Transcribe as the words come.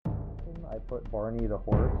I put Barney the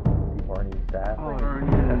horse. See Barney's stat. Oh,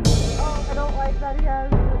 I don't like that he has.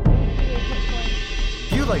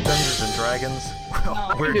 Do you like Dungeons and Dragons?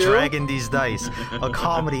 Well, we're dragging these dice, a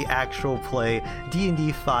comedy actual play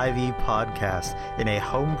D&D 5e podcast in a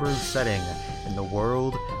homebrew setting in the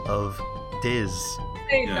world of Diz.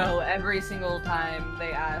 They know every single time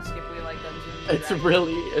they ask if we like Dungeons and It's Dragons.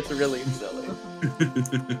 really silly.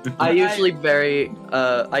 I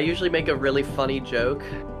usually make a really funny joke.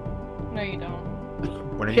 No, you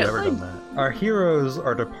don't. When have you ever done that? Our heroes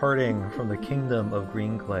are departing from the kingdom of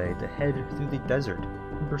Greenclay to head through the desert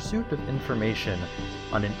in pursuit of information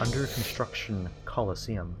on an under-construction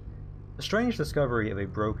coliseum. The strange discovery of a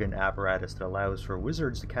broken apparatus that allows for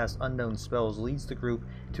wizards to cast unknown spells leads the group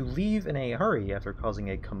to leave in a hurry after causing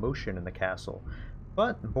a commotion in the castle.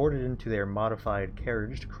 But, boarded into their modified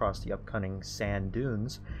carriage to cross the upcoming sand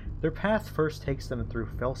dunes, their path first takes them through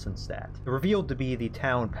Felsenstadt, revealed to be the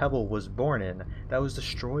town Pebble was born in that was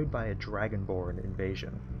destroyed by a dragonborn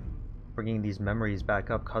invasion. Bringing these memories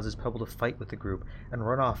back up causes Pebble to fight with the group and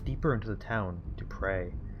run off deeper into the town to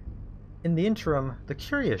prey. In the interim, the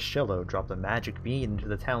curious Shello dropped a magic bean into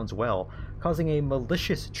the town's well, causing a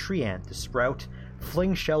malicious tree ant to sprout,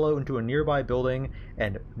 fling Shello into a nearby building,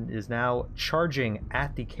 and is now charging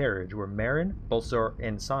at the carriage where Marin, Balthazar,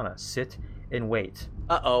 and Sana sit and wait.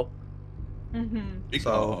 Uh-oh. Mm-hmm.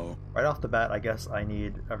 So, right off the bat, I guess I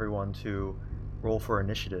need everyone to roll for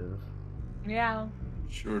initiative. Yeah.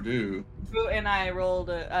 Sure do. Boo and I rolled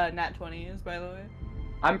nat 20s, by the way.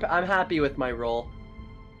 I'm happy with my roll.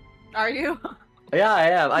 Are you? Yeah, I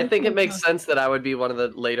am. I think it makes sense that I would be one of the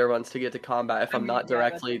later ones to get to combat if I'm not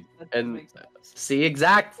directly that makes sense. See,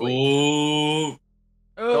 exactly. Oh,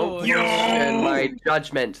 Don't Yo! question my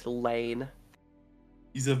judgment, Lane.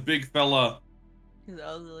 he's a big fella. He's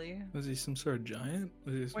ugly. Was he some sort of giant?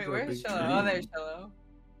 Was he some Wait, sort of where's big Shello? tree? Oh, there's Shello.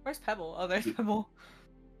 Where's Pebble? Oh, there's Pebble.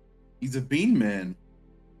 He's a bean man.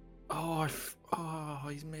 Oh,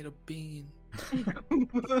 he's made of bean.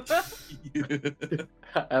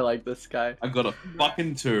 I like this guy. I got a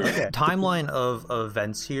fucking two. Okay. Timeline of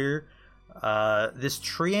events here. This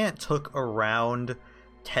tree ant took around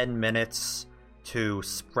 10 minutes to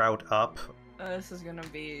sprout up. This is gonna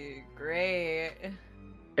be great.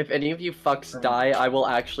 If any of you fucks die, I will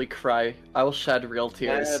actually cry. I will shed real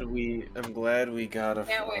tears. I'm glad we got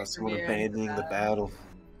Can't wait for someone Beer. abandoning the battle.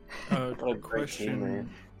 A great team, man.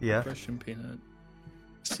 Yeah. Question, Peanut.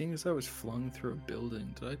 Seeing as I was flung through a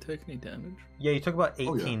building, did I take any damage? Yeah, you took about 18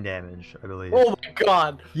 Oh, yeah. damage, I believe. Oh my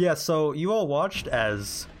god! Yeah, so you all watched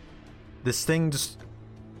as this thing just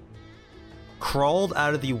crawled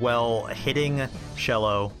out of the well, hitting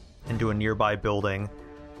Shello into a nearby building.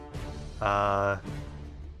 And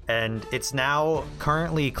it's now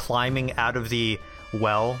currently climbing out of the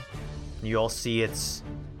well. You all see its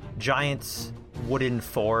giant wooden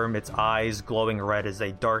form, its eyes glowing red as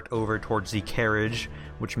they dart over towards the carriage,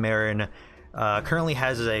 which Marin currently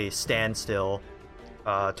has a standstill,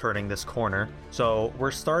 turning this corner. So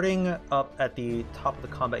we're starting up at the top of the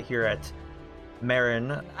combat here at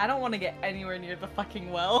Marin. I don't want to get anywhere near the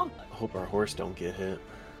fucking well. I hope our horse don't get hit.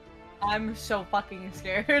 I'm so fucking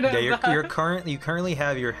scared of Yeah, that. you currently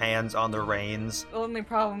have your hands on the reins. The only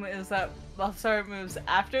problem is that Balthazar moves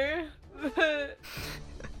after the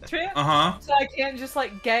trip, so I can't just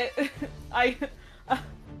like get.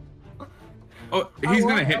 Oh, he's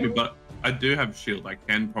gonna hit me, but I do have shield. I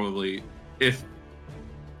can probably, if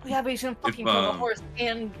Yeah, but he's gonna fucking kill the horse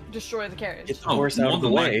and destroy the carriage. Get the horse out of the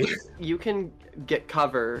way. You can get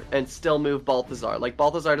cover and still move Balthazar. Like,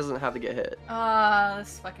 Balthazar doesn't have to get hit.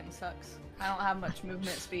 This fucking sucks. I don't have much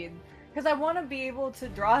movement speed. Because I want to be able to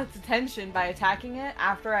draw its attention by attacking it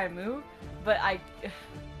after I move, but I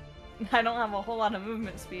don't have a whole lot of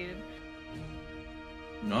movement speed.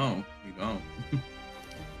 No, you don't.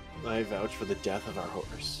 I vouch for the death of our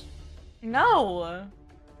horse. No!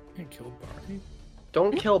 You kill Barney?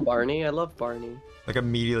 Don't kill Barney. I love Barney. Like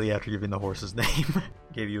immediately after giving the horse's name,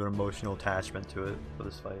 gave you an emotional attachment to it for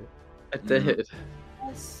this fight. I did.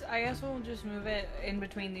 I guess we'll just move it in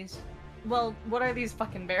between these. Well, what are these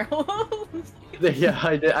fucking barrels? Yeah,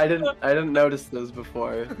 I didn't notice those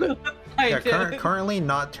before. Yeah, currently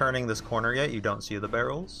not turning this corner yet. You don't see the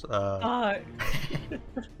barrels. I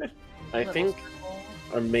think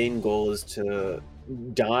our main goal is to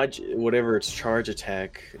dodge whatever its charge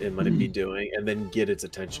attack it might be doing, and then get its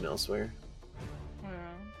attention elsewhere.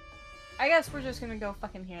 I guess we're just gonna go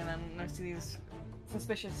fucking here then. I see these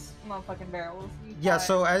suspicious motherfucking barrels. Yeah,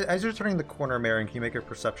 so as you're turning the corner, Marin, can you make a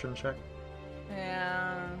perception check?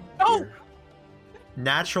 Yeah. Oh!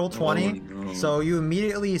 Natural 20. Oh, no. So you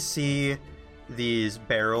immediately see these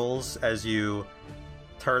barrels as you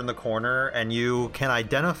turn the corner, and you can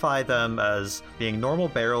identify them as being normal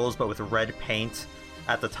barrels, but with red paint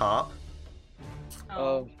at the top.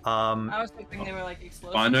 Oh. I was thinking they were like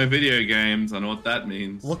explosive. I know video games. I know what that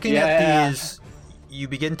means. Looking at these, you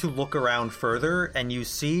begin to look around further, and you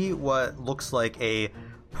see what looks like a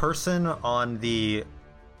person on the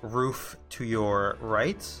roof to your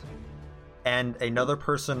right, and another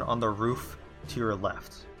person on the roof to your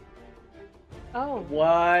left. Oh,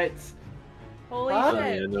 What? holy Huh? Oh,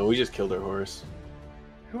 shit. yeah, no, we just killed our horse.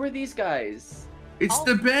 Who are these guys? It's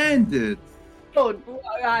the bandits. Oh,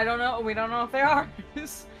 I don't know. We don't know if they are.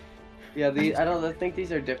 yeah. I think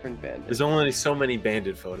these are different bandits. There's only so many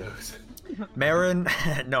bandit photos. Marin,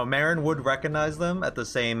 Marin would recognize them at the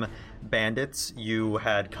same bandits you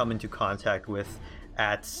had come into contact with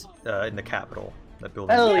at in the Capital. That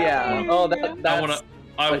building. Hell yeah! Oh,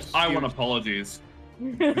 I that's want apologies.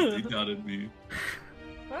 You doubted me.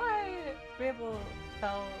 Would I be able to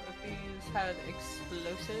tell if these had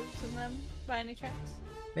explosives in them by any chance?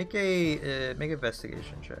 Make a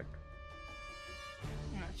investigation check.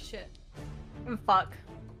 Oh shit. Fuck.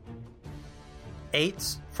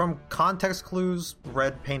 8. From context clues,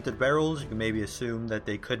 red painted barrels, you can maybe assume that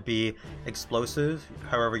they could be explosive.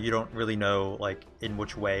 However, you don't really know like in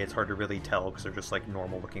which way. It's hard to really tell because they're just like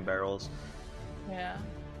normal looking barrels. Yeah.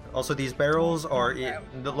 Also, these barrels are,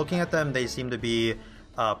 looking at them, they seem to be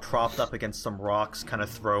propped up against some rocks, kind of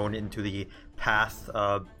thrown into the path,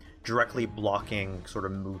 directly blocking sort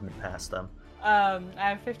of movement past them. I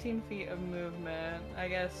have 15 feet of movement. I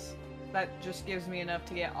guess that just gives me enough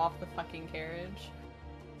to get off the fucking carriage.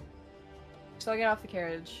 So I'll get off the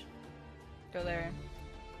carriage, go there,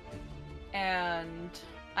 and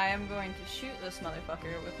I am going to shoot this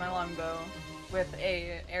motherfucker with my longbow with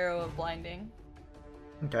a arrow of blinding.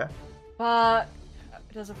 Okay. But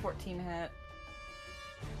does a 14 hit?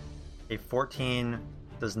 A 14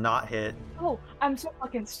 does not hit. Oh, I'm so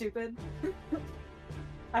fucking stupid.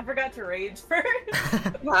 I forgot to rage first.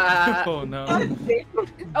 Oh no.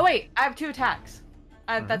 Oh wait, I have 2 attacks.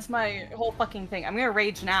 That's my whole fucking thing. I'm gonna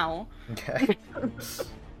rage now. Okay.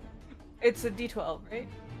 It's a D12, right?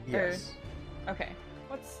 Yes. Okay.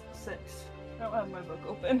 What's 6? I don't have my book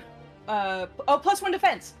open. +1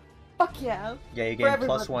 defense. Fuck yeah. Yeah, you For gain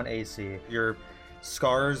everybody. +1 AC. Your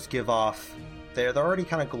scars give off... They're already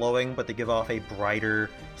kind of glowing, but they give off a brighter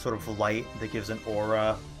sort of light that gives an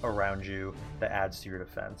aura around you that adds to your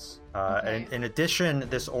defense. Okay. And in addition,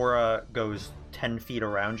 this aura goes 10 feet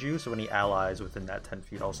around you, so any allies within that 10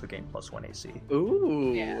 feet also gain +1 AC.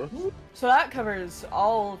 Ooh. Yeah. So that covers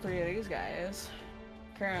all 3 of these guys,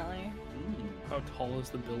 currently. How tall is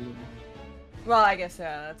the building? Well, I guess,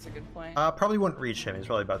 yeah, that's a good point. Probably wouldn't reach him. He's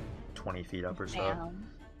probably about 20 feet up or so. Damn.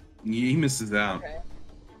 He misses out. Okay.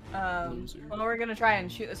 Loser. Well, we're gonna try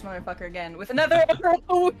and shoot this motherfucker again with another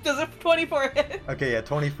arrow. Does a 24 hit? Okay, yeah,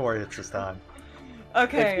 24 hits this time.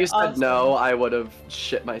 Okay. If you said awesome. no, I would have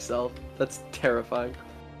shit myself. That's terrifying.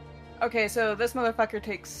 Okay, so this motherfucker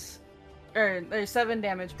takes, there's 7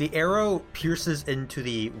 damage. The arrow pierces into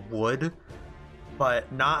the wood,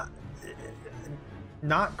 but not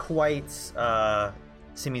quite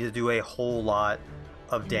seeming to do a whole lot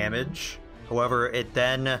of damage. However, it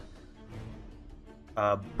then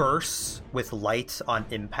bursts with light on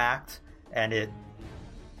impact, and it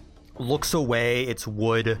looks away, its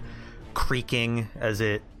wood creaking as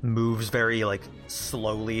it moves very like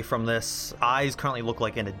slowly from this. Eyes currently look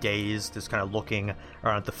like in a daze, just kind of looking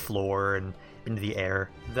around at the floor and into the air.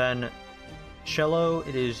 Then, Shello,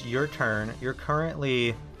 it is your turn. You're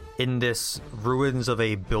currently in this ruins of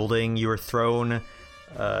a building. You were thrown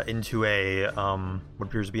into a what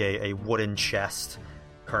appears to be a wooden chest.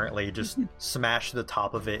 Currently, just smashed the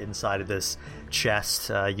top of it inside of this chest.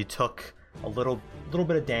 You took a little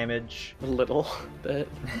bit of damage. A little bit.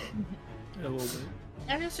 A little bit.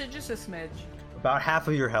 And it's just a smidge. About half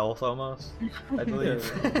of your health, almost, I believe.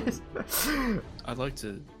 I'd like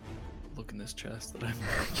to look in this chest that I'm.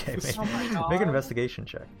 Okay, Oh my God. make an investigation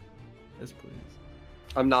check. Yes, please.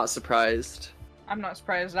 I'm not surprised. I'm not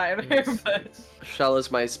surprised either, Yes, but... yes. Shell is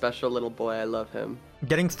my special little boy. I love him.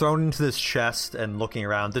 Getting thrown into this chest and looking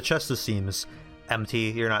around, the chest just seems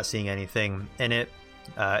empty. You're not seeing anything in it.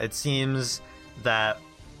 It seems that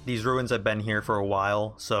these ruins have been here for a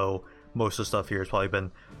while, so most of the stuff here has probably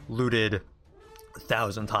been looted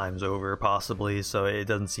 1,000 times over, possibly, so it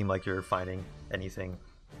doesn't seem like you're finding anything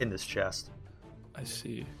in this chest. I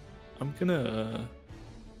see. I'm gonna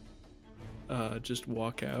just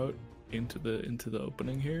walk out into the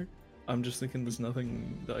opening here. I'm just thinking there's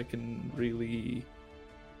nothing that I can really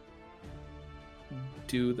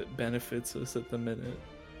do that benefits us at the minute.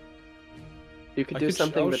 You could I do could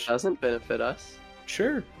something I'll that doesn't benefit us.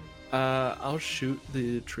 Sure. I'll shoot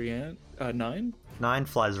the tree ant. 9? 9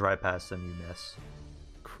 flies right past him, you miss.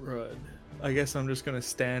 Crud. I guess I'm just gonna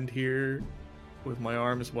stand here with my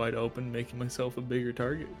arms wide open, making myself a bigger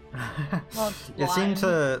target. Well, it's It seemed blind.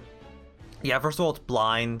 to... Yeah, first of all, it's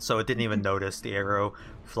blind, so it didn't even notice the arrow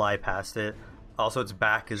fly past it. Also, its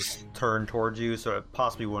back is turned towards you, so it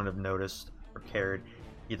possibly wouldn't have noticed or cared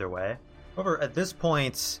either way. However, at this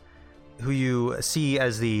point, who you see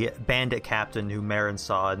as the bandit captain who Marin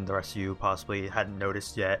saw and the rest of you possibly hadn't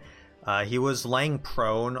noticed yet, he was laying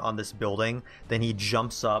prone on this building. Then he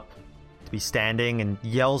jumps up to be standing and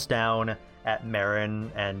yells down at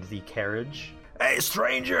Marin and the carriage. Hey,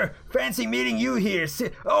 stranger! Fancy meeting you here.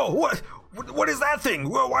 Oh, what is that thing?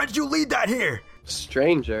 Why did you lead that here?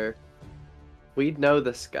 Stranger. We know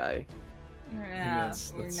this guy. Yeah,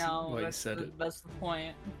 That's we know. why you said it. That's the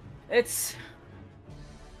point. It's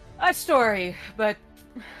a story, but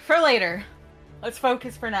for later. Let's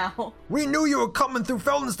focus for now. We knew you were coming through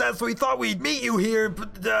Feldenstedt, so we thought we'd meet you here,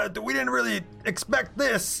 but we didn't really expect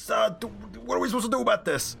this. What are we supposed to do about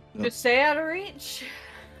this? Just stay out of reach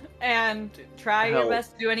and try your Hell.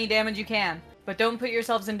 best to do any damage you can, but don't put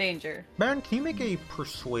yourselves in danger. Baron, can you make a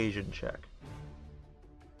persuasion check?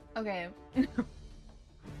 Okay. I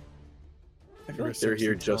feel like they're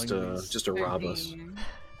here just telling me to rob us. 13.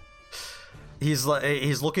 He's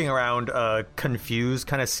looking around, confused,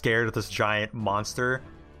 kind of scared of this giant monster,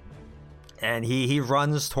 and he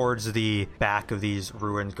runs towards the back of these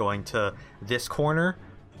ruins, going to this corner.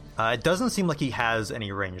 It doesn't seem like he has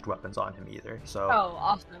any ranged weapons on him either. So, Oh,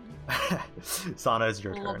 awesome. Sana, it's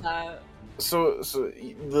your Love turn. that. So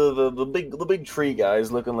the big tree guy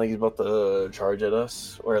is looking like he's about to charge at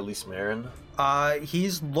us, or at least Marin.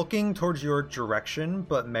 He's looking towards your direction,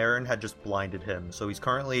 but Marin had just blinded him, so he's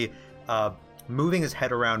currently moving his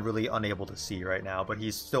head around, really unable to see right now, but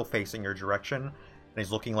he's still facing your direction, and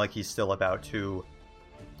he's looking like he's still about to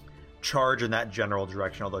charge in that general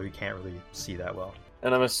direction, although you can't really see that well.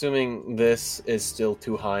 And I'm assuming this is still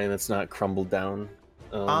too high and it's not crumbled down.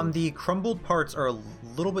 The crumbled parts are a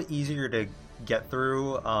little bit easier to get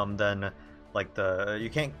through than like you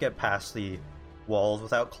can't get past the walls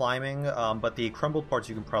without climbing, but the crumbled parts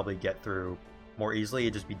you can probably get through more easily.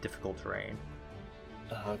 It'd just be difficult terrain.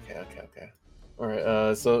 Okay. All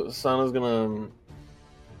right. So Sana's gonna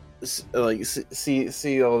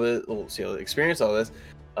see all this, experience all this.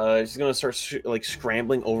 She's gonna start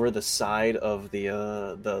scrambling over the side of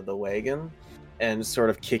the wagon, and sort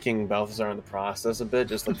of kicking Balthazar in the process a bit,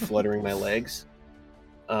 just like fluttering my legs.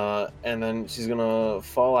 And then she's gonna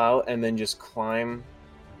fall out and then just climb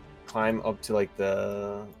up to like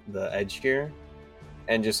the edge here,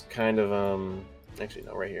 and just kind of actually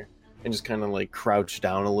no, right here, and just kind of like crouch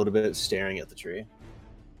down a little bit, staring at the tree.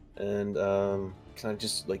 And can I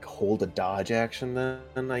just like hold a dodge action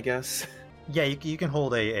then? I guess. Yeah, you can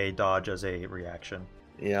hold a dodge as a reaction.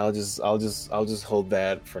 Yeah, I'll just hold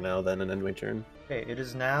that for now then, and end my turn. Okay, it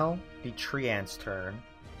is now the tree ant's turn.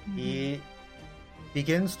 He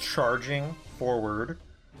begins charging forward.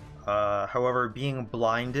 However, being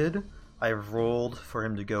blinded, I've rolled for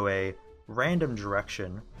him to go a random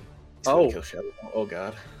direction. He's gonna Oh. kill Shadow. Oh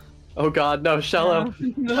god. Oh god, no, Shello.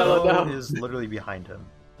 Shello, Shello no. is literally behind him.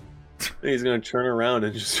 He's gonna turn around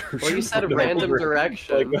and just. Well, you said a run random over.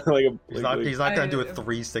 direction. He's not going to do a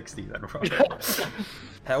 360 then, probably.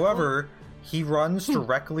 However, he runs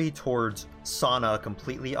directly towards Sana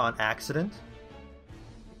completely on accident,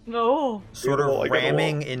 No. sort You're the wall, of I got the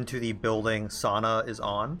ramming into the building Sana is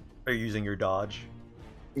on. Are you using your dodge?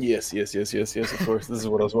 Yes. Of course, this is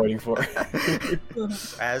what I was waiting for.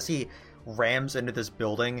 As he rams into this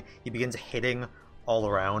building, he begins hitting all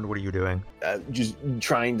around. What are you doing? Just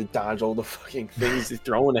trying to dodge all the fucking things he's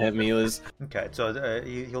throwing at me. Okay, so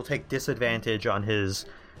he'll take disadvantage on his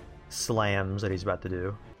slams that he's about to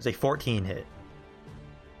do. It's a 14 hit.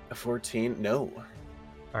 A 14? No.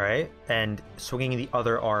 Alright, and swinging the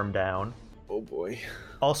other arm down. Oh boy.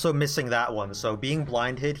 Also missing that one, so being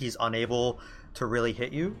blinded, he's unable to really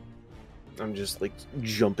hit you. I'm just like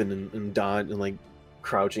jumping and dodge and like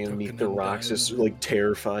crouching underneath Ducking the and rocks, just diving. like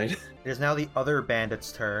terrified. It is now the other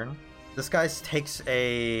bandit's turn. This guy takes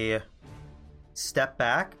a step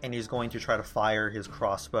back, and he's going to try to fire his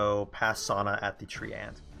crossbow past Sana at the tree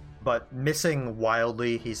ant. But missing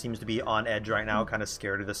wildly, he seems to be on edge right now, kind of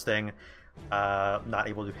scared of this thing, not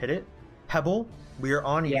able to hit it. Pebble, we are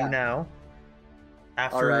on Yeah. you now.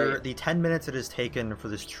 After Alright. the 10 minutes it has taken for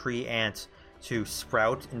this tree ant to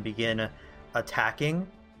sprout and begin attacking,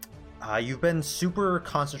 you've been super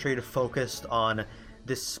concentrated, focused on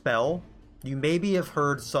this spell. You maybe have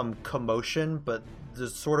heard some commotion, but the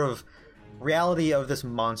sort of reality of this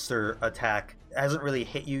monster attack hasn't really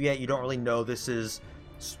hit you yet. You don't really know this is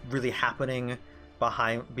really happening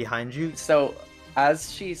behind you. So,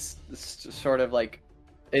 as she's sort of like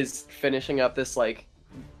is finishing up this like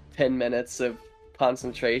 10 minutes of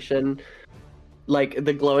concentration, like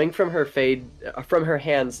the glowing from her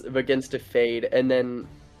hands begins to fade, and then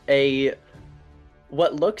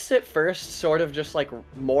what looks at first sort of just like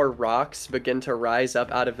more rocks begin to rise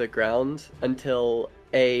up out of the ground until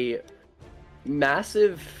a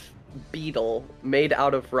massive beetle made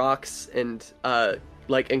out of rocks and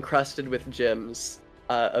like encrusted with gems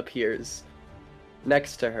appears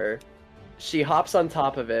next to her. She hops on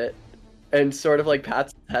top of it and sort of like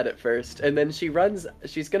pats its head at first, and then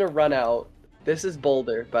she's gonna run out. This is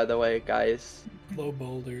Boulder, by the way, guys. Hello,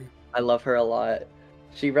 Boulder. I love her a lot.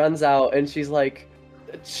 She runs out and she's like,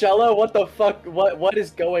 Cello, what the fuck? What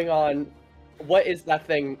is going on? What is that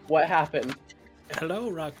thing? What happened? Hello,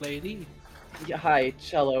 Rock Lady. Yeah, hi,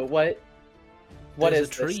 Cello. What There's is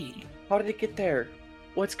a tree. this? How did it get there?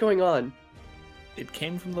 What's going on? It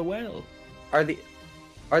came from the well. Are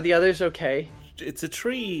the others okay? It's a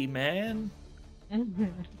tree, man.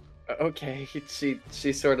 Okay.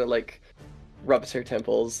 She sort of like rubs her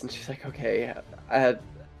temples and she's like, okay,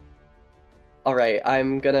 all right,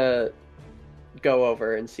 I'm gonna go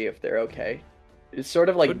over and see if they're okay. It sort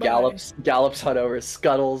of like Goodbye. gallops on over,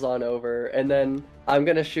 scuttles on over, and then I'm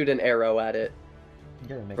gonna shoot an arrow at it You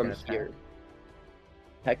gotta make from an attack. here.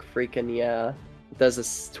 Heck freaking yeah. Does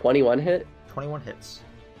this 21 hit? 21 hits.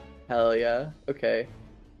 Hell yeah. Okay.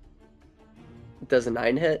 Does a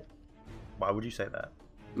 9 hit? Why would you say that?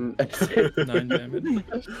 9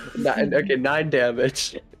 damage. 9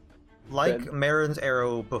 damage. Like Good. Marin's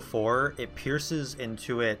arrow before, it pierces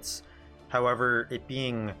into it. However, it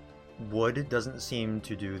being wood doesn't seem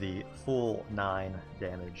to do the full 9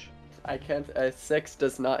 damage. I can't. 6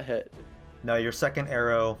 does not hit. No, your second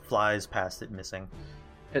arrow flies past it, missing.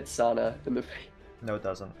 Hit Sana in the face. No, it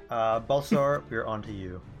doesn't. Balsar, we're on to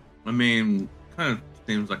you. I mean, kind of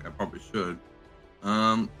seems like I probably should.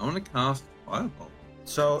 I want to cast Fireball.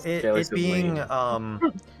 So it Careless of being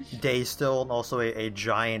Lane. day still and also a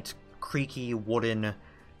giant creaky wooden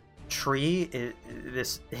tree,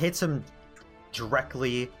 this hits him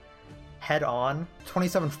directly head on.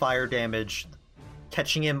 27 fire damage,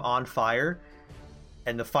 catching him on fire,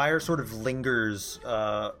 and the fire sort of lingers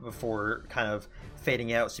before kind of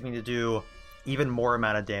fading out, seeming to do even more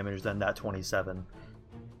amount of damage than that 27.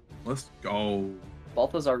 Let's go.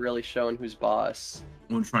 Balthazar really showing who's boss.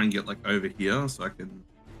 I'm gonna try and get like over here so I can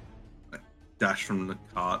like dash from the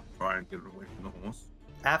cart, try and get it away from the horse.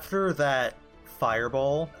 After that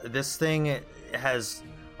fireball, this thing has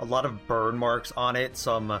a lot of burn marks on it,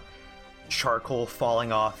 some charcoal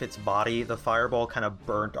falling off its body. The fireball kind of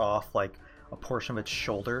burnt off like a portion of its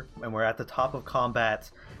shoulder, and we're at the top of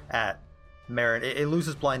combat at Marin. It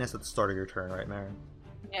loses blindness at the start of your turn, right, Marin?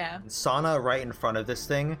 Yeah. Sana right in front of this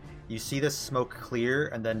thing. You see this smoke clear,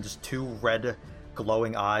 and then just 2 red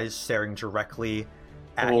glowing eyes staring directly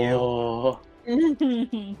at you. Oh,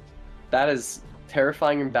 that is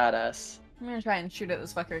terrifying and badass. I'm gonna try and shoot at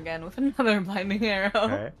this fucker again with another blinding arrow.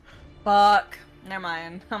 Okay. Fuck. Never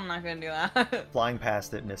mind. I'm not gonna do that. Flying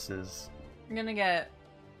past it, misses. I'm gonna get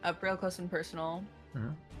up real close and personal.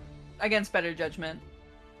 Mhm. Against better judgment.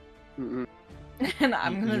 Mm-mm. And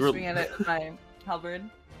I'm gonna You swing at it with my halberd.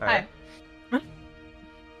 Alright. Hi.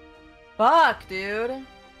 Fuck, dude.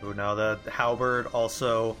 Oh, now the halberd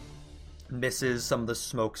also misses, some of the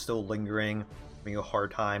smoke still lingering, having a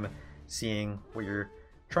hard time seeing what you're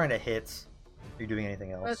trying to hit. Are you doing anything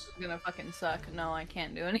This else? is gonna fucking suck. No, I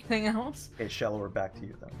can't do anything else. Okay, Shell, we're back to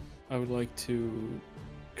you then. I would like to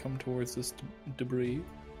come towards this debris.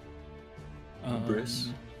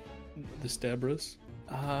 Debris? This debris.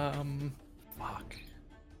 Fuck.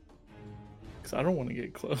 Because I don't want to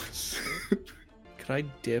get close. Could I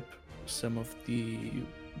dip some of the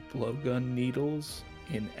blowgun needles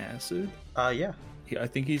in acid? Yeah. I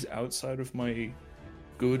think he's outside of my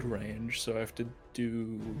good range, so I have to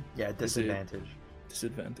do Yeah, disadvantage.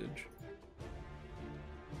 disadvantage.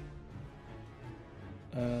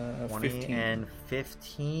 20 15. and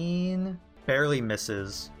 15 barely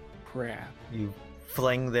misses. Crap. You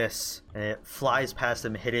fling this, and it flies past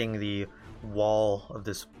him, hitting the wall of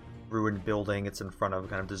this ruined building it's in front of,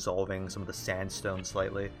 kind of dissolving some of the sandstone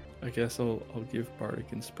slightly. I guess I'll give Bardic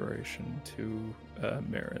Inspiration to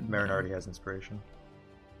Marin. Marin already has inspiration.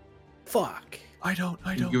 Fuck. I don't.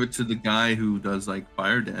 You give it to the guy who does like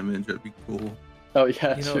fire damage. That'd be cool. Oh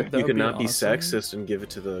yeah, You know, sure. that You would could be not be awesome. sexist and give it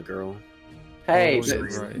to the girl. Hey, Oh, you're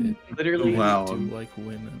this- right. literally, Wow. I do like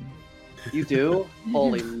women. you do?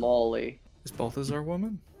 Holy moly! Is Balthazar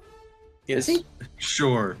woman? Is he?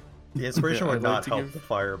 Sure. The inspiration Yeah, would I'd not like to help give- the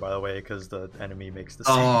fire, by the way, because the enemy makes the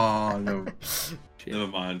same. Oh no, Shit. never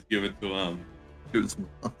mind. Give it to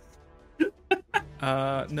smart.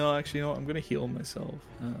 No, actually, you know what? I'm gonna heal myself.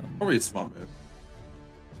 Probably a smart move.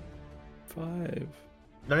 5.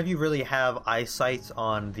 None of you really have eyesight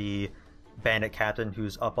on the bandit captain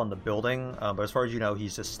who's up on the building, but as far as you know,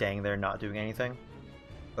 he's just staying there, not doing anything.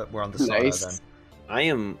 But we're on the sauna Nice. then. I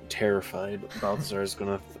am terrified Balthazar is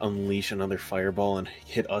gonna unleash another fireball and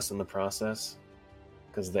hit us in the process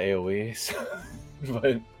because of the AoEs.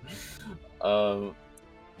 But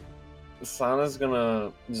Sana's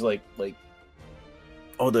gonna just like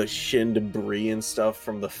all the shit and debris and stuff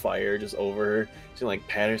from the fire just over her. She's gonna like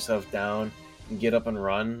pat herself down and get up and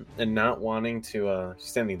run, and not wanting to. She's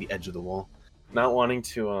standing at the edge of the wall, not wanting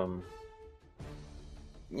to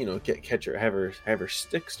catch her, have her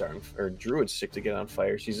stick start or druid stick to get on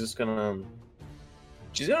fire. She's just gonna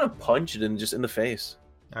punch it in the face.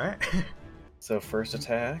 All right. So first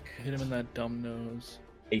attack, Hit him in that dumb nose.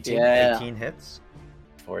 18, Yeah. 18 hits.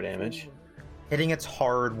 4 damage. Hitting its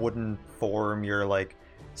hard wooden form, your like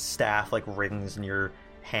staff like rings in your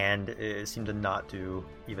hand, it seemed to not do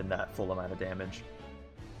even that full amount of damage.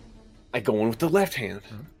 I go in with the left hand.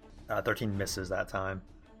 13 misses that time.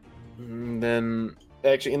 And then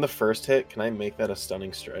actually in the first hit, can I make that a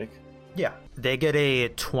stunning strike? Yeah, they get a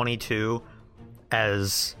 22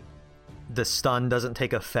 as the stun doesn't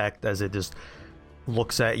take effect, as it just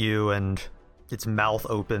looks at you and its mouth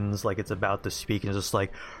opens like it's about to speak and just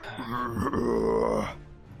like. Alright,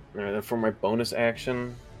 then for my bonus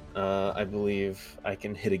action, I believe I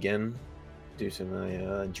can hit again due to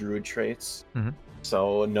my druid traits. Mhm.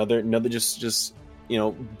 So another just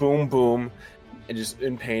boom boom, and just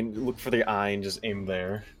in pain, look for the eye and just aim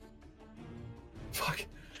there. Fuck.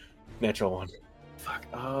 Natural 1. Fuck.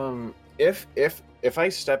 If I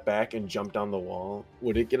step back and jump down the wall,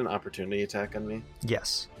 would it get an opportunity attack on me?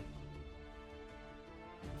 Yes.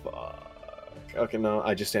 Fuck. Okay, no,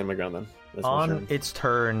 I just stand my ground then. That's my On turn. its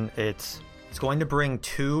turn, it's going to bring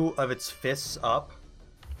 2 of its fists up,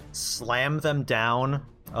 slam them down,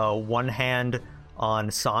 one hand on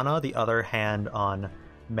Sana, the other hand on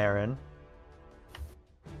Marin.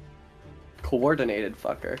 Coordinated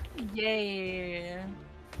fucker. Yay.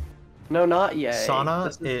 No, not yay. Sana,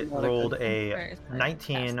 This is it not a rolled good- a Very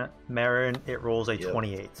 19. Marin, it rolls a Yep.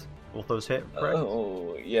 28. Both those hit, correct?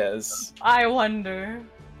 Oh, yes. I wonder.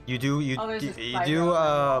 You do Oh, there's a you spider do on the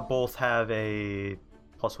wall. both have a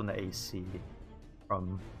 +1 to AC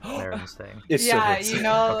from Marin's thing. It still Yeah, hits. you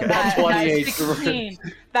know Okay. that, 28 that 16.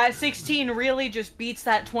 That 16 really just beats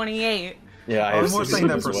that 28. Yeah, I was more saying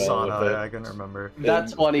that as for well, Sana. but- I couldn't remember.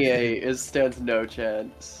 That 28 stands no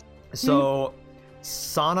chance. So,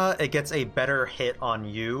 Sana, it gets a better hit on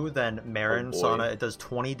you than Marin. Oh, boy. Sana, it does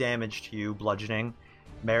 20 damage to you, bludgeoning.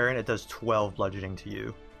 Marin, it does 12 bludgeoning to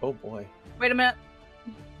you. Oh boy. Wait a minute.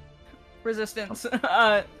 Resistance.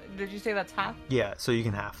 Did you say that's half? Yeah, so you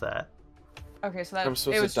can half that. Okay, so that I'm it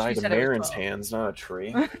supposed was, to die she to said it was Marin's 12. hands, not a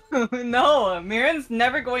tree. No, Miran's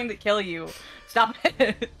never going to kill you. Stop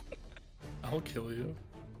it. I'll kill you.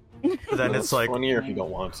 Then it's like, funnier if you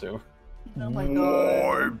don't want to. Oh my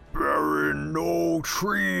god. Baron, no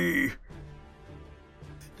tree.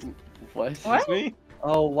 What? What? Me?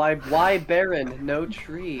 Oh, why Baron? No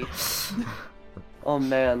tree. Oh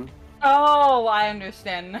man. Oh, I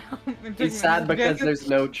understand now. He's sad because there's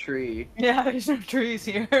no tree. Yeah, there's no trees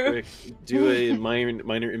here. Quick, do a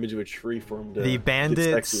minor image of a tree for him to The get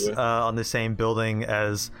bandits sexy with. on the same building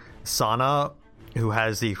as Sana, who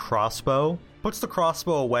has the crossbow, puts the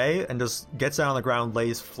crossbow away and just gets down on the ground,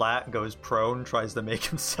 lays flat, goes prone, tries to make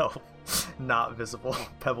himself not visible.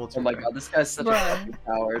 Pebble to Oh my her. god, this guy's such a Bruh. fucking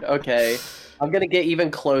coward. Okay, I'm gonna get even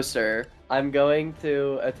closer. I'm going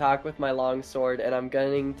to attack with my longsword, and I'm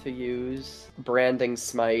going to use branding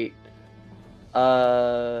smite.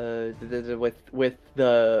 With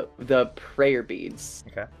the prayer beads.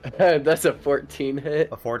 Okay. That's a 14 hit.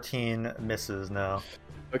 A 14 misses now.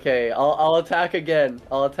 Okay, I'll attack again.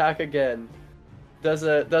 Does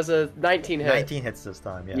a 19 hit? 19 hits this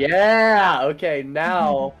time, yeah. Yeah. Okay,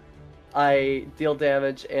 now I deal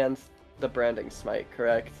damage and the branding smite.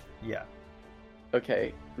 Correct. Yeah.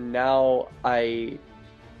 Okay, now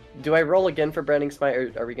do I roll again for branding smite,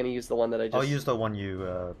 or are we gonna use the one that I just? I'll use the one you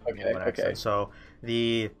Okay, went accent. okay. So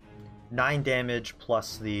the 9 damage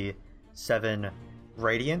plus the 7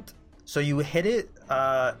 radiant. So you hit it,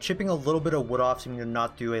 chipping a little bit of wood off, seeming to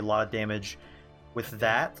not do a lot of damage with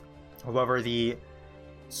that. However, the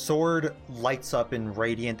sword lights up in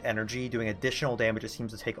radiant energy, doing additional damage. It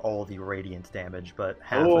seems to take all the radiant damage, but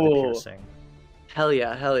half of the Ooh. piercing. Hell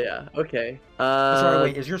yeah, hell yeah. Okay. Sorry,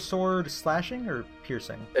 wait, is your sword slashing or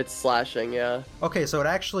piercing? It's slashing, yeah. Okay, so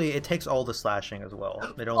it takes all the slashing as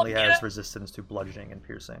well. It only has resistance to bludgeoning and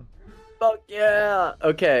piercing. Fuck yeah!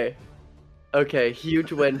 Okay. Okay,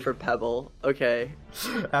 huge win for Pebble. Okay.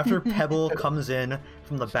 After Pebble comes in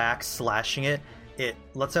from the back, slashing it, it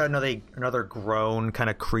lets out another groan, kind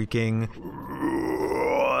of creaking,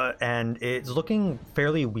 and it's looking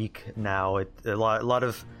fairly weak now. A lot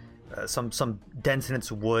of some dents in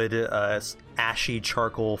its wood, ashy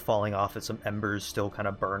charcoal falling off it, some embers still kind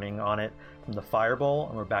of burning on it from the fireball,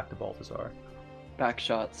 and we're back to Balthazar. Back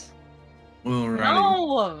shots. Alrighty.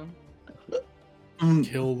 No!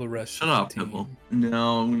 Kill the rest Shut of up, the team. Pebble.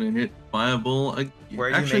 No, I'm gonna hit Fireball again. Where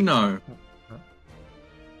are you Actually, no.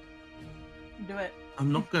 Do it.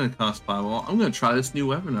 I'm not gonna cast Fireball. I'm gonna try this new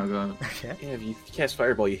weapon I got. Okay. Yeah, if you cast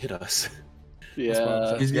fireball, you hit us.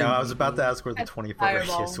 Yeah. He's Yeah, gonna- I was about to ask where the That's 20-foot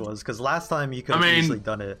fireball. radius was, because last time you could have easily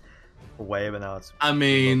done it away, but now it's I a little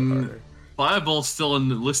mean, bit harder. Fireball's still in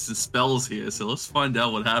the list of spells here, so let's find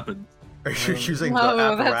out what happens. Are you using Oh,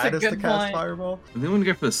 the that's a apparatus to good cast point. fireball? I think I'm gonna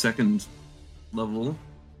go for the second level.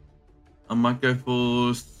 I might go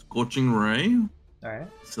for Scorching Ray. Alright.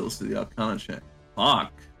 Still to the Arcana check.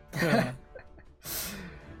 Fuck.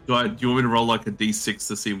 Do you want me to roll like a d6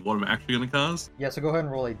 to see what I'm actually gonna cast? Yeah, so go ahead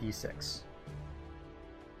and roll a d6. Let's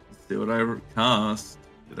see what I cast.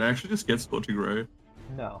 Did I actually just get Scorching Ray?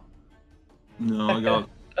 No. No, I got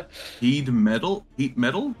Heat Metal. Heat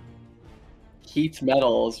metal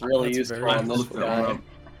is really That's useful very on I'll this look that guy. one up.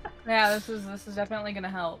 Yeah, this is definitely gonna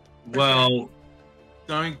help. Well,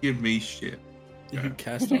 don't give me shit. You can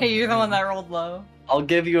cast Hey, you're the on one that rolled low. I'll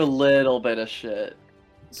give you a little bit of shit.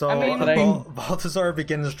 So I mean- Balthazar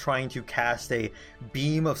begins trying to cast a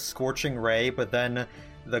beam of scorching ray, but then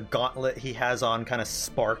the gauntlet he has on kind of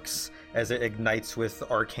sparks as it ignites with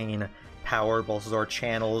arcane power. Balthazar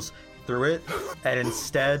channels through it, and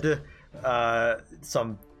instead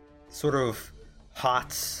some sort of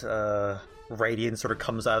hot radiance sort of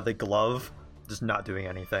comes out of the glove, just not doing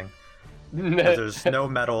anything. 'Cause there's no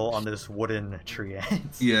metal on this wooden tree end.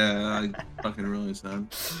 Yeah, I fucking realized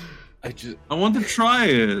that. I want to try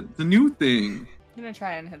it. The new thing. I'm gonna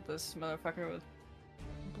try and hit this motherfucker with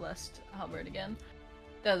Blessed Halberd again.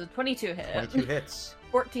 Does a 22 hit. 22 hits.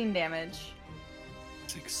 14 damage.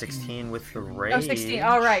 16 with the rage. Oh, 16.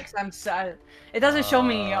 All right, because I'm so... It doesn't show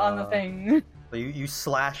me on the thing. So you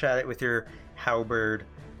slash at it with your halberd,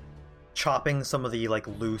 chopping some of the like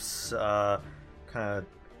loose kind of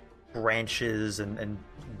branches and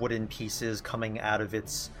wooden pieces coming out of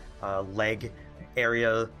its leg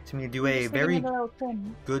area to me do a Just very giving it a little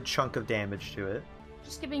trim. good chunk of damage to it.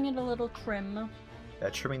 Just giving it a little trim.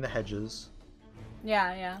 Trimming the hedges.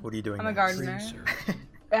 Yeah. What are you doing? I'm a next? gardener.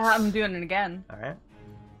 Yeah, I'm doing it again. All right.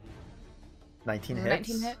 19 Is it hits.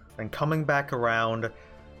 19 hit? And coming back around,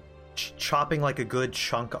 chopping like a good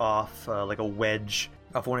chunk off, like a wedge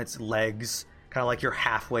of one of its legs, kind of like you're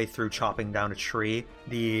halfway through chopping down a tree.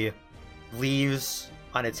 The leaves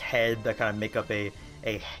on its head that kind of make up a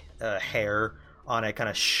hair on it kind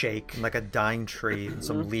of shake like a dying tree, and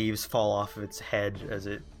some leaves fall off of its head as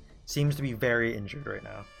it seems to be very injured right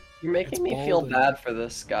now. You're making It's me feel bald. bad for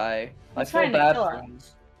this guy. I He's feel trying to bad kill for us. him.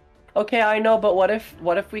 Okay, I know, but what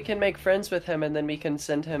if we can make friends with him and then we can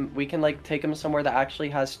send him? We can like take him somewhere that actually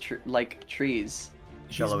has trees.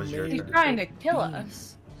 Jello is your He's turn. trying to kill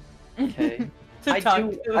us. Okay. To I talk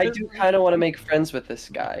do to I us. do kind of want to make friends with this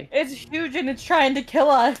guy. It's huge and it's trying to kill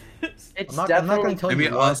us. It's I'm not definitely going to tell Maybe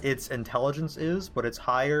you what ask- its intelligence is, but it's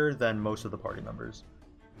higher than most of the party members.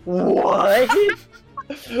 what?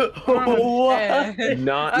 what? Okay,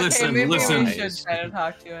 Not Listen, maybe listen. we should try to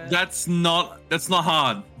talk to him. That's not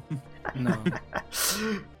hard. No.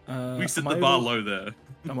 We set am the I bar able- low there.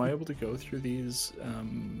 Am I able to go through these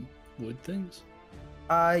wood things?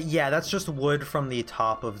 Yeah, that's just wood from the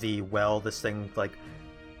top of the well. This thing like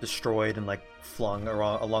destroyed and like flung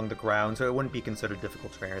along the ground, so it wouldn't be considered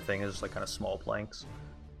difficult terrain or anything. It's just like kind of small planks.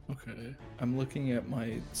 Okay. I'm looking at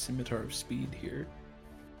my scimitar of speed here,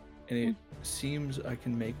 and it seems I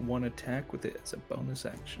can make one attack with it as a bonus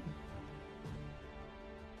action.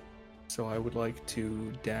 So I would like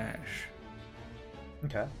to dash,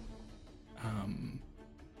 Okay.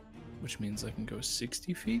 which means I can go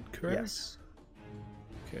 60 feet, correct? Yes.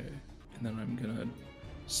 Okay. And then I'm gonna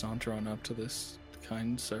saunter on up to this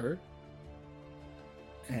kind sir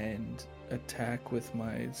and attack with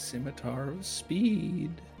my scimitar of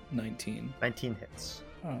speed. 19. 19 hits.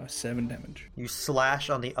 7 damage. You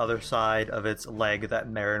slash on the other side of its leg that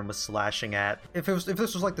Marin was slashing at. If this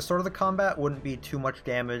was like the start of the combat, wouldn't be too much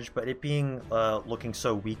damage, but it being looking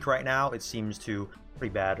so weak right now, it seems to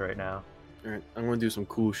pretty bad right now. Alright, I'm gonna do some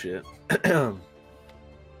cool shit.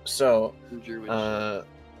 So,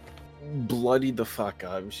 bloodied the fuck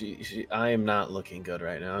up. I am not looking good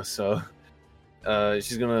right now. So,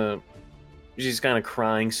 she's kind of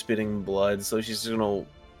crying, spitting blood. So she's gonna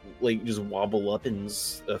like just wobble up and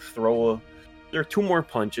there are 2 more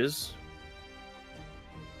punches.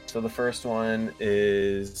 So the first one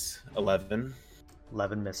is 11.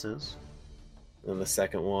 11 misses. And the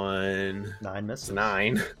second one 9 misses.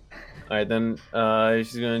 9. All right, then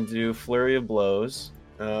she's gonna do flurry of blows.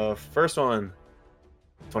 First one,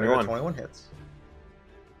 21. 21 hits.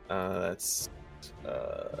 That's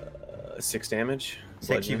 6 damage.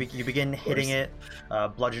 6. You begin hitting it,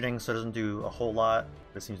 bludgeoning, so it doesn't do a whole lot.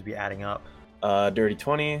 But it seems to be adding up. Dirty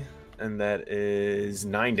 20, and that is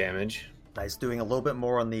 9 damage. Nice, doing a little bit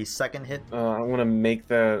more on the second hit. I want to make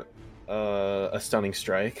that a stunning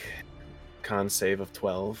strike. Con save of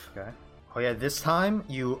 12. Okay. Oh yeah, this time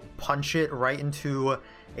you punch it right into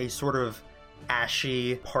a sort of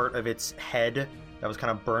ashy part of its head that was kind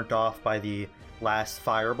of burnt off by the last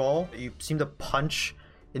fireball. You seem to punch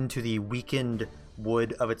into the weakened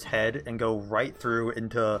wood of its head and go right through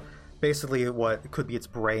into basically what could be its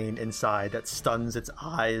brain inside that stuns its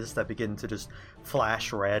eyes that begin to just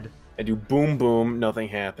flash red. I do boom boom, nothing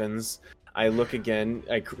happens. I look again,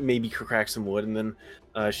 I maybe crack some wood, and then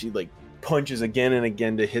she like punches again and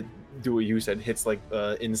again to do what you said, hits like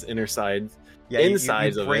inner side. Yeah,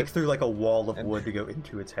 insides you of break it. through like a wall of wood to go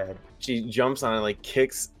into its head. She jumps on it, like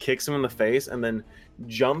kicks him in the face, and then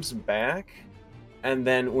jumps back. And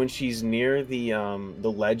then when she's near the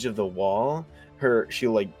ledge of the wall,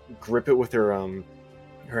 she'll like grip it with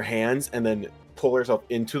her hands, and then pull herself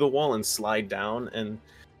into the wall and slide down. And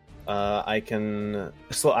I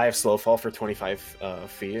have slow fall for 25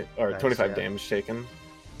 feet or Nice, 25 yeah. damage taken.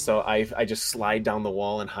 So I just slide down the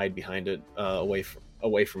wall and hide behind it, away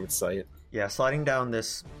from its sight. Yeah, sliding down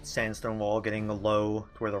this sandstone wall, getting low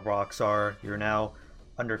to where the rocks are. You're now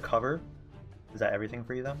undercover. Is that everything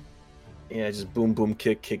for you then? Yeah, just boom, boom,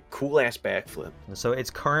 kick, cool ass backflip. So it's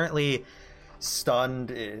currently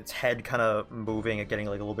stunned, its head kind of moving and getting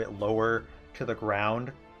like a little bit lower to the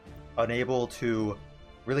ground, unable to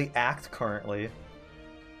really act currently.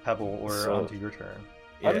 Pebble, or onto your turn.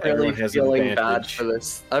 Yeah, I'm really everyone has an feeling bad advantage. for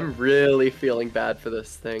this. I'm really feeling bad for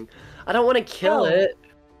this thing. I don't want to kill it.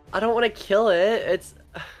 I don't want to kill it. It's.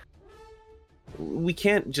 We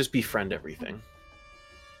can't just befriend everything.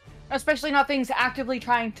 Especially not things actively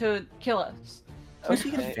trying to kill us.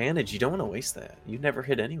 Take advantage. You don't want to waste that. You never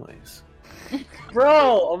hit anyways.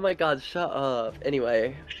 Bro! Oh my god, shut up.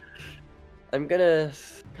 Anyway. I'm gonna...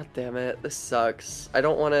 God damn it, this sucks. I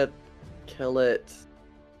don't want to kill it.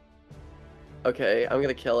 Okay, I'm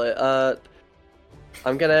gonna kill it.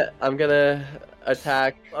 I'm gonna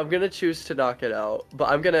attack. I'm gonna choose to knock it out, but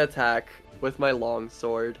I'm gonna attack with my long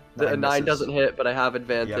sword. The 9 misses. doesn't hit, but I have You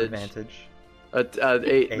advantage. have advantage.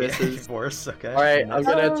 8 misses. Worse, okay. Alright, I'm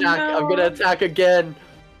gonna Oh, attack. no. I'm gonna attack again.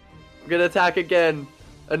 I'm gonna attack again.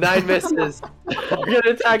 A 9 misses. I'm gonna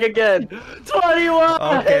attack again. 21.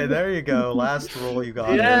 Okay, there you go. Last roll you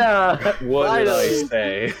got. Yeah. What did I Finally.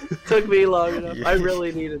 say? Took me long enough. I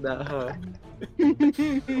really needed that,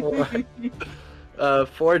 huh?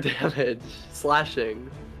 4 damage. Slashing.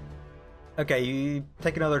 Okay, you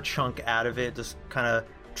take another chunk out of it, just kind of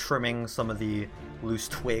trimming some of the loose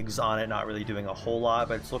twigs on it, not really doing a whole lot,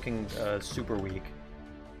 but it's looking super weak.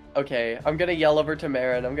 Okay, I'm gonna yell over to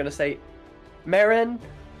Marin. I'm gonna say, Marin,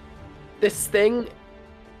 this thing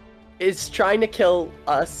is trying to kill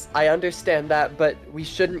us. I understand that, but we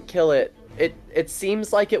shouldn't kill it. It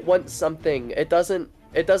seems like it wants something. It doesn't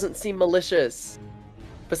seem malicious.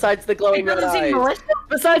 Besides the glowing red eyes.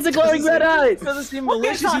 Besides the glowing red eyes. Doesn't seem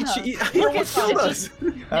Focus malicious. on her. He almost killed us.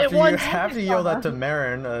 After you yell that to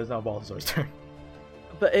Marin, it's now Balthazar's turn.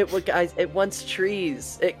 But guys, it wants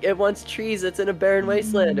trees. It wants trees. It's in a barren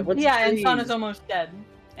wasteland. It wants Yeah, and trees. Sun is almost dead.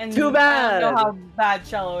 And Too I bad. don't know how bad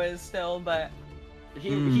Cello is still, but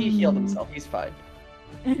He healed himself. He's fine.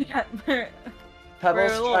 yeah,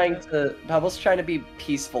 Pebble's a little Pebble's trying to be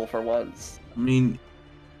peaceful for once. I mean,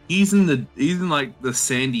 he's in like the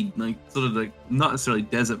sandy, like sort of like not necessarily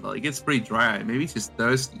desert, but like it's pretty dry. Maybe he's just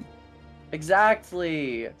thirsty.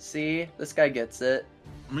 Exactly. See, this guy gets it.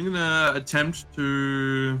 I'm gonna attempt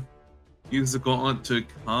to use the gauntlet to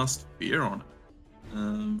cast fear on it.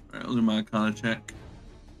 Right, I'll do my Arcana check.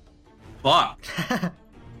 Fuck! So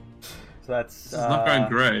that's This is not going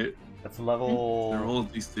great. That's I level roll a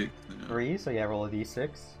d6. Yeah. 3, so yeah, roll a d6.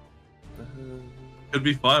 Could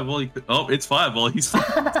be fireball. Oh, it's fireball. He's.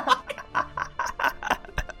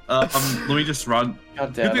 Let me just run.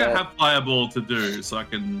 God Good damn thing I it. have fireball to do, so I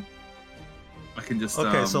can I can just.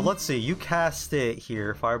 Okay, so let's see. You cast it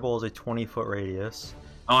here. Fireball is a 20-foot radius.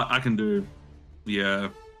 I can do. Yeah.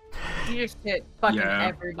 You just hit fucking Yeah.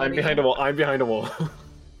 everybody. I'm behind a wall. I'm behind a wall.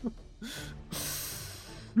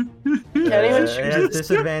 Can't even choose It has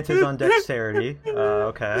disadvantage on dexterity.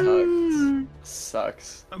 Okay.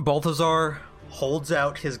 Sucks. Balthazar holds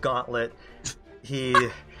out his gauntlet. He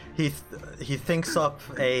thinks up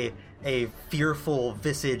a fearful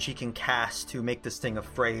visage he can cast to make this thing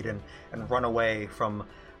afraid and run away from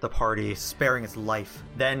the party, sparing its life.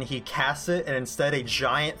 Then he casts it, and instead a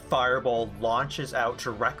giant fireball launches out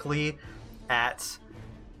directly at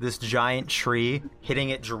this giant tree, hitting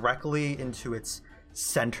it directly into its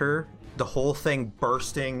center, the whole thing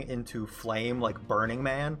bursting into flame like Burning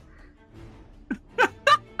Man.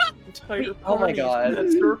 Oh my god.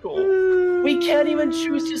 That circle. We can't even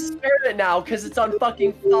choose to spare it now because it's on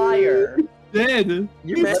fucking fire. Dead.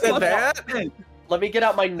 You missed said that? Let me get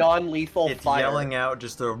out my non-lethal It's fire. yelling out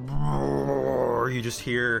just a roar. You just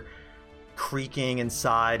hear creaking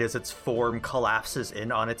inside as its form collapses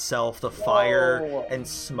in on itself. The fire Whoa. and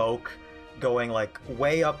smoke going like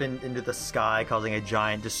way up into the sky, causing a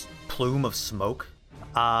giant just plume of smoke.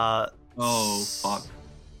 Oh fuck.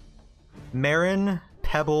 Marin,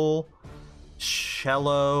 Pebble,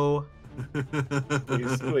 Shello.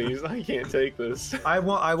 Please, I can't take this. I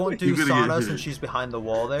won't do You're gonna get Sana hit. since she's behind the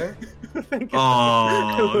wall there. Thank God.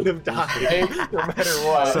 I Oh. would have died no matter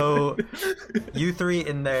what. So you three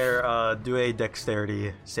in there do a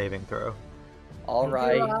dexterity saving throw. All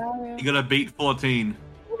right. You gotta beat 14.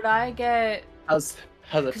 Would I get? How's it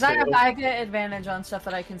Because feel? I get advantage on stuff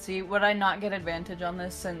that I can see. Would I not get advantage on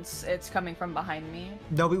this since it's coming from behind me?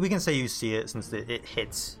 No, we can say you see it since it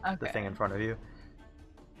hits the Okay. thing in front of you.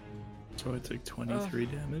 So I take 23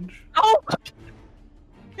 damage. Oh!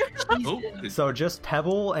 Oh, So just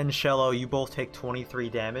Pebble and Shello, you both take 23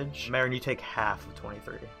 damage. Marin, you take half of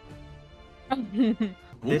 23.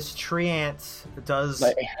 This tree ant does My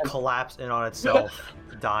hand. collapse in on itself,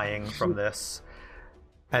 dying from this,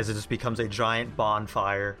 as it just becomes a giant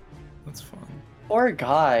bonfire. That's fun. Poor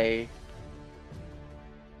guy.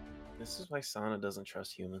 This is why Sana doesn't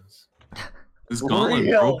trust humans. it's gauntlet,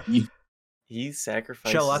 Real. bro. He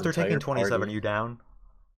sacrificed. Shell, his after taking entire 27, party. are you down?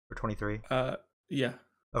 Or 23? Yeah.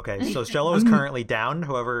 Okay, so Shello is currently down,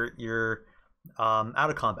 however, you're out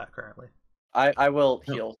of combat currently. I will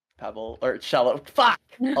heal Pebble or Shallow. Fuck.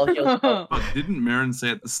 I'll heal. Shallow. But didn't Marin say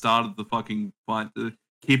at the start of the fucking fight to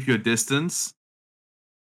keep your distance?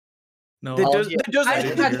 No. That I'll does- heal- that doesn't- I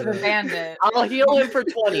just got to the bandit. I'll heal him for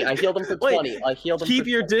 20. I healed him for Wait, 20. I healed him Keep for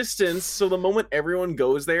your 20. distance, so the moment everyone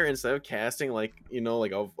goes there, instead of casting like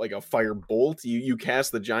a fire bolt, you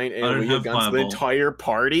cast the giant don't AoE have against the fireball. entire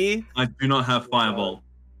party. I do not have fireball.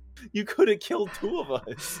 You could have killed two of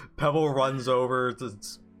us. Pebble runs over,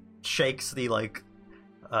 shakes the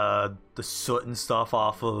soot and stuff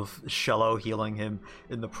off of Shello, healing him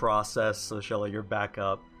in the process. So Shello, you're back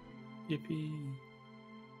up. Yippee.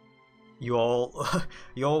 You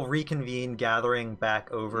all reconvene, gathering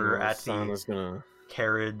back over at the Sana's gonna.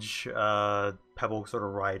 carriage. Pebble sort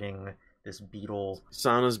of riding this beetle.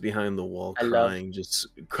 Sana's behind the wall, I love- crying, just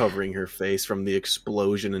covering her face from the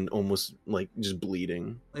explosion and almost like just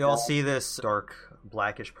bleeding. You all see this dark,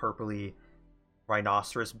 blackish, purpley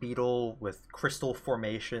rhinoceros beetle with crystal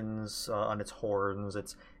formations on its horns,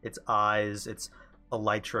 its eyes, its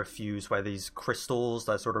elytra fused by these crystals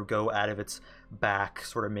that sort of go out of its back,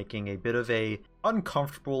 sort of making a bit of a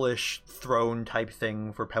uncomfortable-ish throne type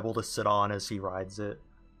thing for Pebble to sit on as he rides it.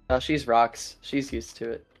 Oh, she's rocks. She's used to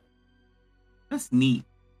it. That's neat.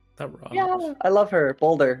 That rocks. Yeah, I love her.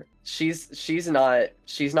 Boulder. She's not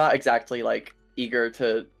exactly like eager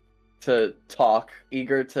to talk,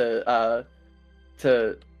 eager to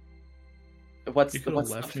what's You the could've what's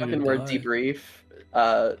the left me to fucking word die. debrief.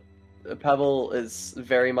 Pebble is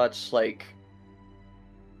very much like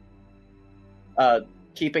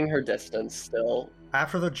keeping her distance still.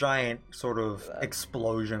 After the giant sort of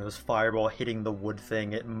explosion of this fireball hitting the wood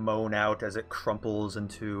thing, it moan out as it crumples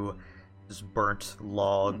into just burnt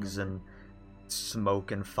logs and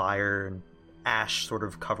smoke and fire and ash sort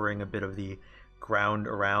of covering a bit of the ground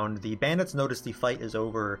around. The bandits notice the fight is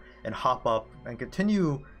over and hop up and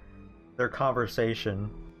continue their conversation.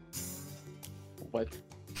 What?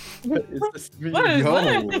 What is this? What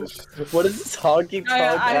is this? What is this honky tonk I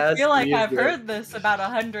ass feel like I've music? heard this about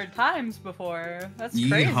 100 times before. That's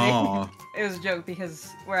crazy. Yeehaw. It was a joke because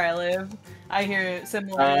where I live, I hear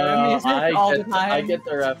similar Oh, music I all get the time. I get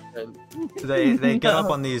the reference. They get up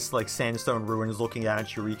No. on these like sandstone ruins looking down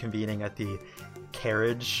at you reconvening at the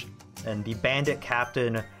carriage, and the bandit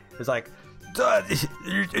captain is like,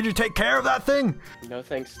 Did you take care of that thing? No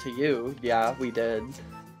thanks to you. Yeah, we did.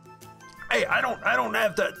 Hey, I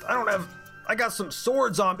got some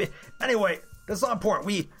swords on me. Anyway, that's not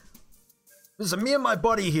important. Listen, me and my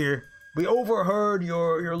buddy here, we overheard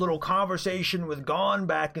your little conversation with Gon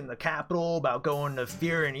back in the capital about going to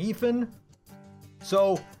Fear and Ethan.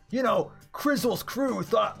 So, Crizzle's crew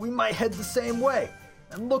thought we might head the same way.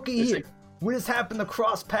 And looky here, we just happened to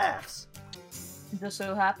cross paths. Just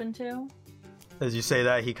so happened to? As you say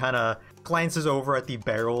that, he kind of glances over at the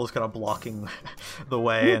barrels, kind of blocking the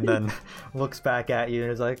way, and then looks back at you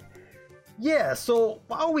and is like, yeah, so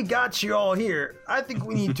while we got you all here, I think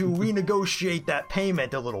we need to renegotiate that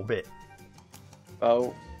payment a little bit.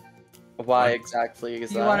 Oh, why exactly is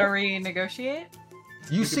that? You want to renegotiate?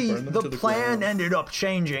 You see, the plan ended up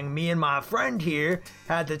changing. Me and my friend here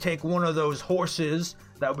had to take one of those horses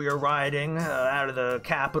that we were riding out of the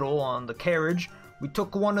capital on the carriage. We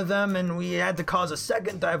took one of them and we had to cause a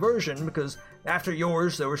second diversion because after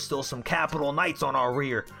yours, there were still some capital knights on our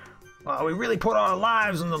rear. We really put our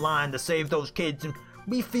lives on the line to save those kids, and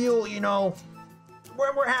we feel,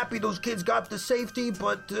 we're happy those kids got the safety,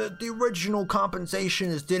 but the original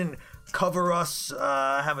compensation didn't cover us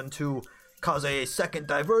having to cause a second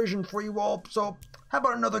diversion for you all. So how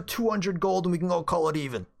about another 200 gold and we can all call it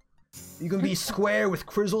even? You can be square with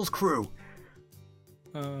Crizzle's crew.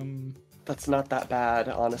 That's not that bad,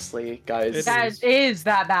 honestly, guys. That is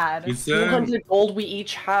that bad. 200 gold we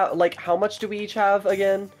each have. Like, how much do we each have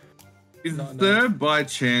again? Is there by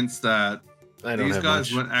chance that these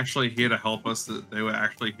guys much. weren't actually here to help us, that they were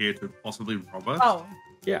actually here to possibly rob us? Oh.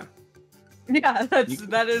 Yeah. Yeah,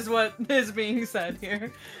 that is what is being said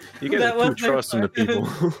here. You gotta put trust into people.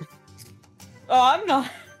 Oh, I'm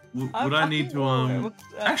not. Would I need to,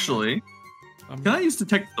 actually, can I use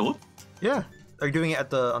Detect Thought? Yeah. Are you doing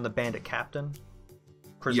it on the bandit captain?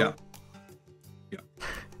 Crizzle? Yeah.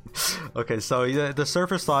 Okay, so the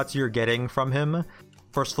surface thoughts you're getting from him,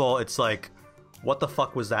 first of all, it's like, what the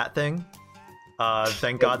fuck was that thing?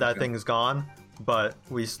 Thank God that thing's gone. But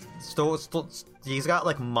we still he's got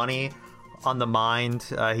like money on the mind.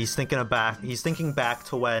 He's thinking back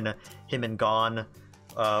to when him and Gon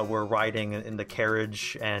were riding in the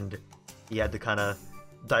carriage, and he had to kind of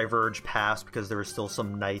diverge past because there were still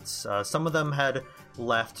some knights. Some of them had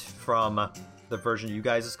left from the version you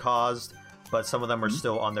guys has caused, but some of them were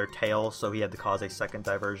still on their tail, so he had to cause a second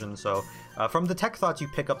diversion. So from the tech thoughts, you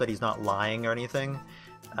pick up that he's not lying or anything.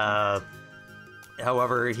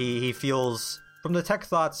 However, he feels, from the tech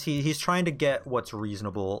thoughts, he's trying to get what's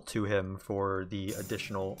reasonable to him for the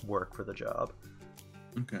additional work for the job.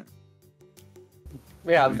 Okay.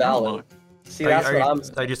 Yeah, valid. See, that's what I'm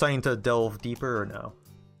saying. Are you starting to delve deeper or no?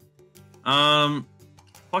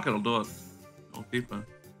 Fuck it, I'll do it. I'll deeper.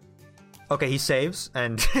 Okay, he saves,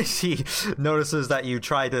 and he notices that you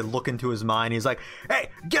try to look into his mind. He's like, hey,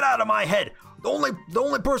 get out of my head! The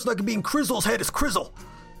only person that can be in Crizzle's head is Crizzle!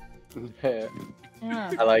 Yeah.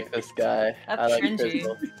 I like this guy. That's I like cringy.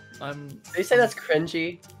 Crizzle. Did you say that's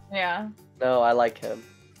cringy? Yeah. No, I like him.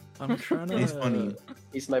 I'm trying to. He's funny.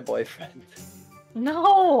 He's my boyfriend.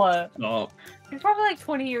 No! Oh, He's probably like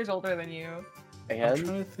 20 years older than you. I'm And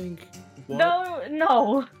trying to think. What?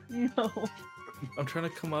 No. I'm trying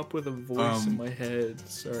to come up with a voice in my head.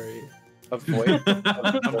 Sorry. a voice.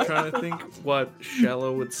 I'm trying to think what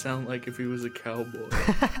Shallow would sound like if he was a cowboy.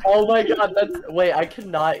 Oh my god, wait, I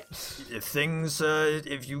cannot.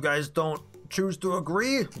 If you guys don't choose to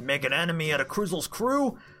agree, make an enemy out of Crizzle's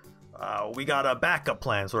crew, we got a backup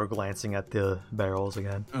plan. Sort of glancing at the barrels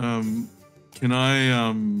again. Can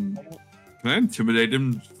I intimidate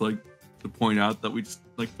him, just, like, to point out that we just,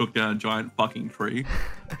 like, took down a giant fucking tree?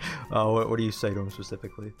 What do you say to him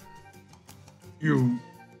specifically?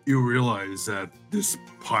 You realize that this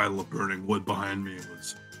pile of burning wood behind me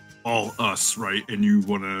was all us, right? And you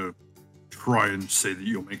want to try and say that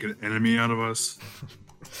you'll make an enemy out of us?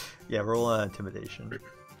 Yeah, roll intimidation.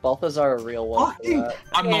 Balthazar a real one. For that.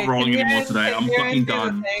 I'm not rolling anymore today. I'm fucking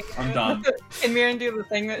done. I'm done. Can Mirren do the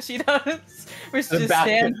thing that she does? Which The just back-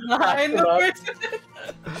 stands behind the back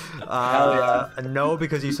person? No,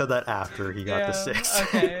 because you said that after he got the 6.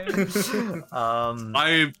 Okay.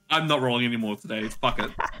 I'm not rolling anymore today. Fuck it.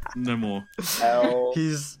 No more. Hell.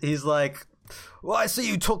 He's like, well, I see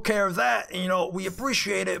you took care of that. And, we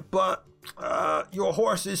appreciate it, but your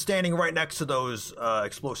horse is standing right next to those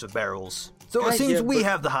explosive barrels. So it seems we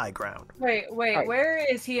have the high ground. Wait, Right. where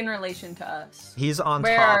is he in relation to us? He's on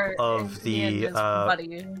Where top of is he and the. his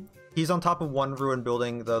buddy? He's on top of one ruined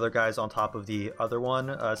building. The other guy's on top of the other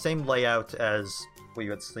one. Same layout as what you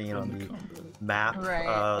had seen on the map.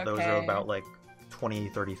 Right, Those are okay. about like 20,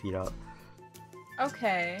 30 feet up.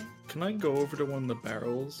 Okay. Can I go over to one of the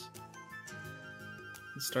barrels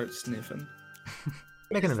and start sniffing?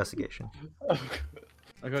 Make an investigation.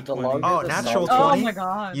 I got The 20. longer Oh, the natural salt- 20. Oh my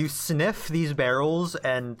god. You sniff these barrels,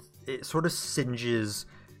 and it sort of singes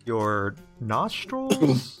your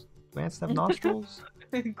nostrils. Plants have nostrils.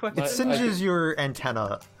 Quite- It singes your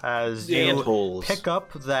antenna as you Ant-holes. pick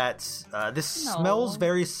up that this No. smells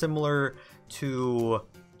very similar to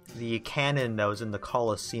the cannon that was in the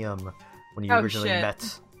Colosseum when you Oh, originally shit.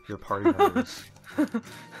 met your party members.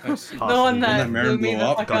 I see. The one that Wouldn't that blew me blow the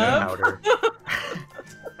up? fuck up. Gunpowder.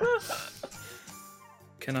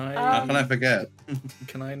 Can I? How can I forget?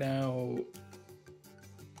 Can I now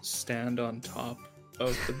stand on top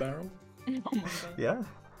of the barrel Oh my god. Yeah.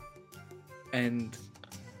 and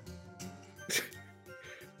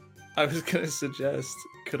I was gonna suggest,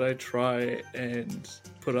 could I try and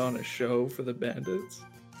put on a show for the bandits?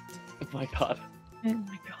 Oh my god. Oh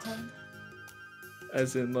my god.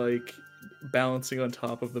 As in, like, balancing on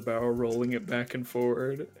top of the barrel, rolling it back and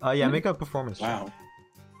forward. Yeah, make a performance check.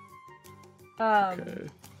 Wow. Okay.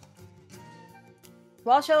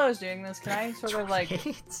 While Shello's doing this, can I sort of like,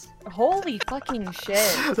 Great. holy fucking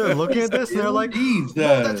shit. They're looking at this and they're like, Indeed,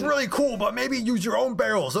 "Well, that's really cool, but maybe use your own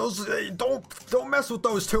barrels. Those don't mess with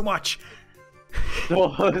those too much."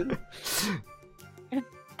 I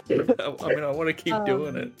mean, I want to keep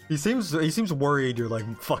doing it. He seems worried you're like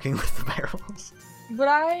fucking with the barrels. Would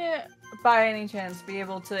I, by any chance, be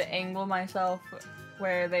able to angle myself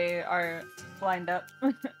where they are lined up?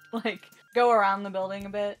 Like, go around the building a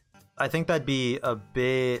bit? I think that'd be a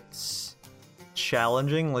bit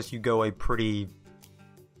challenging unless you go a pretty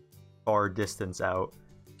far distance out.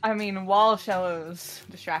 I mean, while Shello's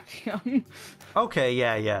distracting them. Okay,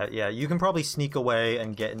 yeah. You can probably sneak away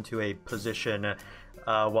and get into a position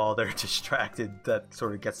while they're distracted that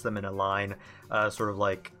sort of gets them in a line. Sort of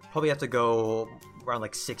like, probably have to go around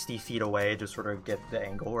like 60 feet away to sort of get the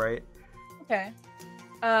angle right. Okay.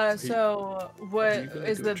 So, what Are you gonna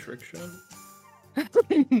is do the... a trick shot? How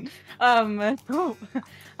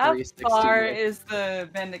 360 far move. is the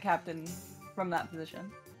bandit captain from that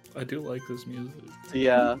position? I do like this music.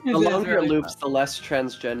 Yeah. The It is longer really it loops, fun. the less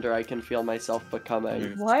transgender I can feel myself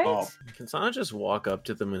becoming. What? Oh, Can Sana just walk up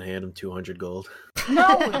to them and hand them 200 gold?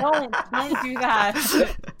 No, don't do that.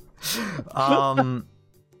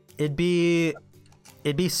 It'd be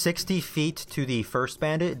 60 feet to the first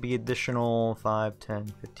bandit. It'd be additional 5, 10,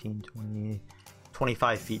 15, 20,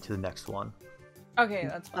 25 feet to the next one. Okay,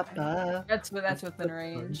 that's fine. That's within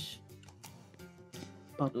range.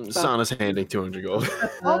 Sana's handing 200 gold.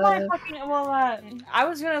 Oh my fucking I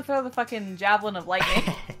was gonna throw the fucking javelin of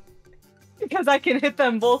lightning because I can hit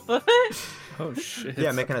them both with it. Oh shit.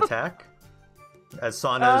 Yeah, make an attack. As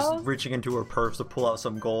Sana's Oh. reaching into her purse to pull out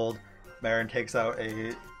some gold, Marin takes out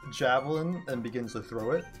a javelin and begins to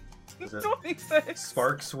throw it. As it 26.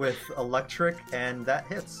 sparks with electric, and that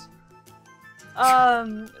hits.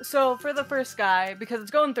 So for the first guy, because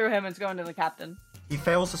it's going through him, it's going to the captain. He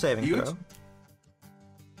fails the saving You- throw.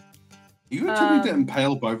 you attempt to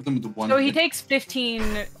impale both of them with the one. So he hit? takes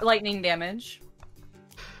 15 lightning damage.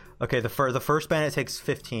 Okay, the first bandit takes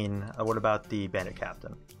 15. What about the bandit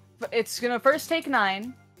captain? But it's gonna first take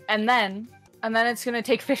 9, and then it's gonna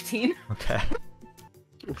take 15. Okay.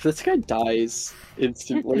 If this guy dies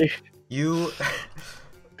instantly. You...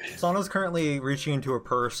 Sana's currently reaching into her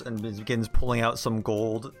purse and begins pulling out some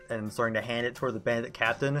gold and starting to hand it toward the bandit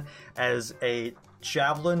captain as a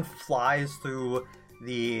javelin flies through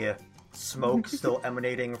the smoke still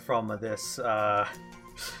emanating from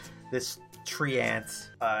this tree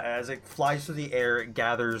ant. As it flies through the air, it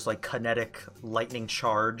gathers like kinetic lightning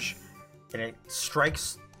charge, and it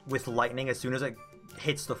strikes with lightning as soon as it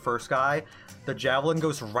hits the first guy. The javelin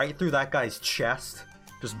goes right through that guy's chest,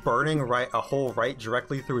 just burning a hole right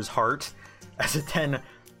directly through his heart, as it then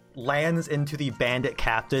lands into the bandit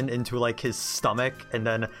captain, into like his stomach, and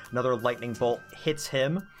then another lightning bolt hits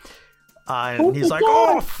him. And he's like,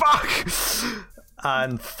 "Oh fuck!"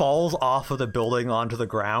 And falls off of the building onto the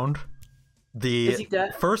ground. Is he The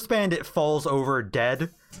dead? first bandit falls over dead,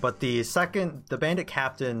 but the bandit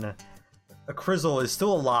captain, Crizzle, is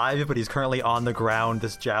still alive, but he's currently on the ground.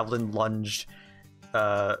 This javelin lodged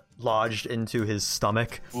into his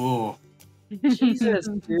stomach. Oh, Jesus,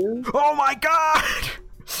 dude. Oh my god!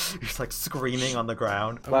 He's like screaming on the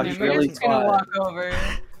ground. I Wow, wish he's I really We're wasn't- just gonna quiet. walk over.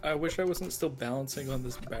 I wish I wasn't still balancing on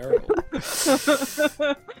this barrel.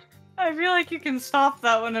 I feel like you can stop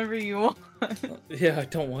that whenever you want. Yeah, I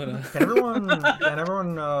don't wanna. Can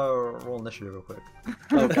everyone roll initiative real quick?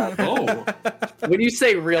 Oh god. oh! When you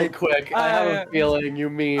say real quick, I have a feeling you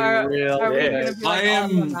mean real Are we quick. gonna be like I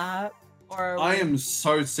on the am- map? Or are I we- am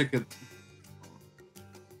so sick of.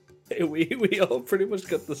 Hey, we all pretty much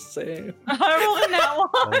got the same. I won that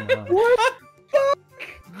one. Oh,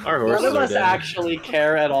 no. Our None horses of are us dead. actually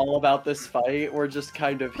care at all about this fight. We're just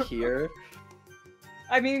kind of here.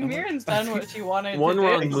 I mean, Mirren's done what she wanted One to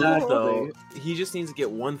wrong do. move Exactly. though, he just needs to get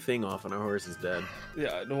one thing off, and our horse is dead.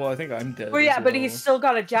 Yeah, well, I think I'm dead. Well, yeah, as but well. he's still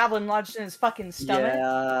got a javelin lodged in his fucking stomach.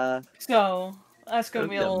 Yeah. So that's gonna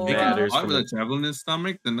be a That little. big Yeah, Matters with for a me. javelin in his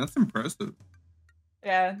stomach, then that's impressive.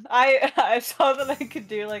 Yeah, I saw that I could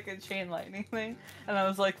do like a chain lightning thing, and I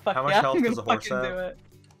was like, "Fuck How much yeah, health I'm does gonna a horse fucking have? do it."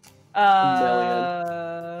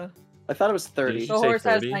 I thought it was 30. Did The you say horse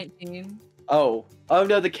has 30? 19. Oh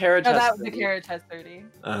no, the carriage No, has that the 30. carriage has 30.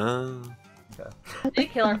 Uh, Did he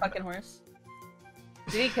kill our fucking horse?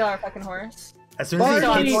 Did he kill our fucking horse? As soon as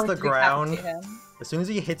So I'm he hits going the to ground, decapitate him. as soon as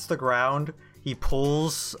he hits the ground, he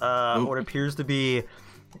pulls what appears to be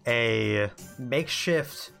a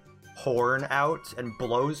makeshift horn out and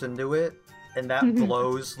blows into it, and that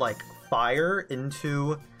blows like fire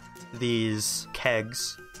into these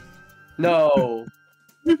kegs. No.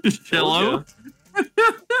 Hello?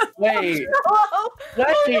 Wait.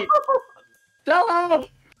 Wait. No.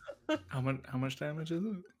 How much damage is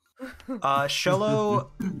it? Shello,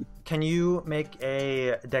 can you make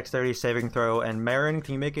a dexterity saving throw? And Marin,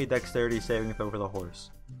 can you make a dexterity saving throw for the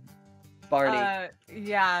horse? Barney.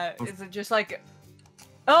 Yeah, is it just like.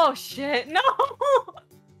 Oh shit, no! Oh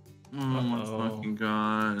my Uh-oh. fucking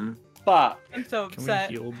god. Fuck. I'm so Can we upset.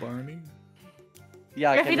 heal Barney?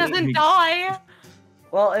 Yeah. If can he we- doesn't die!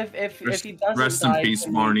 Well, if he doesn't Rest die, in peace,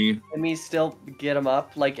 can Barney. Can we still get him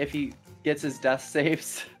up? Like if he gets his death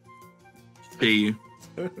saves. P.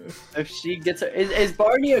 If she gets her, is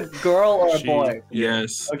Barney a girl or a She- boy?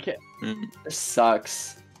 Yes. Okay. Mm. This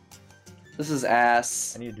sucks. This is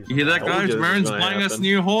ass. I need to do You hear that, something. told you guys? this was Marin's gonna buying us a happen.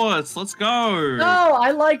 new horse. Let's go. No,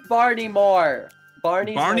 I like Barney more.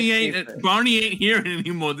 Barney's my Barney favorite. ain't here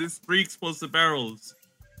anymore. This freak's supposed to barrels.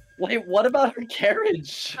 Wait, what about her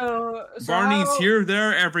carriage? So Barney's how, here,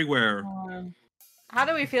 there, everywhere. How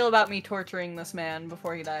do we feel about me torturing this man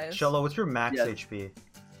before he dies? Shello, what's your max Yes. HP?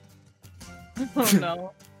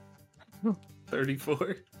 Oh no.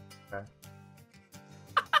 34.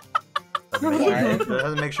 That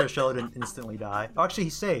doesn't make sure Shello didn't instantly die. Oh, actually, he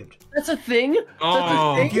saved. That's a thing.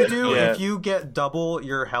 Oh, If you do, Yeah. if you get double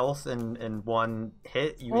your health in one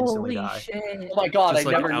hit, you instantly Holy die. shit. Oh my god, Just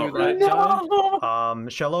I like never knew outright that. die?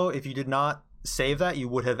 Shello, if you did not save that, you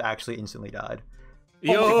would have actually instantly died.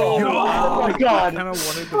 Yo! Oh my god. I kind of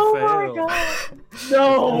wanted to Oh fail. my god.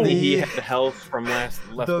 No. Only he The- had the health from left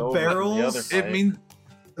the over from the barrels- other fight. it means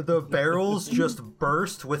The barrels just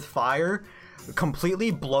burst with fire, completely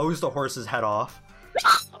blows the horse's head off.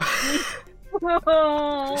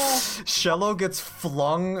 Shello gets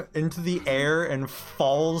flung into the air and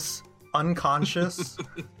falls unconscious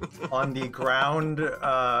on the ground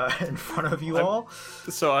in front of you all.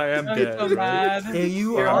 So I am I'm dead. so right? mad.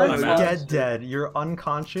 You You're are unconscious. dead. You're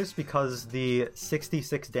unconscious because the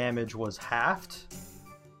 66 damage was halved.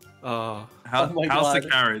 Oh, Oh my how's the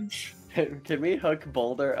God. carriage? Can we hook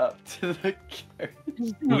Boulder up to the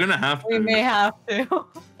carriage? We're gonna have We to. may have to.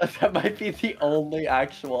 That might be the only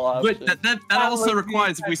actual option. But that That also would be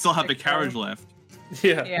requires if we still have the fantastic, carriage though. left.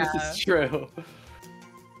 yeah. Yeah. This is true.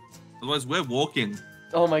 Otherwise, we're walking.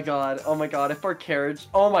 Oh my god, if our carriage...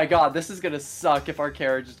 Oh my god, this is gonna suck if our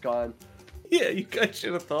carriage is gone. Yeah, you guys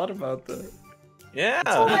should have thought about that. Yeah.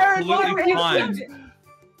 Absolutely fine.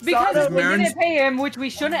 Because Sodom, we Marin's- didn't pay him, which we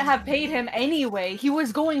shouldn't have paid him anyway, he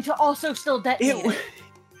was going to also still detonate.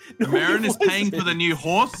 Marin is paying for the new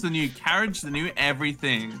horse, the new carriage, the new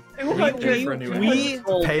everything. We pay for a new we-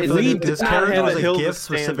 house. Pay for We the, did this not carriage have was a a hill to gift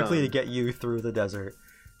stand specifically on. to get you through the desert.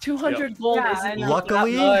 200 gold Yeah, isn't I know.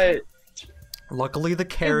 Luckily- that much. Luckily, the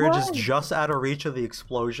carriage is was. just out of reach of the Oh,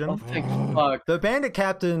 explosion. thank fuck. The bandit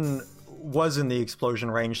captain was in the explosion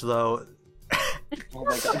range, though. Oh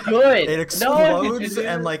my god. Good! It No, explodes dude.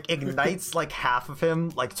 and like ignites like half of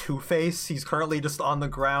him, like Two-Face. He's currently just on the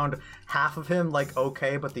ground. Half of him like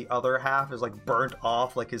okay, but the other half is like burnt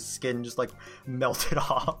off, like his skin just like melted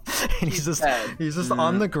off, and he's just dead.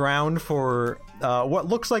 on the ground for what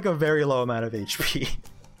looks like a very low amount of HP.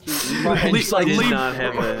 Right. And he's like, did leave- not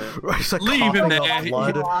have a. he's like leave him coughing there. up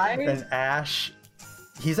blood Why? and ash.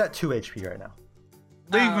 He's at 2 HP right now.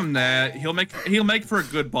 Leave Oh. him there. He'll make for a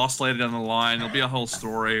good boss later down the line. It'll be a whole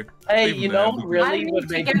story. Hey, Leave him you there. know what I really need would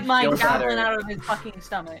to make get me my feel javelin better? out of his fucking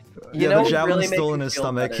stomach. You Yeah, know the what javelin's really still makes in me his feel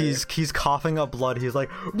stomach. better? He's coughing up blood. He's like,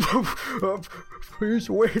 please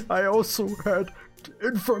wait. I also had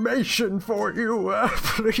information for you.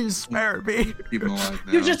 Please spare me. Keep him alive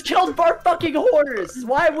now. You just killed our fucking horse!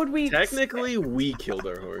 Why would we... Technically, we killed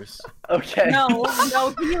our horse. Okay. No,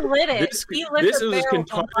 he lit it. He lit This the was barrel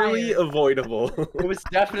on entirely fire. avoidable. It was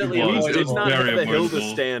definitely It was. avoidable. It's not very the hill to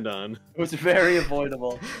avoidable. stand on. It was very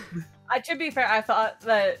avoidable. To be fair, I thought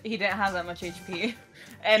that he didn't have that much HP.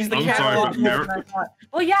 And the I'm cat sorry, walked but more than I thought.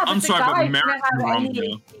 Well, yeah, but I'm the sorry, but guy Merrick didn't have wrong any there.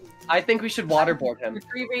 HP. I think we should waterboard him.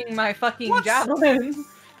 Retrieving my fucking What? javelin.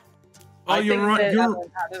 Oh, I you're think right.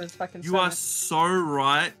 that- You are so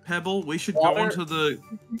right, Pebble. We should Water- go into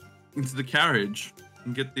the carriage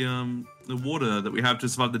and get the water that we have to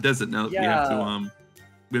survive the desert. Now that we have to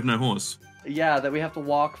we have no horse. Yeah, that we have to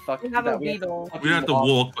walk. Fuck. We have a that beetle. We don't have to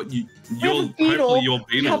walk, but you'll beetle. hopefully your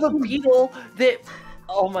We have beetle. a beetle that.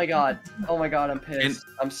 Oh my god. Oh my god. I'm pissed.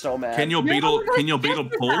 I'm so mad. Can your No, beetle what can your the fuck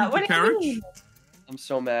beetle is pull that? What the do you carriage? mean? I'm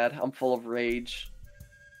so mad. I'm full of rage.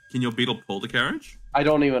 Can your beetle pull the carriage? I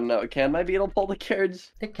don't even know. Can my beetle pull the carriage?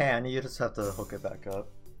 It can. You just have to hook it back up.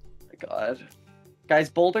 Oh my god. Guys,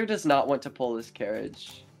 Boulder does not want to pull this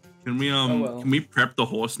carriage. Can we well. can we prep the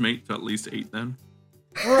horse meat to at least eat then?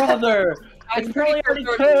 Brother! I'm It's pretty probably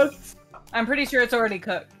sure already cooked. I'm pretty sure it's already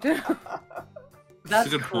cooked. That's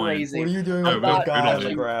a good point. crazy. What are you doing Oh, with we'll the guy on the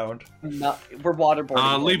do. ground? We're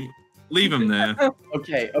waterboarding. him. Leave him there.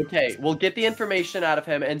 Okay. We'll get the information out of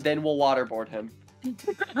him and then we'll waterboard him.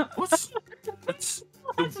 What's That's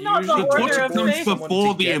not the usually order torture of comes things.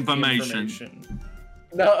 before the information.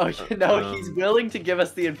 He's willing to give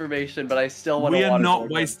us the information, but I still want to We are not waterboard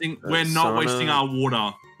him. wasting. We're not Sauna. wasting our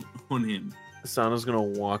water on him. Sana's gonna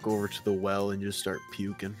walk over to the well and just start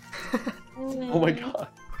puking. Oh my god.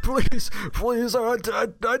 Please,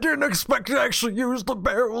 I didn't expect to actually use the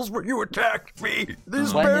barrels when you attacked me.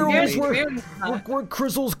 These What? barrels Here's- were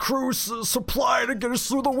Crizzle's crew's supply to get us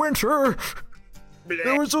through the winter.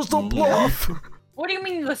 It was just a bluff. What do you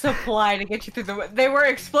mean the supply to get you through the? They were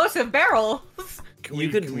explosive barrels. You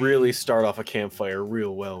could really start off a campfire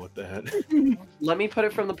real well with that. Let me put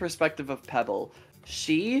it from the perspective of Pebble.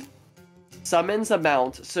 She summons a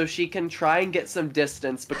mount so she can try and get some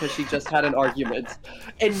distance because she just had an argument.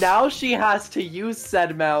 And now she has to use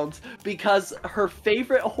said mount because her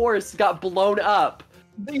favorite horse got blown up.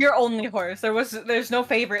 Your only horse. There's no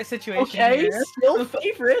favorite situation. Okay, here. still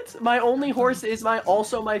favorite. My only horse is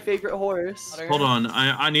also my favorite horse. Hold on,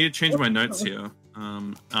 I need to change my notes here.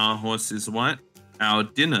 Our horse is white. Our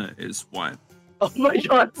dinner is white. Oh my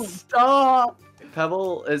god, stop!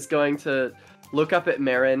 Pebble is going to look up at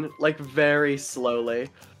Marin, like, very slowly,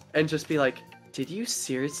 and just be like, Did you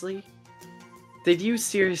seriously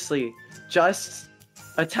just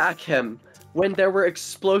attack him when there were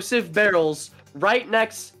explosive barrels right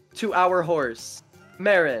next to our horse?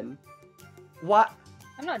 Marin, what?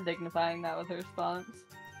 I'm not dignifying that with a response.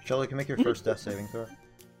 Shelly, can make your first death saving throw.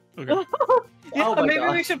 Okay. Yeah, Oh my maybe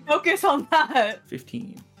God. we should focus on that.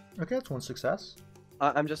 15. Okay, that's one success.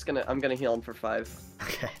 I'm gonna heal him for 5.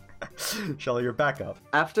 Okay. Shelly, you're back up.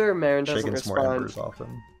 After Marin doesn't Shaking some more respond, embers off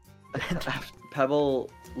him. Pebble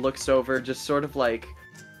looks over, just sort of like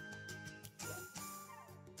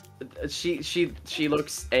she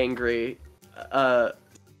looks angry,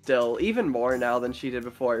 still, even more now than she did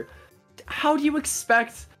before. How do you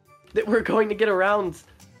expect that we're going to get around?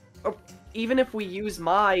 Or even if we use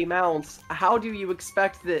my mounts, how do you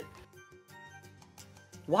expect that?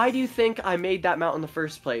 Why do you think I made that mount in the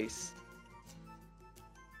first place?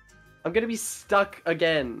 I'm gonna be stuck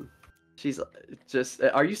again. She's just.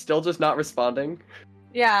 Are you still just not responding?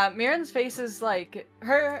 Yeah, Miran's face is like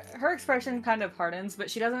her expression kind of hardens, but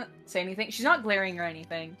she doesn't say anything. She's not glaring or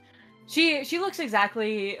anything. She looks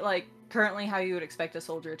exactly like currently how you would expect a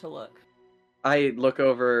soldier to look. I look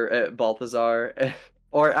over at Balthazar,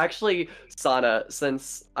 or actually Sana,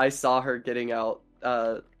 since I saw her getting out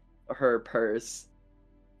her purse,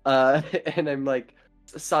 and I'm like,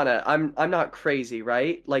 Sana, I'm not crazy,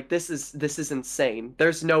 right? Like this is insane.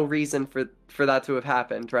 There's no reason for that to have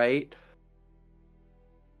happened, right?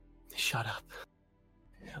 Shut up.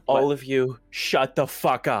 What? All of you, shut the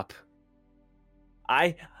fuck up.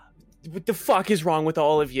 What the fuck is wrong with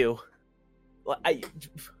all of you? Why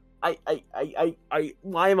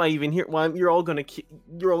am I even here? Why you're all gonna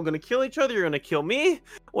kill each other? You're gonna kill me?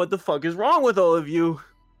 What the fuck is wrong with all of you?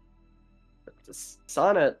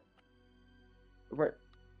 Sana,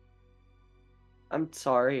 I'm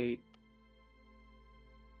sorry.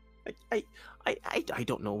 I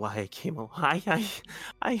don't know why I came along.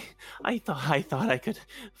 I thought I could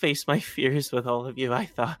face my fears with all of you. I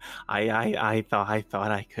thought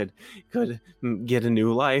I could get a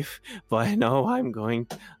new life, but no, I'm going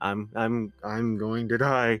to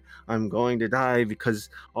die. I'm going to die because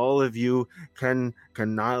all of you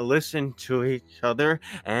cannot listen to each other,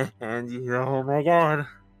 and oh my god.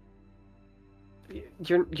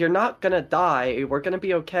 You're not gonna die. We're gonna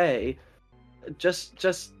be okay.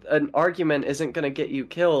 Just an argument isn't gonna get you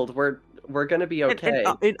killed. We're gonna be okay.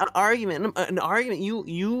 An argument.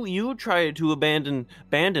 You tried to abandon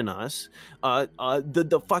us.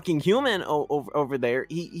 The fucking human over there.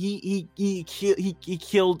 He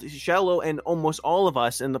killed Shello and almost all of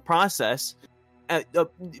us in the process.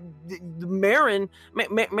 Marin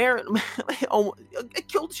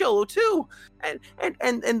killed Shello too,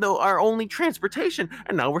 and though our only transportation,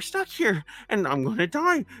 and now we're stuck here, and I'm gonna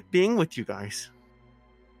die being with you guys.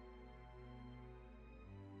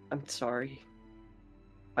 I'm sorry.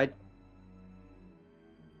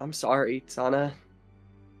 I'm sorry, Sana.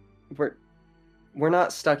 We're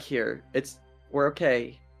not stuck here. We're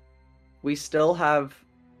okay. We still have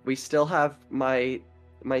my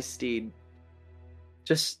steed.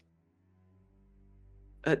 Just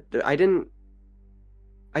I didn't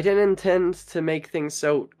intend to make things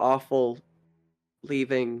so awful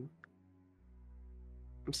leaving.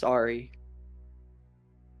 I'm sorry.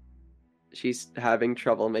 She's having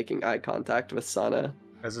trouble making eye contact with Sana.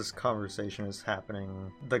 As this conversation is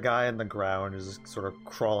happening, the guy on the ground is sort of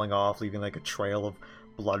crawling off, leaving like a trail of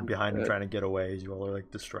blood behind him, trying to get away as you all are like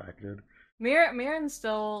distracted. Mirren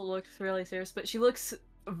still looks really serious, but she looks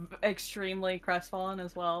extremely crestfallen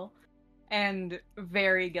as well, and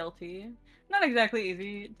very guilty. Not exactly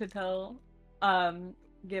easy to tell,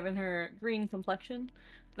 given her green complexion,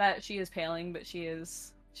 that she is paling, but she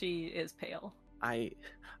is pale. I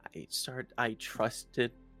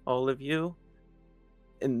trusted all of you,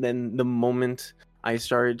 and then the moment I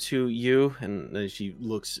started to and she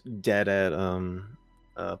looks dead at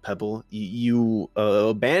Pebble, you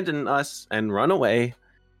abandon us and run away,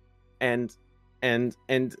 and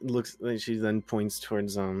looks. She then points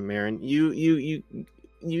towards Marin. You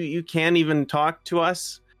can't even talk to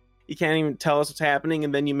us. You can't even tell us what's happening,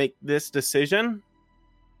 and then you make this decision.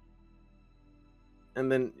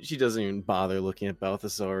 And then she doesn't even bother looking at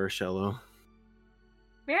Balthazar or Shello.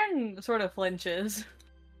 Mirren sort of flinches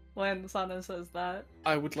when Sana says that.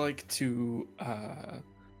 I would like to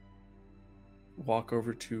walk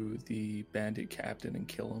over to the bandit captain and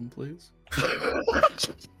kill him, please.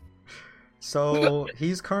 So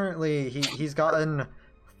he's currently he's gotten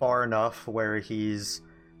far enough where he's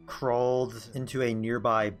crawled into a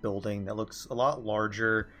nearby building that looks a lot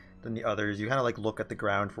larger than the others. You kind of like look at the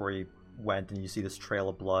ground for where he went, and you see this trail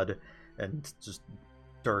of blood and just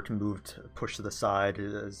dirt pushed to the side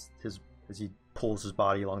as he pulls his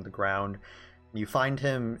body along the ground. And you find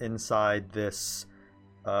him inside this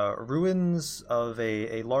ruins of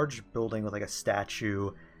a large building with like a statue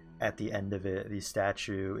at the end of it. The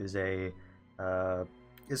statue is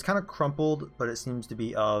is kind of crumpled, but it seems to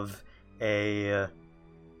be of a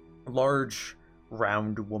large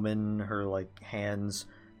round woman, her like hands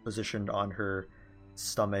positioned on her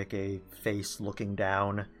stomach, a face looking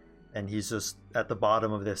down, and he's just at the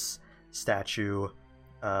bottom of this statue,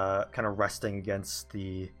 kind of resting against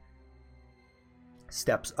the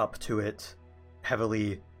steps up to it,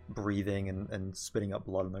 heavily breathing and spitting up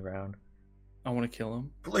blood on the ground. I want to kill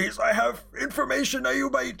him. Please, I have information that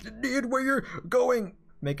you might need where you're going.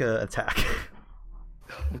 Make an attack.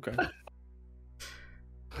 Okay.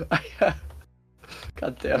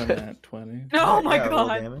 God damn it. At 20. Oh my roll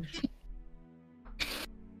god. damage.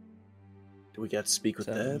 Do we get to speak with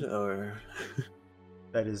 7. Dead, or?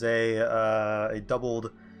 That is a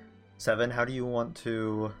doubled 7. How do you want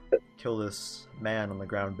to kill this man on the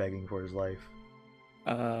ground begging for his life?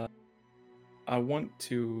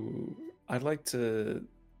 I'd like to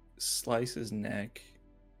slice his neck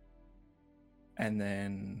and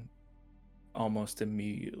then almost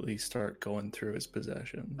immediately start going through his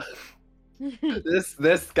possessions.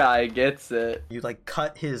 This guy gets it. You like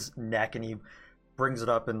cut his neck, and he brings it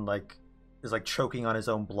up and like is like choking on his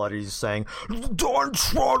own blood. He's saying, "Don't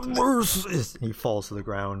trot this!" He falls to the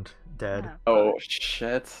ground, dead. Oh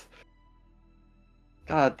shit.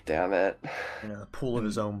 God damn it. In a pool of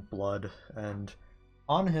his own blood. And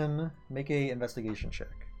on him, make a investigation check.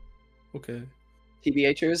 Okay.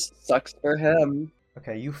 TBHers sucks for him.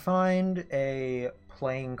 Okay, you find a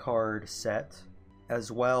playing card set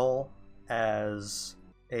as well as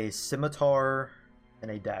a scimitar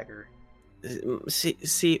and a dagger.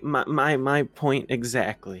 See, my point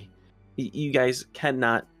exactly. You guys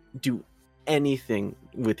cannot do anything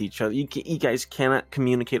with each other. You guys cannot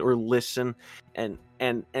communicate or listen, and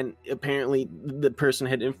apparently the person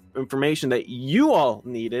had information that you all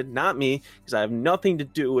needed, not me, because I have nothing to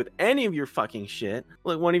do with any of your fucking shit.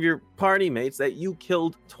 Like one of your party mates that you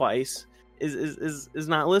killed twice is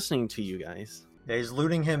not listening to you guys. Yeah, he's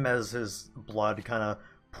looting him as his blood kind of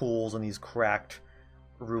pools on these cracked,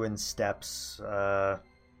 ruined steps.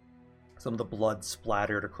 Some of the blood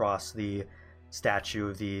splattered across the statue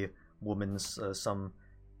of the woman's, some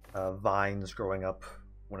vines growing up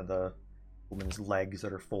one of the woman's legs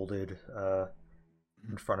that are folded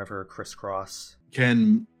in front of her, crisscross.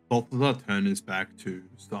 Can Balthazar turn his back to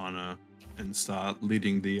Stana and start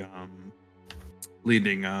leading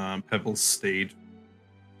Pebble's steed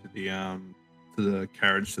to the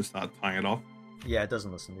carriage to start tying it off? Yeah, it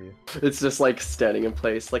doesn't listen to you. It's just like standing in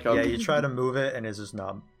place, like Yeah, you try to move it and it's just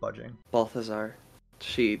not budging. Balthazar.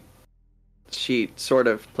 She sort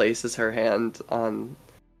of places her hand on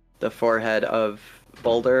the forehead of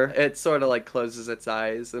Boulder. It sort of like closes its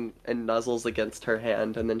eyes and nuzzles against her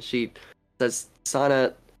hand, and then she says,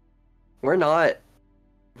 Sana, we're not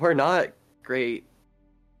great.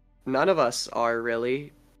 None of us are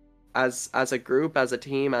really. As a group, as a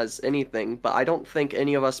team, as anything, but I don't think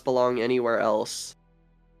any of us belong anywhere else.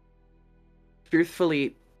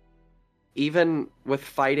 Truthfully, even with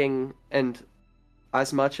fighting and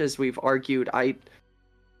as much as we've argued, I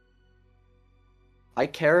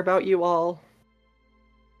care about you all.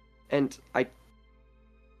 And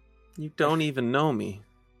You don't even know me.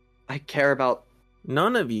 I care about...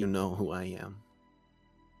 None of you know who I am.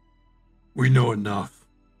 We know enough.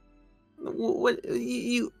 What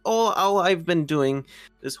you all I've been doing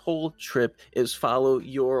this whole trip is follow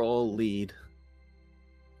your all lead.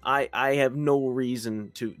 I have no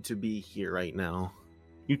reason to be here right now.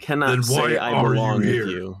 You cannot Then why say I are belong you with here?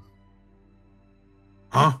 you.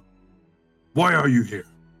 Huh? Why are you here?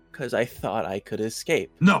 Because I thought I could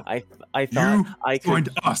escape. No, I thought you I could. joined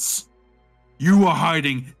us. You are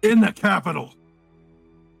hiding in the capital.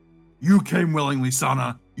 You came willingly,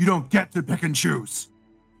 Sana. You don't get to pick and choose.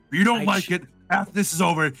 If you don't like it, after this is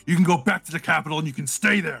over, you can go back to the capital and you can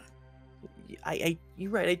stay there.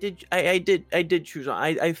 You're right. I did choose.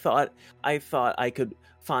 I thought I could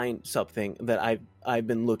find something that I've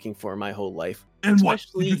been looking for my whole life. And what?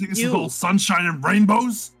 Especially You think this is you. all sunshine and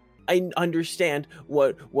rainbows? I understand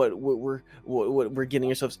what we're getting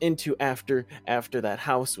ourselves into after that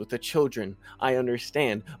house with the children. I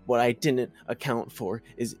understand. What I didn't account for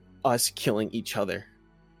is us killing each other.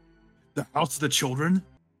 The house of the children?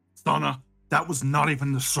 Sana, that was not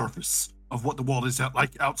even the surface of what the world is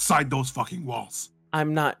like outside those fucking walls.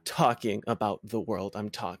 I'm not talking about the world.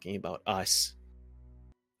 I'm talking about us.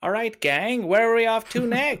 All right, gang, where are we off to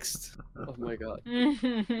next? Oh my god.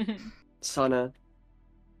 Sana,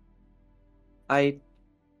 I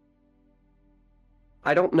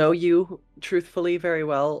don't know you truthfully very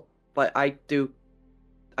well, but I do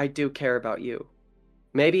care about you.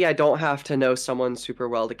 Maybe I don't have to know someone super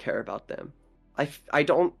well to care about them. I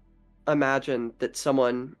don't imagine that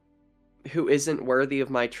someone who isn't worthy of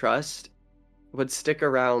my trust would stick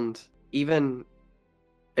around even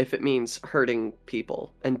if it means hurting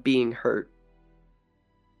people and being hurt.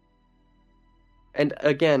 And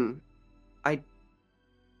again,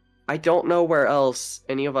 I don't know where else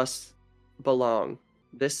any of us belong.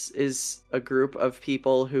 This is a group of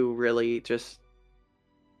people who really just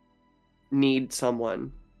need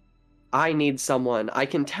someone. I need someone. I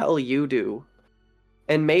can tell you do.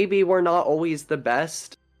 And maybe we're not always the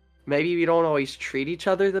best. Maybe we don't always treat each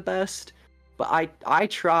other the best. But I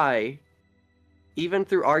try. Even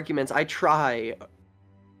through arguments, I try.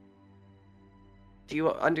 Do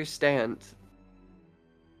you understand?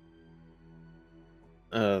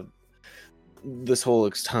 This whole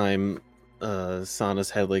time, Sana's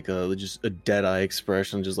had like just a dead-eye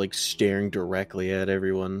expression, just like staring directly at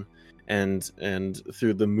everyone. And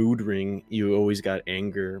through the mood ring, you always got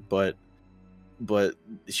anger, but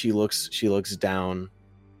she looks down.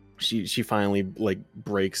 She finally like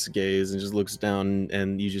breaks gaze and just looks down,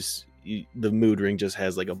 and the mood ring just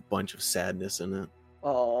has like a bunch of sadness in it.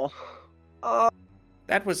 Oh.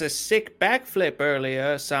 That was a sick backflip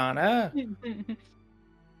earlier, Sana.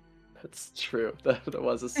 That's true. That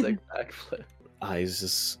was a sick backflip. Eyes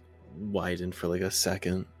just widen for like a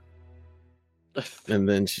second. And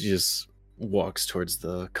then she just walks towards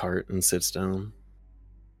the cart and sits down.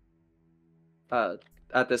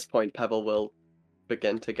 At this point, Pebble will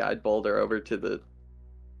begin to guide Boulder over to the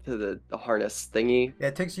harness thingy. Yeah,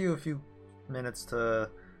 it takes you a few minutes to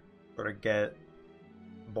sort of get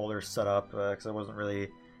Boulder set up, because it wasn't really...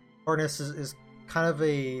 Harness is kind of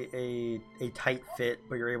a tight fit,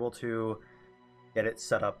 but you're able to get it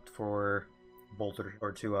set up for Boulder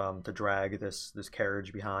or to drag this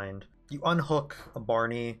carriage behind. You unhook a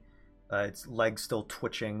Barney. Its legs still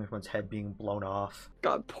twitching from its head being blown off.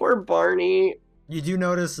 God, poor Barney. You do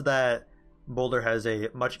notice that Boulder has a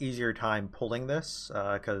much easier time pulling this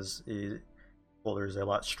because Boulder is a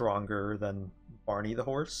lot stronger than Barney the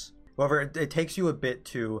horse. However, it takes you a bit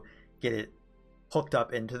to get it hooked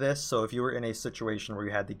up into this. So if you were in a situation where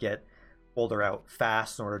you had to get Boulder out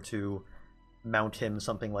fast in order to mount him,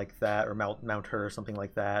 something like that, or mount her, something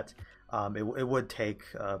like that, it would take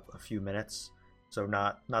a few minutes. So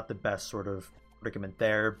not the best sort of predicament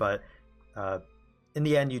there, but in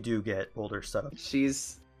the end, you do get Boulder set up.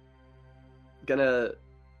 She's gonna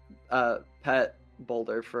pet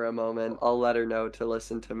Boulder for a moment. I'll let her know to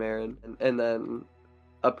listen to Marin, and then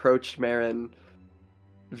approach Marin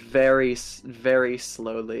very, very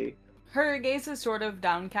slowly. Her gaze is sort of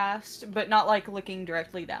downcast, but not like looking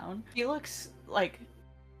directly down. She looks like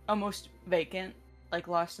almost vacant, like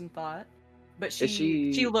lost in thought. But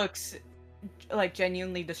she looks like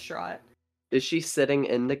genuinely distraught. Is she sitting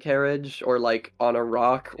in the carriage or like on a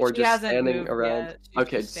rock or She just hasn't standing moved around? yet. She's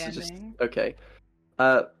Okay, just standing. okay.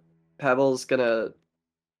 Pebble's gonna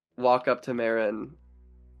walk up to Marin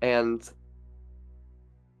and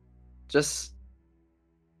just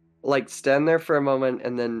like stand there for a moment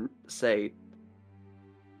and then say,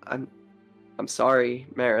 I'm sorry,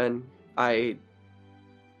 Marin. I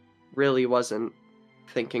really wasn't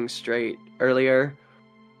thinking straight earlier.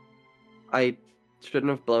 I shouldn't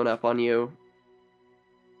have blown up on you.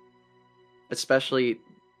 Especially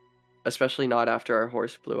not after our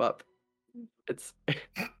horse blew up. It's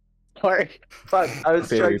sorry. Fuck. I was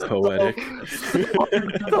Very trying poetic. So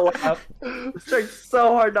hard not to laugh. I was trying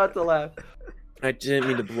so hard not to laugh. I didn't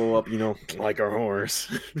mean to blow up, like our horse.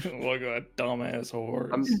 Like a dumbass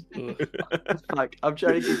horse. Fuck. I'm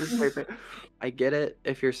trying to keep this straight. I get it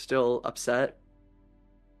if you're still upset.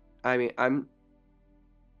 I mean, I'm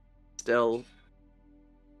still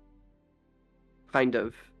kind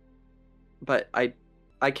of, but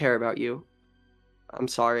I care about you. I'm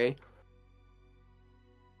sorry.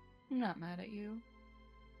 I'm not mad at you.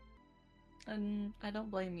 And I don't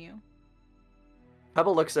blame you.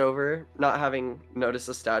 Pebble looks over, not having noticed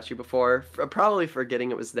the statue before, probably forgetting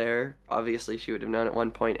it was there. Obviously, she would have known at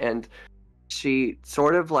one point, and she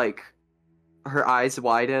sort of like, her eyes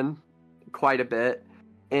widen quite a bit,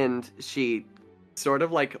 and she sort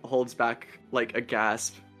of like holds back like a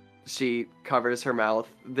gasp. She covers her mouth.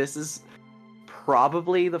 This is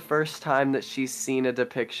probably the first time that she's seen a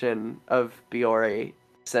depiction of Biore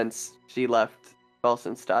since she left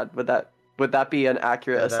Belsenstad. Would that be an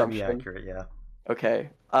accurate assumption? That'd be accurate, yeah. Okay.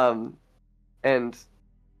 And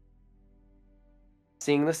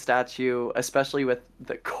seeing the statue, especially with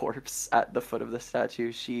the corpse at the foot of the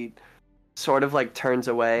statue, she sort of like turns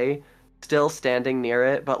away, still standing near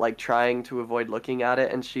it, but like trying to avoid looking at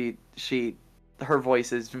it, and her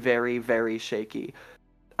voice is very, very shaky.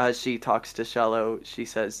 As she talks to Cello, she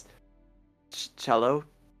says, Cello,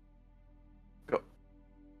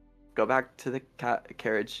 go back to the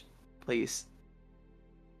carriage, please.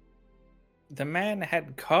 The man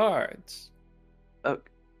had cards. Oh,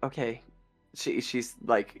 okay. She's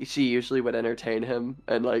like, she usually would entertain him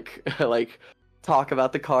and like like talk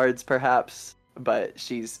about the cards perhaps, but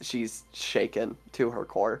she's shaken to her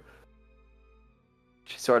core.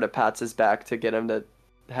 She sort of pats his back to get him to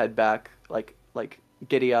head back, like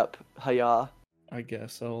giddy up, hiya. I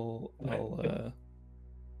guess I'll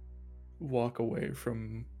walk away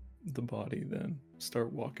from the body then.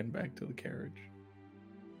 Start walking back to the carriage.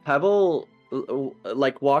 Pebble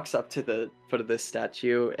like walks up to the foot of this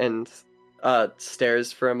statue and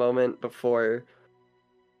stares for a moment before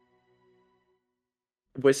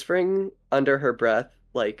whispering under her breath,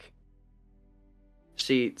 like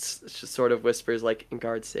she sort of whispers like, "In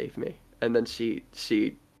guard, save me," and then she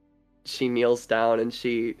kneels down and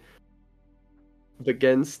she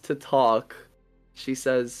begins to talk. She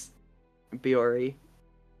says, Biori,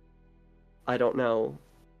 I don't know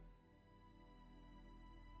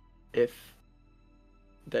if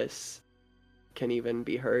this can even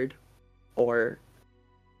be heard or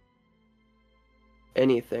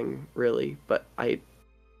anything really, but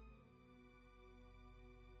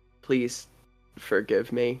please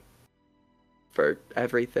forgive me for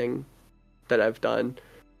everything that I've done.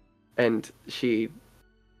 And she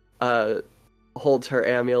holds her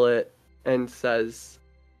amulet and says,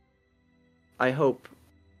 I hope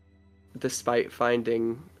despite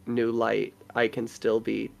finding new light, I can still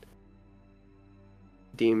be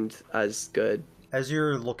deemed as good. As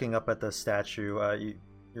you're looking up at the statue,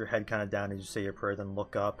 your head kind of down as you say your prayer, then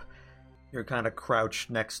look up. You're kind of crouched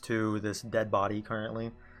next to this dead body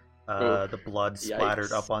currently. The blood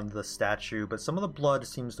splattered Yikes. up on the statue, but some of the blood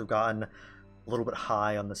seems to have gotten a little bit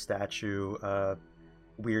high on the statue.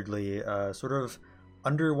 Weirdly, sort of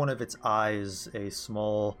under one of its eyes, a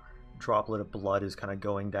small droplet of blood is kind of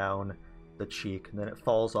going down the cheek, and then it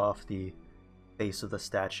falls off the face of the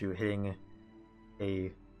statue, hitting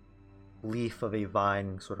a leaf of a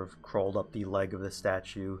vine sort of crawled up the leg of the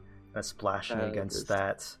statue, splashing against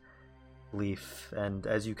that leaf. And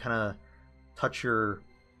as you kind of touch your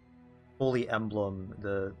holy emblem,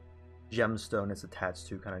 the gemstone it's attached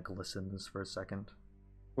to kind of glistens for a second.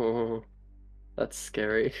 Oh, that's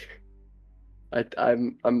scary.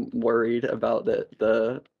 I'm worried about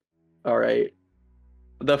the all right.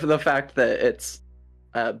 The fact that it's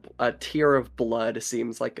a tear of blood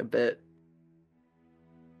seems like a bit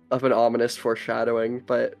of an ominous foreshadowing,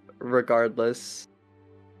 but regardless,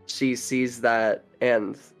 she sees that,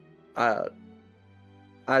 and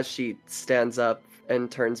as she stands up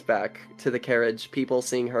and turns back to the carriage, people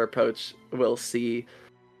seeing her approach will see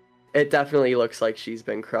it definitely looks like she's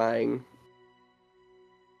been crying.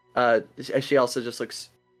 She also just looks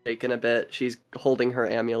shaken a bit. She's holding her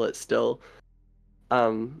amulet still.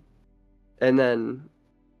 And then,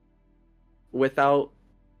 without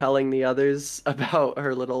telling the others about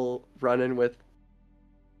her little run-in with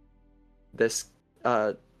this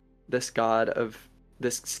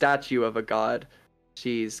statue of a god,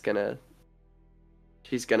 she's gonna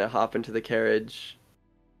hop into the carriage.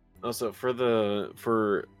 Also,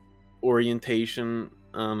 for orientation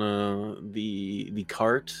on the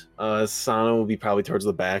cart, Sana will be probably towards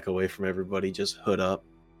the back, away from everybody, just hood up,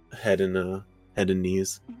 head and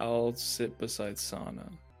knees. I'll sit beside Sana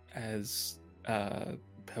as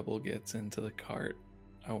Pebble gets into the cart.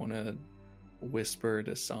 I want to whisper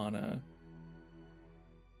to Sana,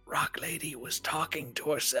 "Rock Lady was talking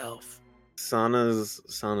to herself."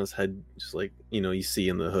 Sana's head, just like, you see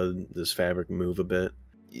in the hood, this fabric move a bit.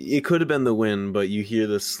 It could have been the wind, but you hear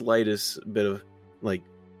the slightest bit of, like,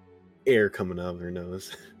 air coming out of her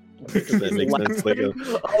nose. Does that make sense? Like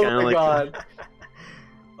oh my god.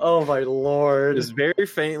 Oh my lord. Just very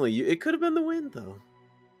faintly. It could have been the wind, though.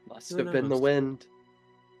 Must have been the wind.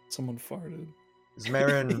 Someone farted. Is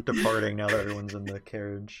Marin departing now that everyone's in the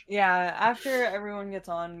carriage? Yeah, after everyone gets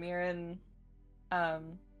on, Mirren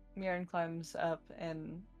climbs up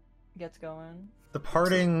and gets going.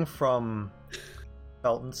 Departing from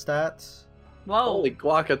Feltonstadt. Whoa! Holy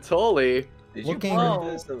guacatole! Did Looking-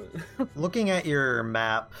 you Looking at your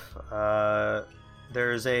map,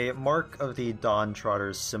 there's a mark of the Dawn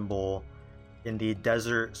Trotters symbol in the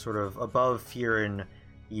desert sort of above Firin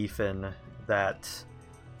Ethan that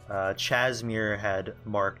Chasmere had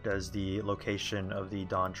marked as the location of the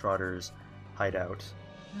Dawn Trotters hideout.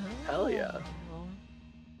 Hell yeah. Oh,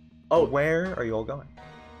 Oh, where are you all going?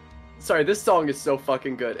 sorry, this song is so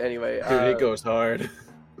fucking good. Anyway, Dude, it goes hard.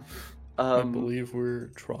 I believe we're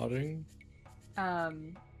trotting.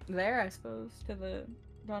 There, I suppose, to the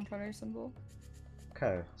Dawn Trotter symbol.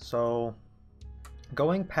 Okay, so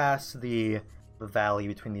going past the valley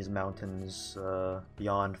between these mountains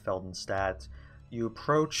beyond Feldenstadt, you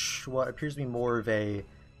approach what appears to be more of a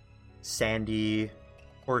sandy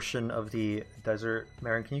portion of the desert.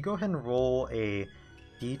 Marin, can you go ahead and roll a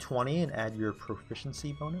d20 and add your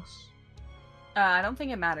proficiency bonus? I don't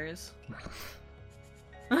think it matters.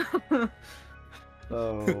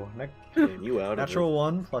 So, Man, you out natural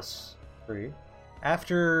 1 plus 3.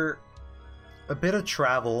 After a bit of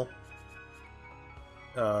travel,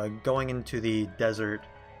 going into the desert,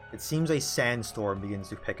 it seems a sandstorm begins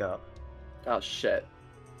to pick up. Oh shit.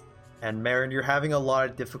 And Marin, you're having a lot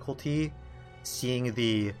of difficulty seeing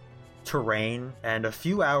the terrain, and a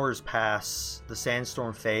few hours pass, the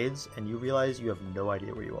sandstorm fades, and you realize you have no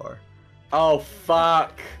idea where you are. Oh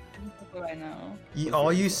fuck. What do I know?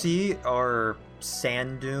 All you see are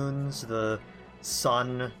sand dunes, the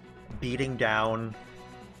sun beating down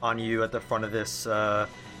on you at the front of this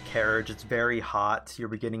carriage. It's very hot. You're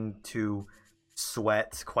beginning to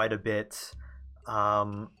sweat quite a bit.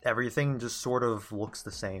 Everything just sort of looks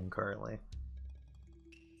the same currently.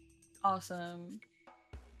 Awesome.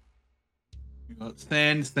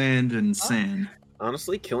 Sand, and sand.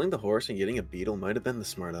 Honestly, killing the horse and getting a beetle might have been the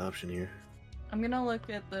smart option here. I'm gonna look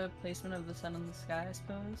at the placement of the sun in the sky, I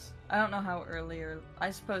suppose. I don't know how early, or I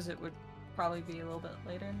suppose it would probably be a little bit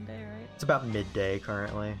later in the day, right? It's about midday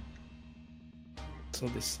currently. So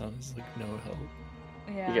the sun is like no help.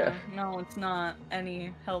 Yeah. No, it's not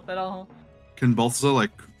any help at all. Can Balthazar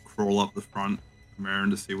crawl up the front of Marin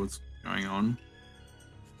to see what's going on?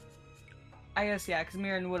 I guess, yeah, because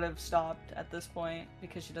Mirren would have stopped at this point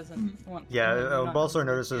because she doesn't want. Yeah, not Balsar to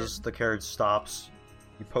be notices scared. the carriage stops.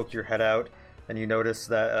 You poke your head out, and you notice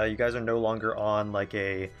that you guys are no longer on like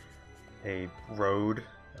a road.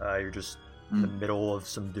 You're just in the middle of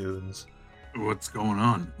some dunes. What's going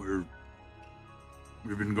on?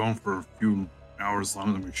 We've been going for a few hours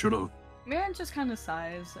longer than we should have. Mirren just kind of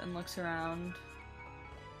sighs and looks around.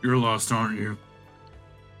 You're lost, aren't you?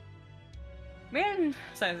 Mirren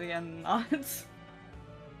sighs again and nods,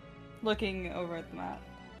 looking over at the map.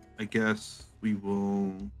 I guess we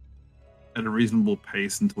will, at a reasonable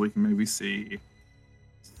pace, until we can maybe see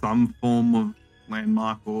some form of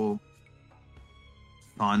landmark or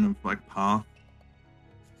sign of like path.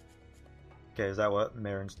 Okay, is that what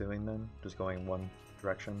Marin's doing then? Just going one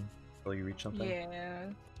direction until you reach something? Yeah.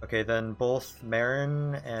 Okay, then both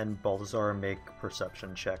Marin and Balthazar make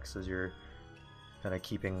perception checks as you're kind of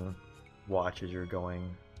keeping watch as you're going.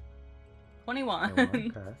 21.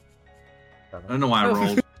 Okay. I don't know why I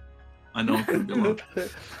rolled. I know it's gonna be low.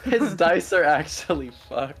 His dice are actually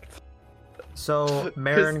fucked. So,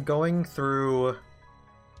 Marin, going through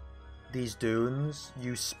these dunes,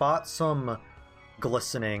 you spot some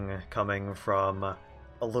glistening coming from a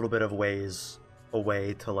little bit of ways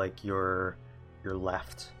away to like your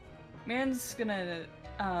left. Mirren's gonna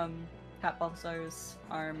tap Balthazar's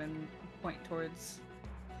arm and point towards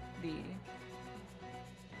the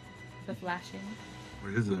flashing.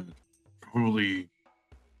 What is it? Probably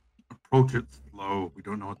approach it slow. We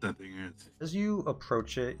don't know what that thing is. As you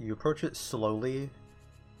approach it slowly,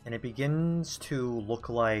 and it begins to look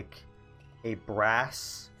like a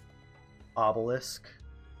brass obelisk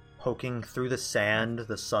poking through the sand.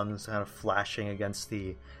 The sun's kind of flashing against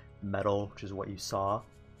the metal, which is what you saw.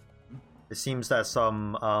 It seems that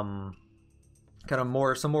some more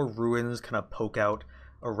ruins kind of poke out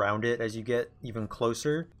around it as you get even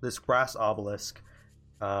closer. This brass obelisk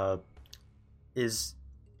is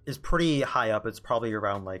pretty high up. It's probably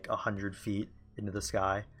around like 100 feet into the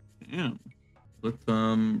sky. Yeah. Let's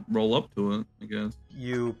roll up to it, I guess.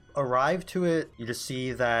 You arrive to it, you just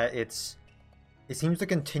see that it seems to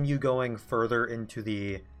continue going further into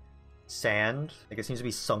the sand. Like it seems to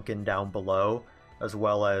be sunken down below, as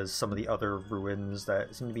well as some of the other ruins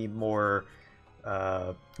that seem to be more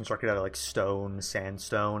constructed out of like stone,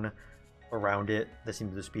 sandstone around it. There seem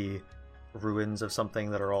to just be ruins of something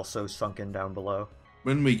that are also sunken down below.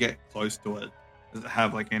 When we get close to it, does it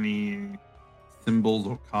have like any symbols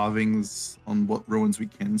or carvings on what ruins we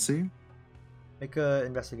can see? Make a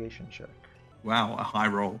investigation check. Wow, a high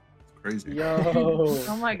roll. It's crazy. Yo.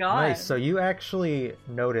 Oh my god. Nice. So you actually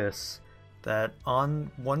notice that on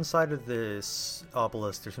one side of this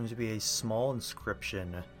obelisk there seems to be a small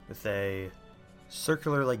inscription with a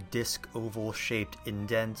circular, like disc oval shaped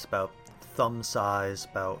indent about thumb size,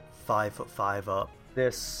 about 5'5" up.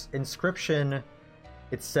 This inscription,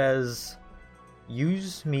 it says,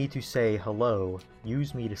 "Use me to say hello,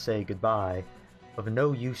 use me to say goodbye, of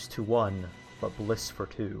no use to one, but bliss for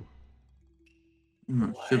two."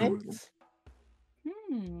 What?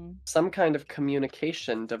 Some kind of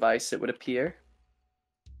communication device, it would appear.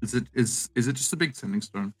 Is it just a big sending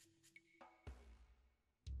stone?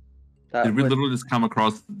 That Did we would- literally just come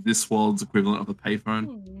across this world's equivalent of a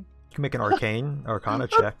payphone? You can make an arcana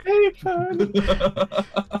check.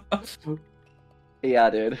 Yeah,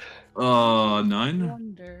 dude. 9?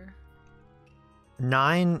 Wonder.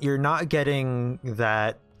 9, you're not getting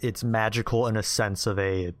that it's magical in a sense of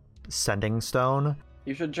a sending stone.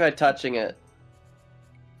 You should try touching it.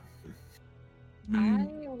 I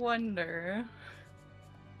wonder.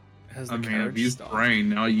 Has the I mean, I've carriage used stopped? brain,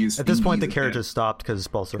 now I use At this point, the fingers carriage again. has stopped because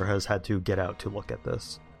Balsar has had to get out to look at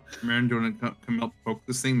this. Marin, do you want to come help poke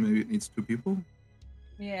this thing? Maybe it needs 2 people?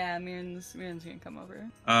 Yeah, Mirren's gonna come over.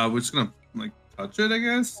 We're just gonna, like, touch it, I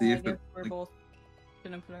guess? See I if guess it, we're like, both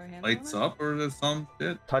gonna put our hands lights on it. up or there's some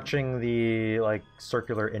shit. Touching the like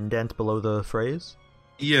circular indent below the phrase.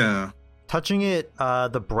 Yeah. Touching it,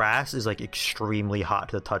 the brass is like extremely hot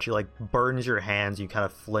to the touch. It like burns your hands. You kind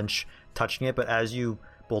of flinch touching it, but as you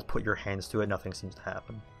both put your hands to it, nothing seems to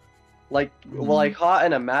happen. Like, well, like hot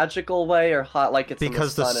in a magical way, or hot like it's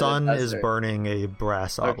Because in the the sun in a is desert? burning a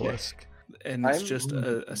brass Okay. obelisk. And it's I'm- just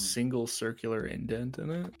a single circular indent in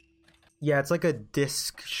it. Yeah, it's like a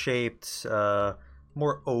disc-shaped,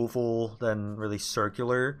 more oval than really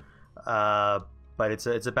circular, but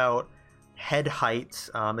it's about head height.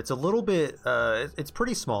 It's a little bit, it's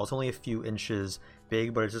pretty small. It's only a few inches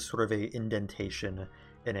big, but it's just sort of a indentation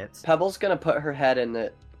in it. Pebble's gonna put her head in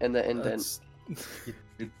the indent. That's-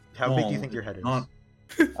 How big do you Oh, think your head is? not-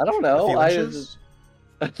 I don't A know. few I inches?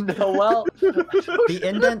 No, well, The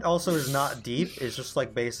indent also is not deep. It's just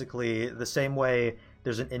like basically the same way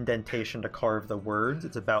there's an indentation to carve the words.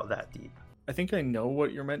 It's about that deep. I think I know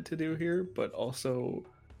what you're meant to do here, but also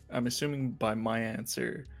I'm assuming by my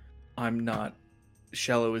answer, I'm not.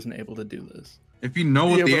 Shallow isn't able to do this. If you know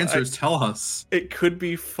what Yeah, the but answer is, tell us. It could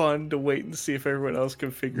be fun to wait and see if everyone else can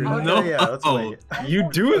figure it out. No. Yeah, let's wait. You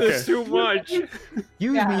do this Okay. too much. Use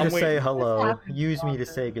Yeah. me to I'm say waiting. hello. Use me to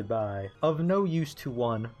say goodbye. Of no use to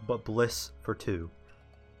one, but bliss for two.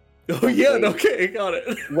 Oh yeah, okay, got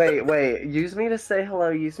it. wait. Use me to say hello.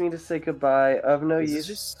 Use me to say goodbye. Of no Is it use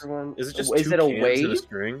just- for one. Is it just Is two it a cans and wave? a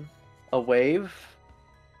string? A wave?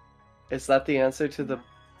 Is that the answer to the?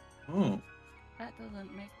 Oh. That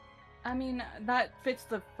doesn't make. I mean, that fits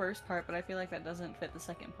the first part, but I feel like that doesn't fit the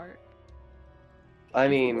second part. I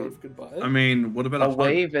mean, Wave goodbye. I mean, what about a hug?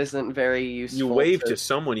 wave isn't very useful. You wave to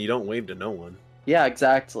someone, you don't wave to no one. Yeah,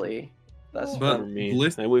 exactly. That's But For me,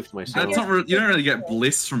 bliss- I wave to myself. That's not really, you don't really get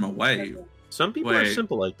bliss from a wave. Some people are Wait.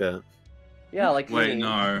 simple like that. yeah, like Wait, me.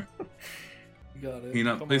 no. You got it.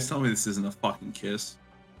 Peanut, Come please on. tell me this isn't a fucking kiss.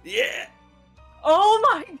 Yeah. Oh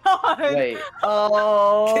my god! Wait.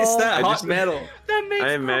 Oh. Kiss that I hot just- metal. That makes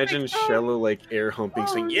I imagine perfect sense. Shello like air humping,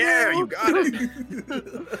 saying, Oh, "Yeah, no. you got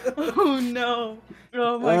it." Oh no!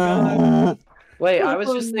 Oh my god! Wait, I was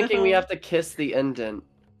just Oh, thinking we no. have to kiss the indent.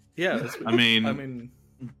 Yeah, that's I mean,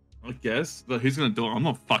 I I guess, but who's gonna do it? I'm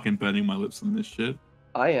not fucking burning my lips on this shit.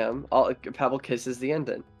 I am. Pebble kisses the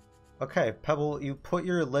indent. Okay, Pebble, you put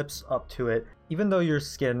your lips up to it. Even though your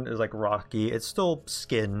skin is like rocky, it's still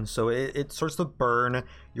skin, so it starts to burn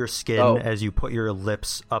your skin Oh. as you put your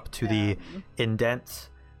lips up to the indent.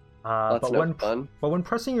 That's but no when fun.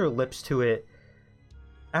 pressing your lips to it,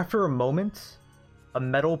 after a moment, a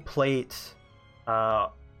metal plate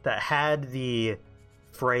that had the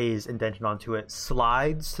phrase indented onto it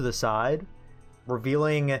slides to the side,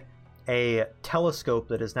 revealing a telescope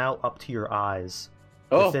that is now up to your eyes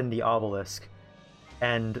Oh, within the obelisk.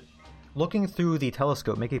 And looking through the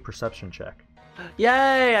telescope, make a perception check.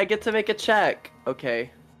 yay! I get to make a check.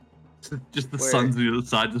 Okay. Just the Where? sun to the other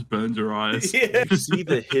side just burns your eyes. Yeah. You see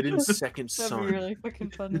the hidden second That'd sun. be really fucking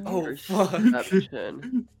funny. Oh fuck!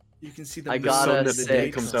 Perception. You can see the I The got sun a that the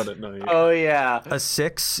day 6. comes out at night. Oh yeah. A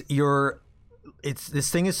 6, this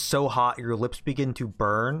thing is so hot, your lips begin to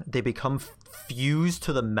burn. They become fused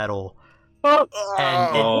to the metal. And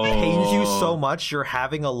Oh. it pains you so Oh. much, you're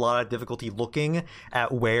having a lot of difficulty looking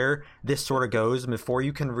at where this sort of goes. And before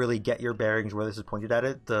you can really get your bearings where this is pointed at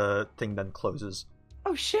it, the thing then closes.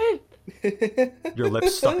 Oh shit. Your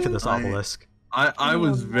lips stuck to this I- obelisk. I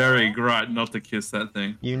was very great not to kiss that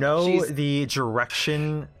thing. You know She's- the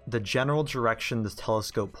general direction this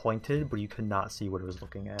telescope pointed, but you could not see what it was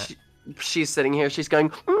looking at. She's sitting here. She's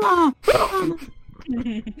going.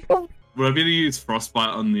 Would I be able to use frostbite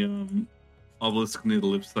on the obelisk near the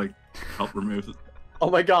lips to like help remove it? Oh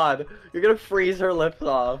my god! You're gonna freeze her lips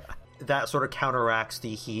off. That sort of counteracts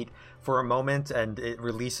the heat for a moment, and it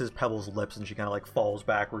releases Pebble's lips, and she kind of like falls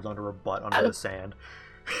backwards onto her butt onto the sand.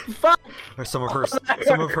 Fuck! Or some of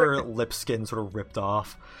her lip skin sort of ripped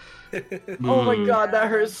off. Oh my Mm. god, that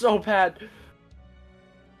hurts so bad.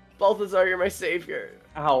 Balthazar, you're my savior.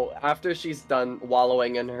 Ow. After she's done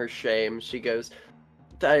wallowing in her shame, she goes,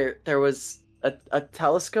 There was a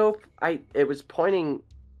telescope. It was pointing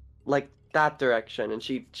like that direction, and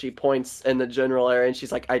she points in the general area, and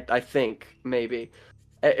she's like, I think maybe.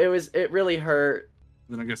 It really hurt.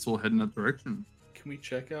 Then I guess we'll head in that direction. Can we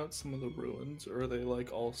check out some of the ruins, or are they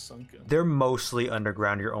like all sunken? They're mostly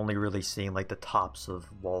underground. You're only really seeing like the tops of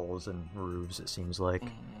walls and roofs, it seems like.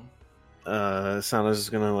 Sana's is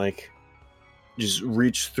gonna like just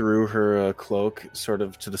reach through her cloak, sort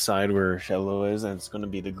of to the side where Shello is, and it's gonna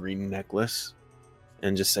be the green necklace,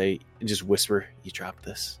 and just whisper, "You dropped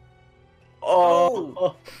this."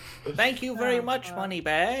 Oh! Thank you very much,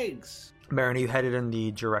 Moneybags. Marin, you headed in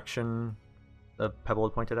the direction that Pebble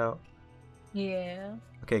had pointed out? Yeah.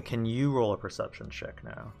 Okay, can you roll a perception check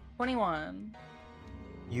now? 21.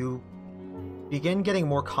 You begin getting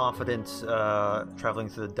more confident traveling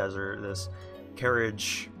through the desert. This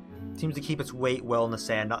carriage seems to keep its weight well in the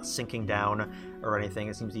sand, not sinking down or anything.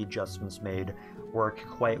 It seems the adjustments made work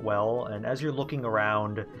quite well. And as you're looking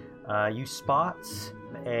around, you spot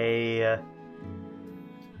a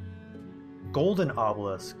golden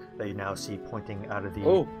obelisk that you now see pointing out of the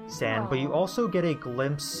Oh. sand. But you also get a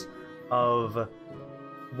glimpse of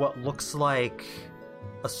what looks like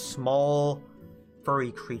a small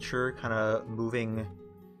furry creature kind of moving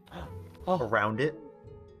around it,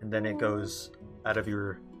 and then it goes out of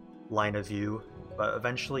your line of view. But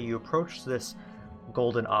eventually you approach this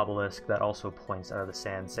golden obelisk that also points out of the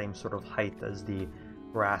sand, same sort of height as the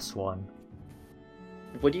brass one.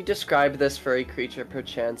 Would you describe this furry creature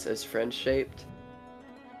perchance as friend-shaped?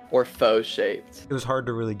 Or foe-shaped? It was hard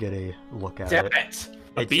to really get a look at Damn it.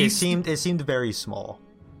 it! It seemed very small.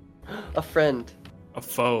 A friend. A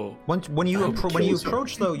foe. When you Oh,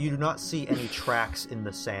 approach, though, you do not see any tracks in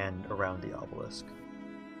the sand around the obelisk.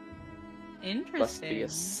 Interesting. Must be a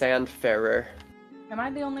sandfarer. Am I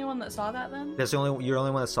the only one that saw that then? You're the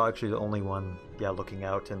only one that saw. Actually, the only one. Yeah, looking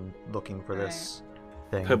out and looking for this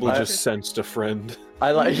thing. Pebble I- just sensed a friend.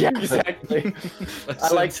 Yeah, exactly. I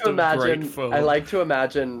like to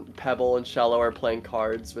imagine Pebble and Shallow are playing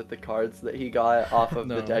cards with the cards that he got off of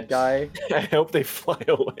the No. dead guy. I hope they fly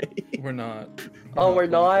away. We're not. Oh, we're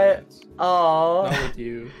playing not? cards. Oh. Not with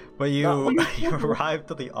you. But you No. you arrive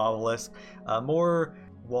to the obelisk. More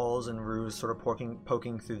walls and roofs sort of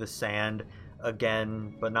poking through the sand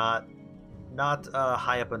again, but not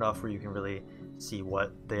high up enough where you can really see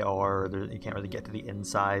what they are. You can't really get to the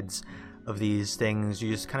insides of these things.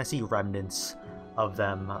 You just kind of see remnants of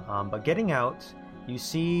them. But getting out, you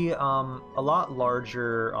see a lot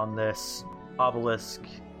larger on this obelisk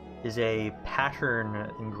is a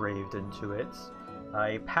pattern engraved into it.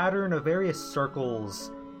 A pattern of various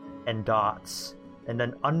circles and dots. And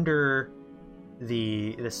then under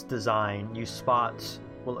this design, you spot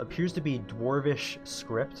what appears to be dwarvish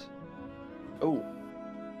script. Oh.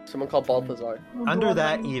 Someone called Balthazar. Under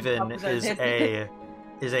that even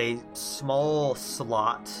is a small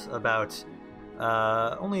slot about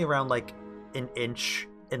only around like an inch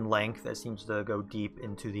in length that seems to go deep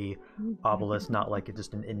into the obelisk, not like it's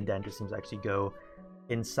just an indent. It seems to actually go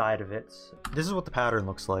inside of it. This is what the pattern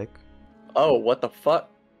looks like. Oh, what the fuck?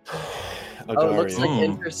 Oh, it looks like Oh.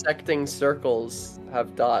 intersecting circles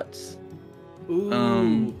have dots.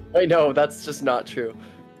 Ooh. Wait, no, that's just not true.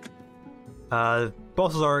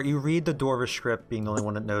 Balthazar, you read the dwarvish script, being the only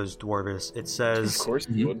one that knows dwarvish. It Of says, course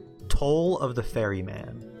you would. Toll of the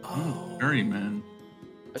Ferryman. Oh. Very man.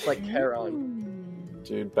 It's like Charon.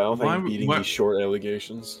 Dude, Balth Why- ain't beating why- these short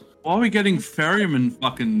allegations. Why are we getting ferryman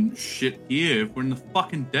fucking shit here if we're in the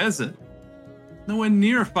fucking desert? Nowhere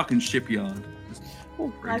near a fucking shipyard.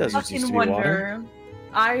 I Deserts used to fucking be water. wonder.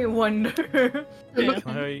 I wonder.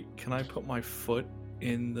 Can I put my foot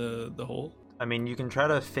in the hole? I mean, you can try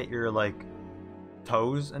to fit your like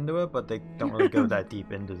toes into it, but they don't really go that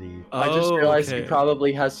deep into the. I just realized he okay.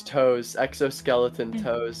 probably has toes, exoskeleton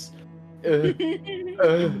toes.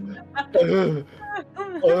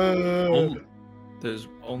 Oh, There's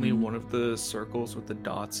only one of the circles with the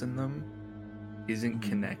dots in them isn't Mm-hmm.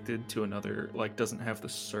 connected to another, like doesn't have the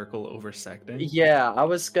circle oversecting. Yeah, I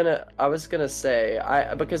was gonna say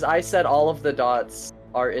because I said all of the dots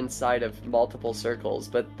are inside of multiple circles,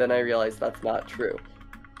 but then I realized that's not true.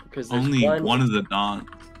 Because there's only one of the dots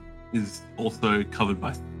is also covered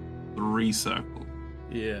by 3 circles.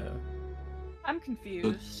 Yeah. I'm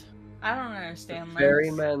confused. I don't understand this.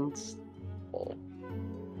 ferryman's. Oh.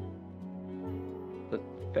 The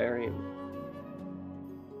ferryman.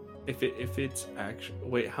 If it's actually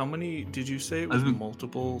wait, how many did you say it I was? think-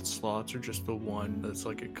 Multiple slots or just the one that's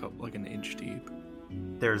like a cup, like an inch deep?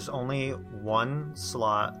 There's only one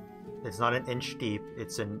slot. It's not an inch deep.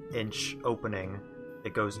 It's an inch opening.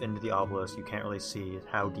 It goes into the obelisk. You can't really see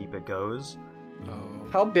how deep it goes. Oh.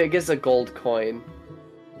 How big is a gold coin?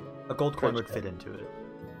 A gold coin would fit into it.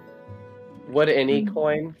 Would any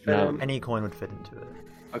coin fit No, in? any coin would fit into it.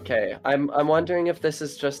 Okay, I'm wondering if this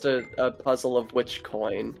is just a puzzle of which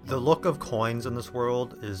coin. The look of coins in this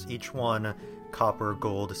world is each one copper,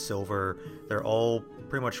 gold, silver. They're all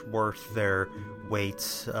pretty much worth their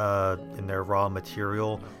weight in their raw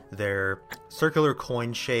material. They're circular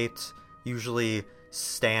coin shaped, usually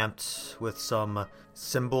stamped with some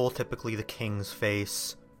symbol, typically the king's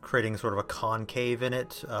face, creating sort of a concave in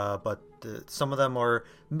it. But some of them are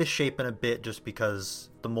misshapen a bit just because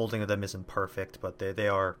the molding of them isn't perfect, but they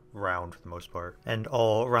are round for the most part, and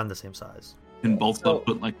all around the same size. Can Balthazar So-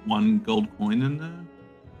 put like 1 gold coin in there?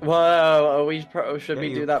 Whoa, should Yeah, we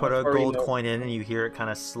you do that put a before we gold know- coin in and you hear it kind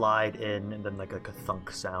of slide in and then like a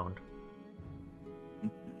thunk sound.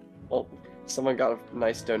 Well, someone got a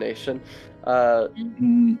nice donation.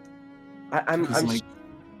 Mm, I'm it's like,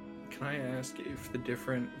 Can I ask if the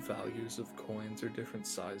different values of coins are different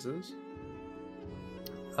sizes?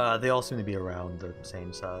 They all seem to be around the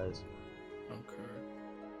same size. Okay.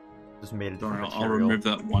 Just made a sorry, different I'll material. remove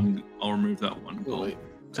that one. I'll remove that one gold. Wait.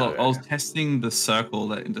 So I was testing the circle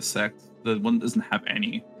that intersects. The one that doesn't have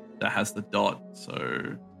any, that has the dot.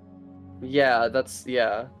 So yeah,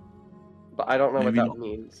 but I don't know Maybe what that not.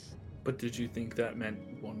 means. But did you think that meant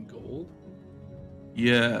 1 gold?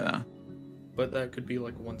 yeah, But that could be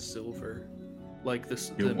like 1 silver. Like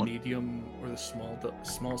this, You the want- medium or the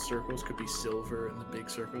small circles could be silver, and the big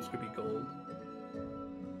circles could be gold.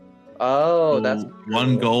 Oh, So that's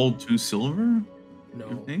one cool. gold, 2 silver. No,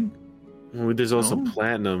 You think? Well, there's also No?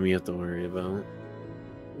 platinum you have to worry about.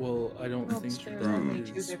 well, I don't think There's that only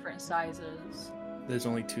 2 is- different sizes. There's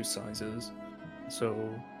only 2 sizes, so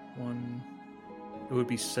one. It would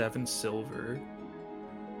be 7 silver,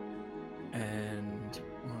 and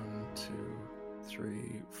 1, 2,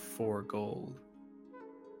 3, 4 gold.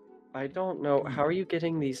 I don't know. How are you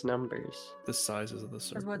getting these numbers? The sizes of the 'Cause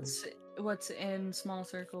circles. what's in small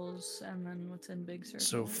circles and then what's in big circles.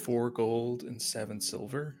 So 4 gold and 7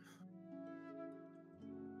 silver.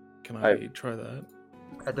 Can I- I try that?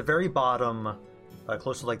 At the very bottom,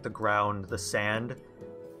 close to like the ground, the sand.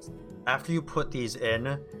 After you put these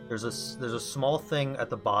in, there's a small thing at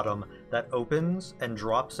the bottom that opens and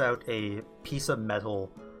drops out a piece of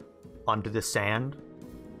metal onto the sand.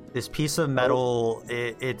 This piece of metal,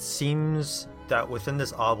 it seems that within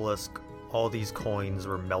this obelisk, all these coins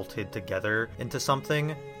were melted together into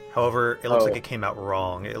something. However, it looks like it came out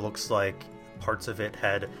wrong. It looks like parts of it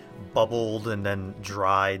had bubbled and then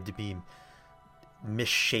dried to be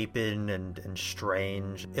misshapen and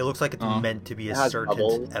strange. It looks like it's meant to be a It has certain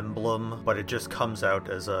bubbles. emblem, but it just comes out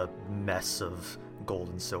as a mess of gold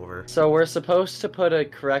and silver. So we're supposed to put a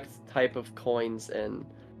correct type of coins in,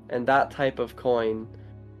 and that type of coin,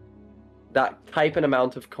 that type and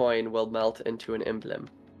amount of coin will melt into an emblem.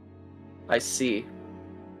 I see.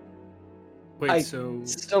 Wait, I so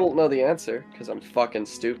still don't know the answer because I'm fucking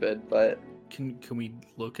stupid, but can we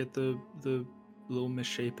look at the little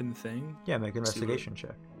misshapen thing? Yeah, make an See what- investigation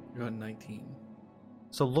check. You got 19.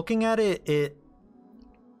 So looking at it, it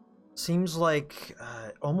seems like,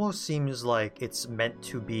 almost seems like it's meant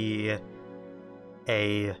to be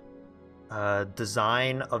a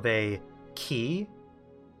design of a key,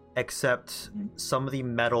 except some of the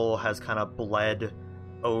metal has kind of bled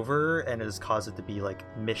over and has caused it to be like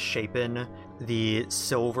misshapen. The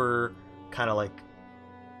silver kind of like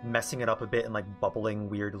messing it up a bit and like bubbling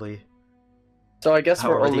weirdly. so I guess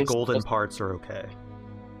we're However, only the golden supposed- parts are okay.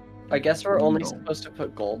 I guess we're only No. supposed to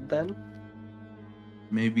put gold then.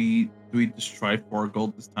 Maybe do we just try 4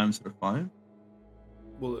 gold this time instead of 5?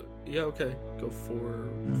 Well, yeah, okay. Go for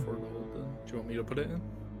 4 gold then. Do you want me to put it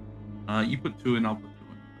in? You put 2 in, I'll put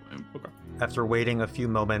 2 in. Okay. After waiting a few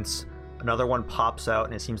moments, another one pops out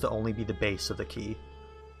and it seems to only be the base of the key.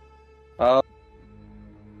 So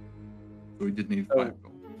we did need Oh. 5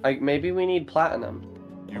 gold. Maybe we need platinum.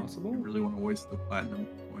 Possible? You really want to waste the platinum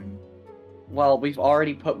coin? Well, we've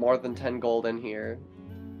already put more than 10 gold in here.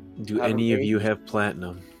 Do Haven't any of we? you have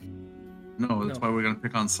platinum? No, that's No. why we're gonna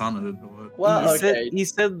pick on Sana to do it. Well, he okay.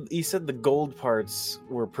 he said the gold parts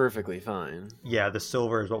were perfectly fine. Yeah, the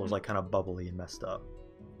silver is what was like kind of bubbly and messed up.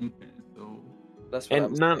 Okay, so That's what And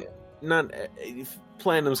I'm not saying. not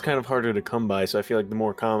platinum's kind of harder to come by, so I feel like the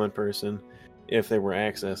more common person, if they were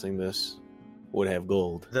accessing this, would have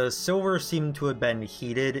gold. The silver seemed to have been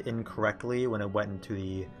heated incorrectly when it went into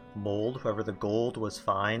the mold. However, the gold was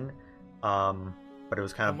fine, but it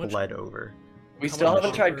was kind How of much- bled over. We How still much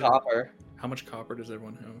haven't tried copper- copper. How much copper does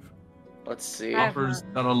everyone have? Let's see. I have copper's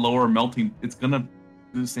got a lower melting. It's gonna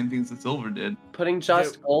do the same things that silver did. Putting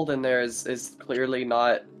just gold in there is clearly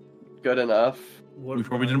not good enough. What, We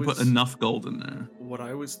probably what I didn't put was- enough gold in there. What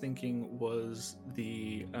I was thinking was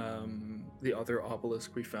the other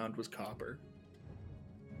obelisk we found was copper.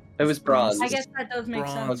 It was bronze. I guess that does make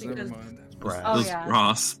Bronze, sense never because mind. Brass. Oh, It was yeah.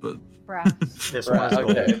 brass, but brass. This Right,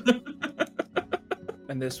 one is okay. gold.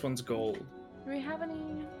 And this one's gold. Do we have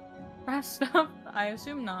any brass stuff? I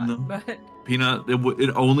assume not, No. but Peanut, it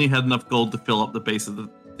only had enough gold to fill up the base of the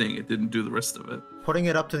thing. It didn't do the rest of it. Putting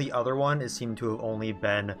it up to the other one, it seemed to have only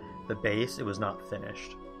been the base. It was not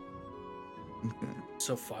finished. Okay.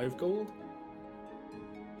 So 5 gold?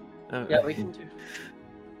 Yeah, we can do.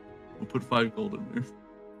 We'll put 5 gold in there.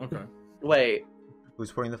 Okay. Wait,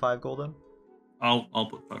 Who's putting the 5 gold in? I'll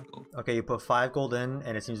put 5 gold. Okay, you put 5 gold in,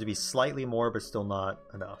 and it seems to be slightly more, but still not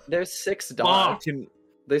enough. there's 6 dots. Can-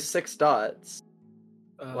 There's 6 dots.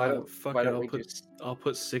 Why don't- fuck why it, don't I'll we put just- I'll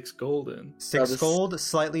put 6 gold in. 6 this- gold,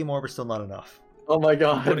 slightly more, but still not enough. Oh my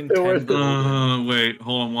god. putting there 10 were- gold. Wait,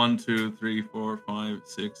 hold on. 1, 2, 3, 4, 5,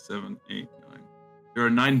 6, 7, 8, 9. There are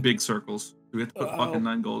 9 big circles. Do we have to put Oh. fucking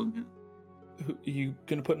 9 gold in here? You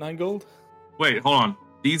gonna put 9 gold? Wait, hold on.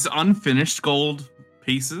 These unfinished gold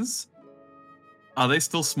pieces, are they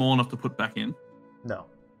still small enough to put back in? No.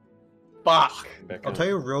 Fuck. I'll tell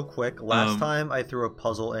you real quick, last Um, time I threw a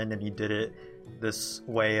puzzle in and he did it this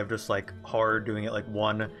way of just like hard doing it like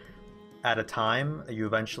one at a time. You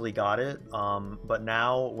eventually got it, but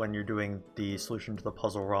now when you're doing the solution to the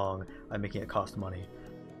puzzle wrong, I'm making it cost money.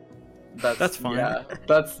 That's fine. Yeah,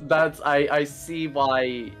 that's. I see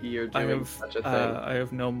why you're I doing have such a thing. I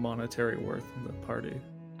have no monetary worth in the party.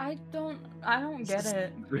 I don't get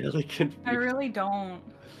it. Really confused. I really don't.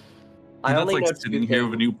 I That's only like know sitting two here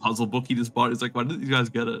with a things. new puzzle book he just bought. He's like, why didn't you guys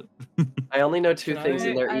get it? I only know two Can things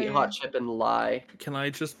in there: I- eat hot chip and lie. Can I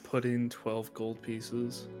just put in 12 gold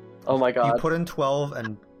pieces? Oh my You god! put in 12,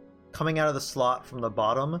 and coming out of the slot from the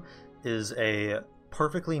bottom is a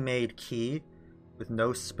perfectly made key with no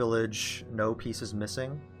spillage, no pieces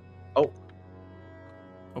missing.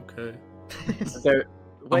 Okay. There,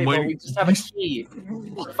 wait, but waiting- we just have a key.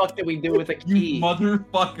 What the fuck did we do with a key? You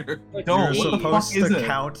motherfucker! No, You're what the supposed fuck is to it?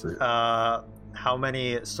 count how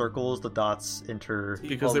many circles the dots enter.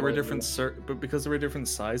 Because there were Only. different but because there were different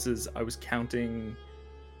sizes, I was counting.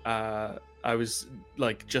 I was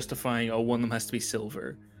like justifying. Oh, one of them has to be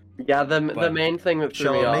silver. Yeah, the But- main thing that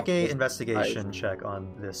threw me Shall off. make a was investigation check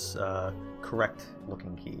on this correct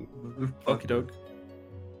looking key. Okie doke.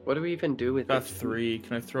 What do we even do with Got it? 3.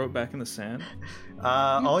 Can I throw it back in the sand?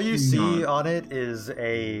 All you see Not. on it is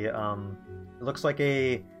a it looks like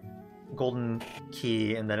a golden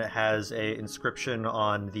key, and then it has a inscription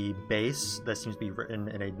on the base that seems to be written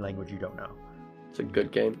in a language you don't know. It's a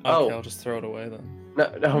good game. Okay, I'll just throw it away then.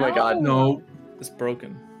 No, oh my god! No, It's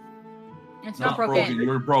broken. It's not not broken.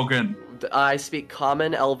 You're broken. I speak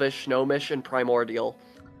Common, Elvish, Gnomish, and Primordial.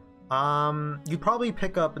 You'd probably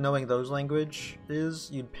pick up, knowing those languages,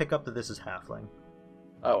 you'd pick up that this is halfling.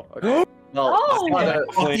 Oh, okay. Well, Oh!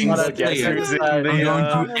 Fucking Sana, say guess it. who's I'm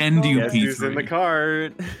going to end you, Guess who's in the P3.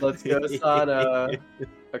 cart? Let's go, Sana.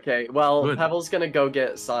 Okay, well, Good. Pebble's gonna go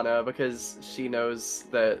get Sana because she knows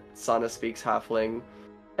that Sana speaks Halfling,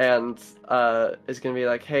 and is gonna be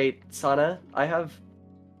like, "Hey, Sana, I have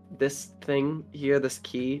this thing here, this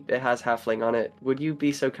key. It has Halfling on it. Would you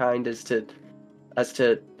be so kind as to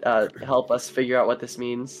help us figure out what this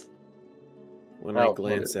means?" When I Oh,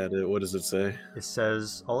 glance at it, what does it say? It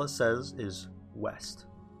says, all it says is west.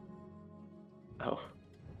 Oh,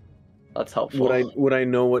 that's helpful. Would I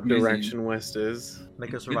know what Easy. direction west is?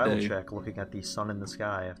 Make a survival day. check looking at the sun in the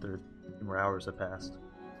sky after a few more hours have passed.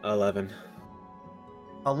 11.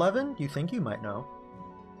 11? You think you might know.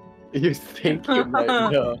 You think you might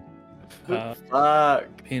know? Uh,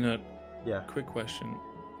 Fuck. Peanut. Yeah. Quick question.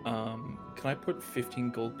 Can I put 15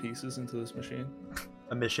 gold pieces into this machine?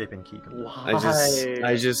 A misshapen key. Why?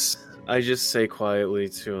 I just say quietly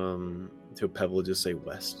to Pebble, just say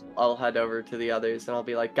west. I'll head over to the others and I'll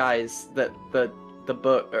be like, guys, the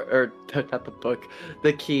book or not the book,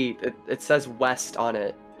 the key. It says west on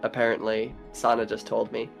it. Apparently, Sana just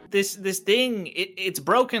told me. This thing, it's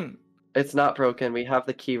broken. It's not broken. We have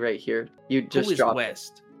the key right here. You just Who is drop it.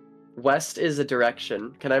 west? West is a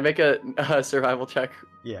direction. Can I make a survival check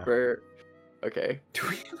Yeah. for? Okay. Do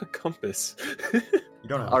we have a compass? You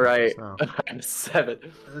don't have All right. no. I'm 7.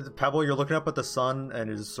 Pebble, you're looking up at the sun and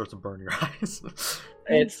it just starts to burn your eyes.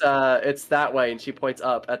 It's that way, and she points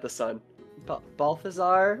up at the sun.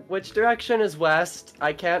 Balthazar, which direction is west?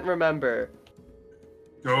 I can't remember.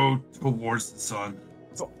 Go towards the sun.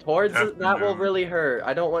 Towards Up and that will down. really hurt.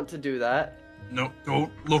 I don't want to do that. No,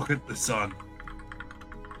 don't look at the sun.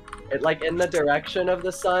 It like in the direction of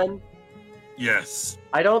the sun. Yes.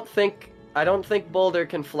 I don't think Boulder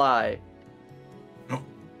can fly. No.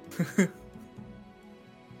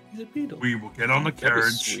 He's a beetle. We will get on the That'd be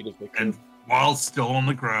carriage, sweet if it and could. while still on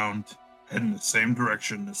the ground, head in the same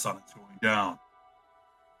direction the sun is going down.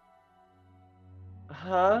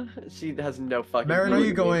 Huh? She has no fucking. Marin, clue are what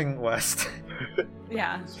you mean. going west?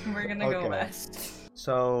 Yeah, we're gonna go Okay. west.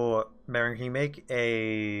 So, Marin, can you make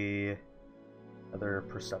another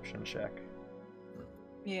perception check?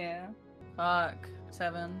 Yeah. Fuck.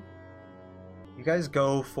 7. You guys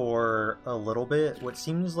go for a little bit, what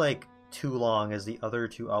seems like too long, as the other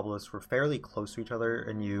two obelisks were fairly close to each other,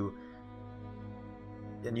 and you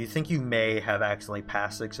think you may have accidentally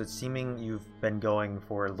passed it, so it's seeming you've been going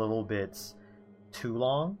for a little bit too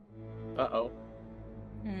long. Uh-oh.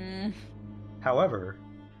 Hmm. However,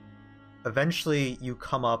 eventually you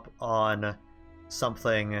come up on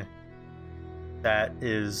something that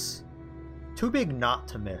is too big not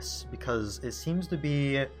to miss, because it seems to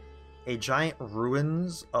be a giant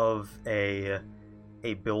ruins of a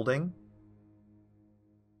building,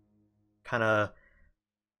 kind of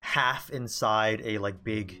half inside a like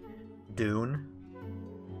big dune,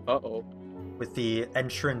 Uh-oh. with the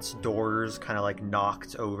entrance doors kind of like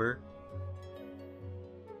knocked over.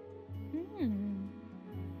 Hmm.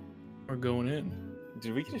 We're going in.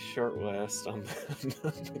 Did we get a short rest on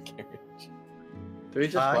the carriage? Do we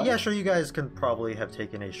just fly? Yeah, sure. You guys can probably have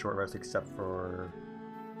taken a short rest, except for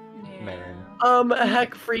Marin.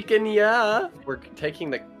 Heck freaking yeah. We're taking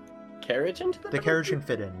the carriage into The carriage can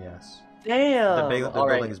fit in, yes. Damn. The All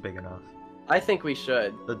building right. is big enough. I think we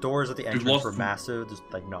should. The doors at the We've entrance lost were them. massive, just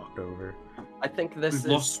like knocked over. I think this We've is.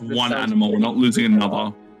 lost this one sounds animal. We're pretty not losing good.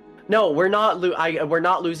 another. No, we're not. We're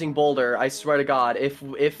not losing Boulder. I swear to God. If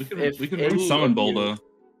We can any summon of you- Boulder.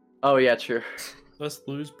 Oh yeah, true. Let's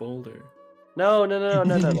lose Boulder. No.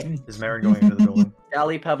 Is Marin going into the building?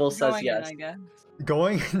 Galley Pebble says Going yes. in, I guess.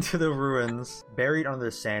 Going into the ruins, buried under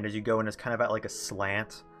the sand as you go in, it's kind of at like a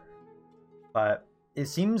slant. But it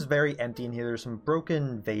seems very empty in here. There's some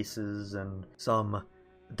broken vases and some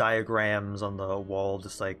diagrams on the wall,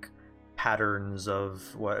 just like patterns of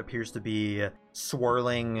what appears to be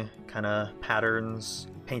swirling kind of patterns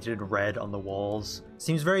painted red on the walls.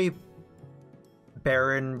 Seems very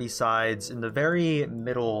barren. Besides, in the very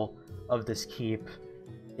middle of this keep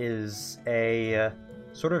is a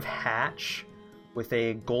sort of hatch with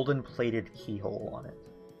a golden plated keyhole on it.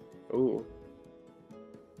 Ooh.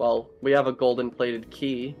 Well, we have a golden plated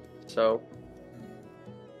key, so.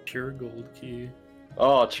 Pure gold key.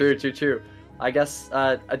 Oh, true. I guess.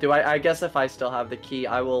 I guess if I still have the key,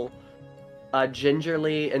 I will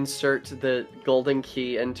gingerly insert the golden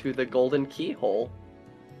key into the golden keyhole.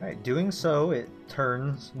 Alright, doing so, it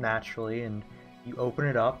turns naturally, and you open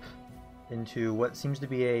it up into what seems to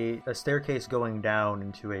be a staircase going down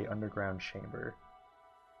into a underground chamber.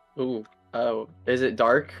 Ooh. Oh, is it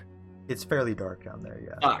dark? It's fairly dark down there,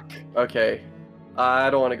 yeah. Fuck. Okay. I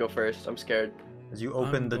don't want to go first. I'm scared. As you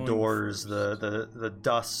open I'm the going doors, first. the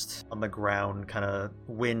dust on the ground kind of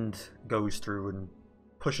wind goes through and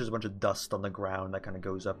pushes a bunch of dust on the ground that kind of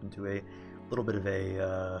goes up into a little bit of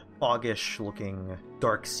a foggish looking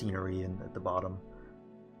dark scenery at the bottom.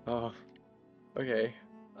 Oh. Okay.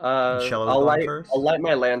 Shallow I'll going light. first? I'll light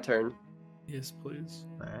my lantern. Yes, please.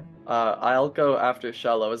 Alright. I'll go after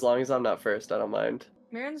Shello as long as I'm not first. I don't mind.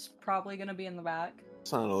 Miran's probably gonna be in the back.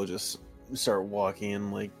 Sana will just start walking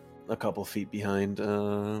in like a couple feet behind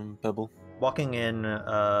Pebble. Walking in,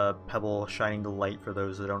 Pebble shining the light for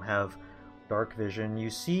those that don't have dark vision, you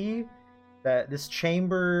see that this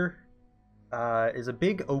chamber is a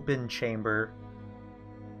big open chamber.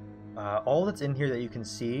 All that's in here that you can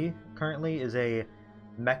see currently is a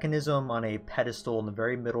mechanism on a pedestal in the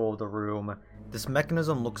very middle of the room. This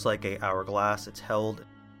mechanism looks like an hourglass. It's held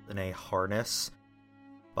in a harness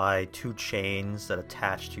by two chains that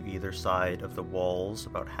attach to either side of the walls,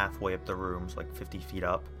 about halfway up the room, so like 50 feet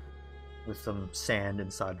up, with some sand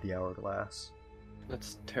inside the hourglass.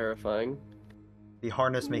 That's terrifying. The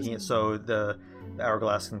harness making it so the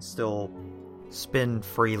hourglass can still spin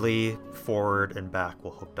freely forward and back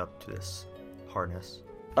while hooked up to this harness.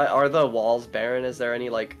 Are the walls barren? Is there any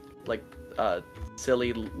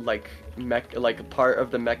silly like part of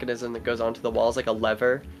the mechanism that goes onto the walls, like a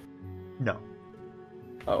lever? No.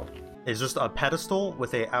 Oh. It's just a pedestal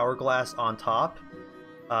with a hourglass on top,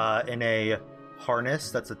 and a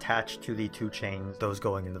harness that's attached to the two chains, those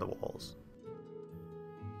going into the walls.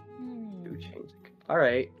 Two chains. All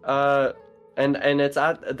right. And it's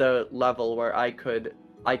at the level where I could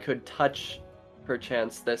touch,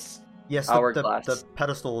 perchance, this. Yes, hourglass. The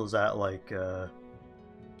pedestal is at like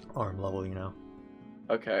arm level, you know.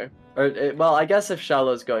 Okay. Well, I guess if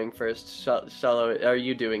Shallow's going first, Shallow, are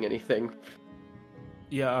you doing anything?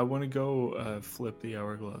 Yeah, I want to go flip the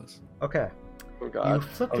hourglass. Okay. Oh You God.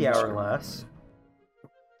 flip the hourglass.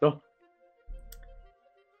 Oh.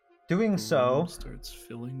 Doing The so room starts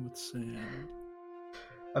filling with sand.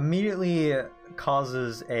 immediately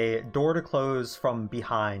causes a door to close from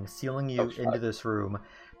behind, sealing you Oh, fuck. into this room.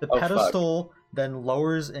 The Oh, fuck. pedestal then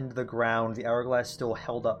lowers into the ground, the hourglass still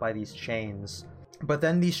held up by these chains. But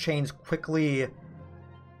then these chains quickly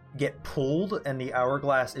get pulled, and the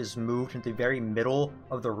hourglass is moved into the very middle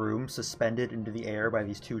of the room, suspended into the air by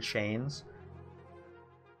these two chains.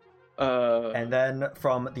 And then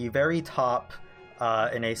from the very top,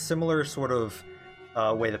 in a similar sort of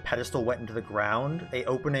way the pedestal went into the ground, a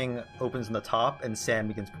opening opens in the top, and sand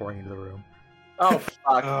begins pouring into the room. Oh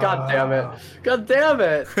fuck! God damn it! God damn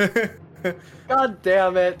it! God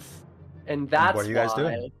damn it! And that's what are you guys why.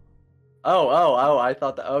 doing? Oh! I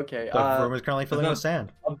thought that. Okay. The room is currently filling with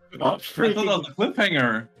sand. I'm I thought that was a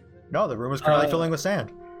cliffhanger. No, the room is currently filling with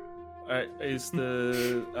sand. Is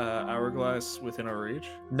the hourglass within our reach?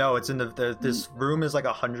 No, it's in this room is like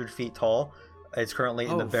 100 feet tall. It's currently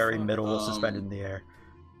in the Oh, very fuck. middle, suspended in the air.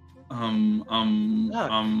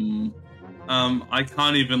 I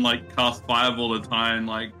can't even like cast fireball to try and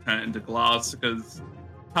like turn it into glass because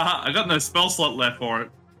I got no spell slot left for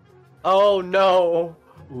it. Oh no!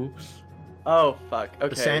 Oops. Oh fuck. Okay.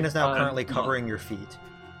 The sand is now fine. currently covering your feet.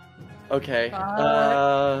 Okay.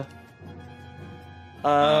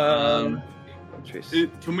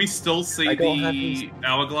 Can we still see I don't have the these-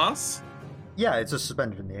 hourglass? Yeah, it's just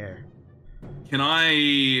suspended in the air. Can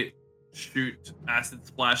I shoot acid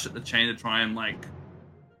splash at the chain to try and like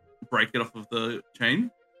break it off of the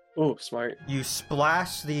chain? Oh, smart. You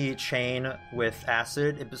splash the chain with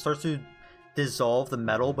acid. It starts to dissolve the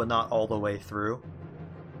metal, but not all the way through.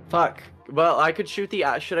 Fuck. Well, I could shoot the.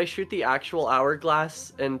 Should I shoot the actual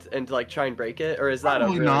hourglass and like try and break it, or is that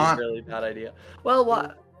Probably a really not. really bad idea? Well,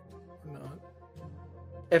 what Not.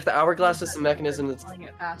 if the hourglass is the mechanism that's Pulling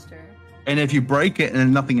it faster. And if you break it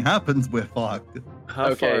and nothing happens, we're fucked. How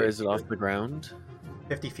Okay. far is it off the ground?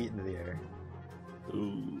 50 feet into the air.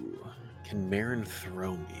 Ooh. Can Marin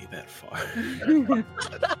throw me that far?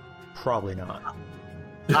 Probably not.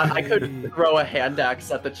 I could throw a hand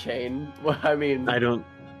axe at the chain. Well, I mean, I don't.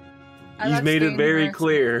 That's He's made it very dangerous.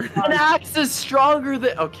 clear. an axe is stronger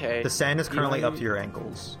than. Okay. The sand is currently Yeah, up to your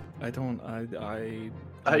ankles. I don't. I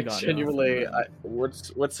I got genuinely. nothing.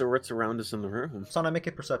 What's around us in the room? Sana, make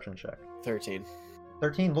a perception check. 13.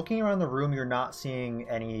 13. Looking around the room, you're not seeing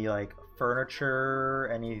any like furniture,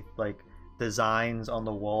 any like designs on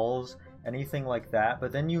the walls, anything like that.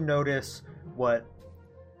 But then you notice what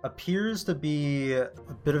appears to be a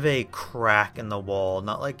bit of a crack in the wall,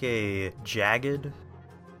 not like a jagged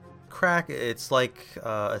crack. It's like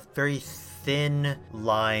a very thin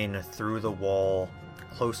line through the wall,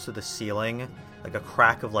 close to the ceiling, like a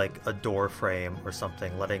crack of like a door frame or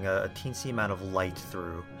something, letting a teensy amount of light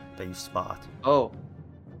through that you spot. Oh.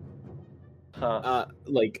 Huh.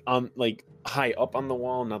 Like high up on the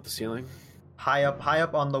wall, not the ceiling. High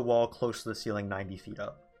up on the wall, close to the ceiling, 90 feet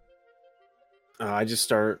up. I just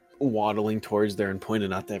start waddling towards there and point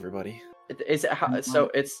it out to everybody. Is it so?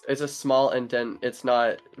 It's a small indent. It's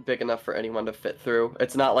not big enough for anyone to fit through.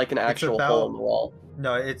 It's not like an actual hole in the wall.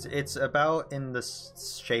 No, it's about in the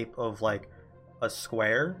shape of like a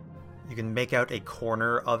square. You can make out a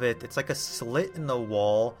corner of it. It's like a slit in the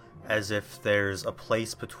wall, as if there's a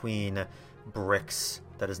place between bricks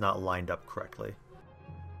that is not lined up correctly.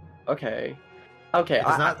 Okay. Okay. It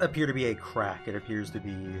does not appear to be a crack. It appears to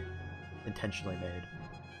be intentionally made.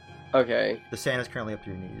 Okay. The sand is currently up to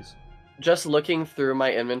your knees. Just looking through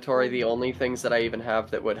my inventory, the only things that I even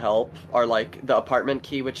have that would help are like the apartment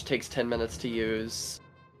key, which takes 10 minutes to use,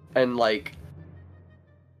 and like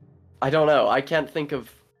I don't know. I can't think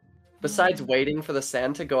of besides waiting for the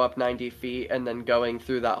sand to go up 90 feet and then going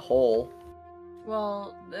through that hole.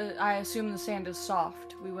 Well, I assume the sand is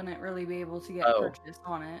soft. We wouldn't really be able to get Oh. purchase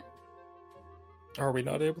on it. Are we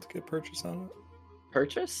not able to get purchase on it?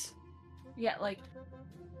 Purchase? Yeah, like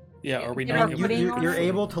Yeah, are we You not know, able to putting get on You're it?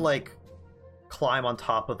 able to like climb on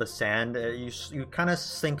top of the sand. You kind of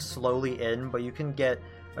sink slowly in, but you can get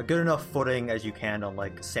a good enough footing as you can on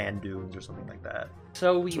like sand dunes or something like that.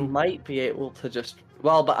 So we might be able to just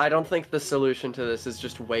well, but I don't think the solution to this is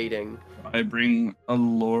just waiting. I bring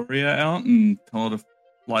Aloria out and tell her to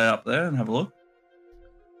fly up there and have a look.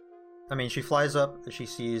 I mean, she flies up. She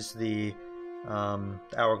sees the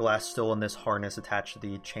hourglass still in this harness attached to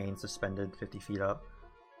the chain suspended 50 feet up.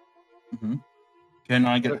 Mm-hmm. Can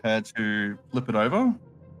I get her to flip it over?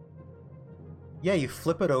 Yeah, you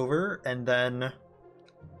flip it over, and then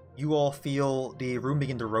you all feel the room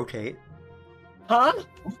begin to rotate. Huh?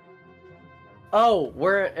 Oh,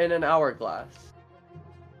 we're in an hourglass.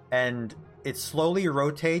 And it slowly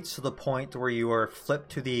rotates to the point where you are flipped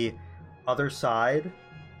to the other side,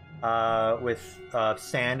 with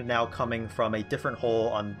sand now coming from a different hole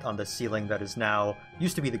on the ceiling that is now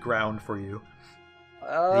used to be the ground for you.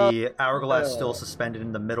 The hourglass still suspended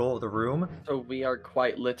in the middle of the room. So we are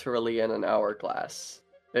quite literally in an hourglass.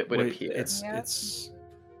 It would Wait, appear. Yeah. it's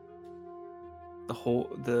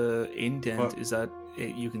the indent What? is that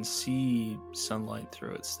you can see sunlight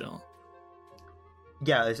through it still.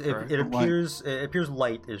 Yeah, Right. it appears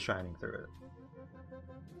light is shining through it.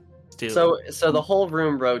 Still, So the whole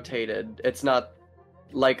room rotated. It's not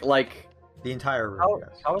like The entire room. how,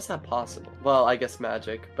 Yes. how is that possible? Well, I guess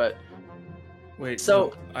magic, but wait.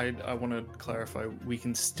 so- no, I want to clarify. We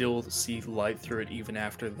can still see light through it even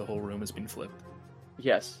after the whole room has been flipped.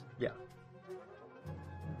 yes.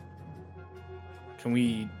 Can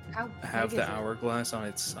we how have big the is it? hourglass on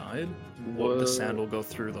its side? What the sand will go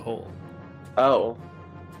through the hole, Oh,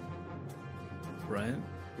 right?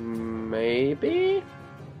 maybe.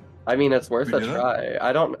 I mean, it's worth We a do that? try.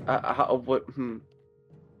 I don't. How would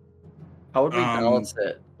we balance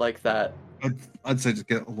it like that? I'd say just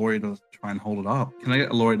get Aloria to try and hold it up. Can I get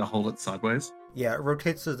Aloria to hold it sideways? Yeah, it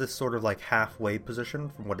rotates to this sort of like halfway position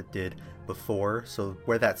from what it did before. So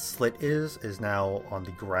where that slit is now on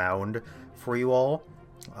the ground for you all.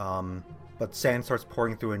 But sand starts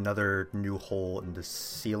pouring through another new hole in the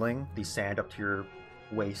ceiling. The sand up to your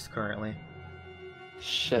waist currently.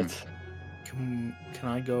 Shit. Can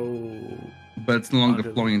I go? But it's no longer Under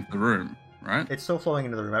the- flowing into the room, right? It's still flowing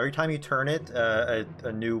into the room. Every time you turn it, a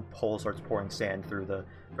new hole starts pouring sand through the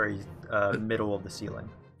very middle of the ceiling.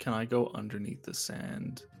 Can I go underneath the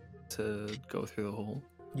sand to go through the hole?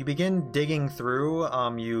 You begin digging through.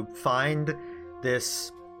 You find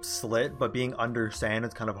this slit, but being under sand,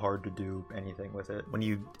 it's kind of hard to do anything with it. When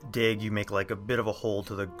you dig, you make like a bit of a hole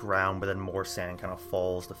to the ground, but then more sand kind of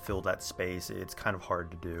falls to fill that space. It's kind of hard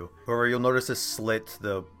to do. However, you'll notice this slit,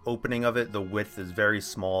 the opening of it, the width is very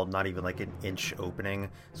small, not even like an inch opening,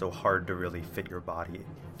 so hard to really fit your body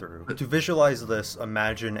through. To visualize this,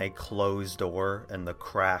 imagine a closed door and the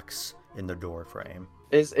cracks in the door frame.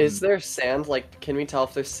 Is there sand? Like, can we tell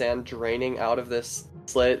if there's sand draining out of this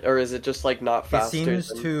slit, or is it just like not faster?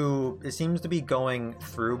 It seems to be going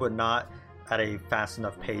through, but not at a fast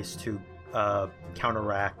enough pace to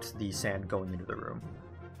counteract the sand going into the room.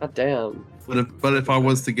 God damn. But if I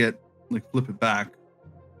was to get like flip it back,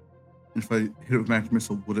 if I hit it with magic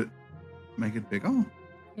missile, would it make it bigger?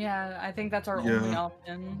 Yeah, I think that's our Yeah. only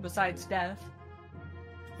option besides death.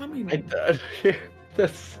 I mean, I died.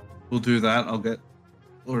 That's We'll do that. I'll get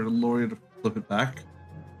Laurie to flip it back.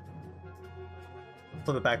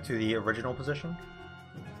 Flip it back to the original position.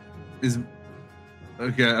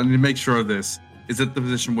 Okay, I need to make sure of this. Is it the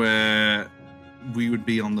position where we would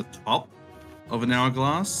be on the top of an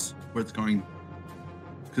hourglass, where it's going?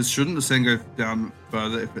 Because shouldn't the sand go down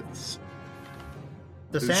further if it's?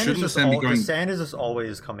 The sand is Shouldn't the just sand be the going- sand is just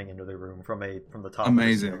always coming into the room from the top.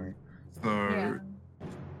 Amazing. Of the ceiling. So Yeah.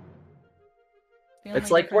 The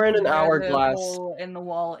It's only like we're in an difference is where the hourglass. hole in the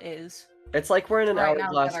wall is. It's like we're in an Right now,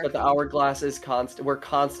 hourglass, we've got but the our feet. hourglass is constant. We're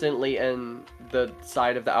constantly in the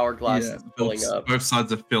side of the hourglass yeah, filling both, up. both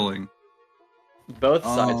sides are filling. Both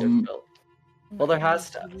sides are Um, filled. Well, there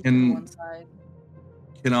has to- Maybe Can- one side.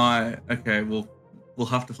 Can I? Okay, we'll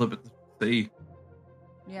have to flip it to see.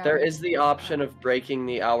 Yeah. There is the option of breaking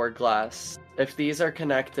the hourglass. If these are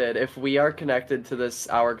connected, if we are connected to this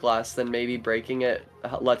hourglass, then maybe breaking it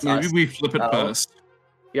lets Maybe us. we flip it out. first.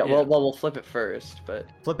 Yeah, Yeah. well, we'll flip it first, but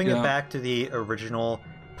Flipping it Yeah. back to the original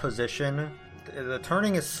position, the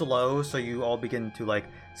turning is slow, so you all begin to like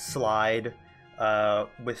slide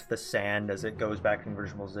with the sand as it goes back in the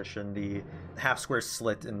original position. The half square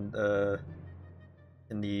slit in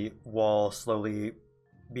the wall slowly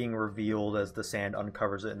being revealed as the sand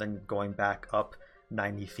uncovers it, and then going back up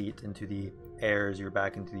 90 feet into the air as you're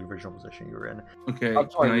back into the original position you were in. Okay, I'll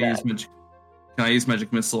try can I use that. magic? Can I use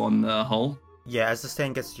magic missile on the hull? Yeah, as the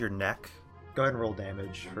sand gets to your neck, go ahead and roll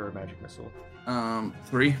damage for a magic missile.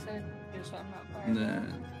 3. So, just so I'm not And firing.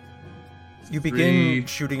 then You begin 3.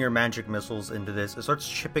 shooting your magic missiles into this. It starts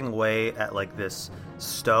chipping away at like this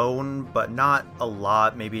stone, but not a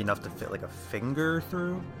lot, maybe enough to fit like a finger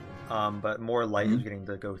through. But more light is getting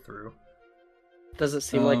to go through. does it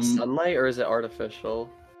seem like Um, sunlight or is it artificial?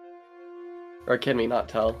 Or can we not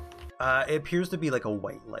tell? It appears to be like a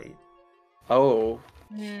white light. Oh,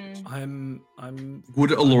 Hmm. I'm Would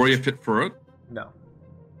Aloria fit for it? No,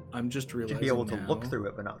 I'm just realizing you'd be able to now, look through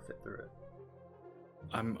it, but not fit through it.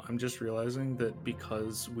 I'm just realizing that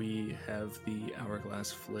because we have the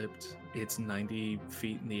hourglass flipped, it's 90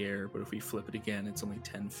 feet in the air, but if we flip it again, it's only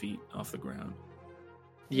 10 feet off the ground.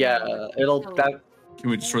 yeah. It'll. So- That Can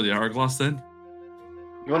we destroy the hourglass then?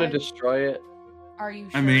 you want to I- destroy it? Are you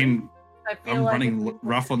sure? I mean, I feel I'm like if running we flip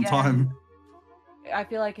rough it on again- time. I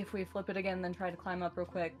feel like if we flip it again, then try to climb up real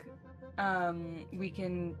quick, we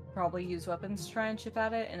can probably use weapons to try and chip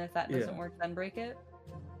at it, and if that doesn't Yeah. work, then break it.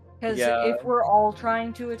 Because Yeah. if we're all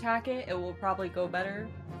trying to attack it, it will probably go better.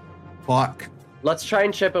 Fuck. Let's try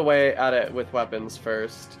and chip away at it with weapons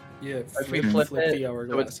first. Yeah, If we can flip flip it, the so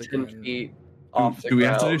hourglass it's 10 again. feet off the Do we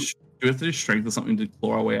ground. have to do? Do we have to do strength or something to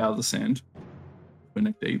claw our way out of the sand? We're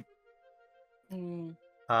neck deep. Hmm.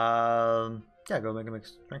 Yeah, go make a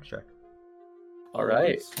strength check. All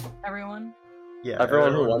right. Everyone? Yeah,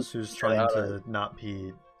 Everyone who wants who's to trying get out to not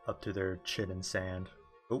be up to their chin in sand.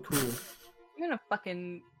 Oh, I'm gonna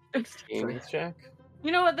fucking. Strength check.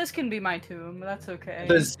 You know what? This can be my tomb. That's okay.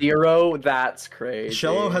 The 0, that's crazy.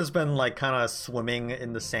 Shello has been like kind of swimming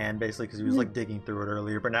in the sand basically because he was like digging through it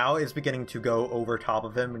earlier, but now it's beginning to go over top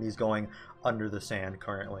of him and he's going under the sand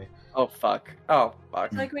currently. Oh fuck. Oh fuck.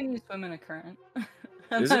 It's like when you swim in a current.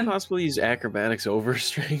 Is it possible to use acrobatics over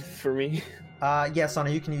strength for me? Yeah,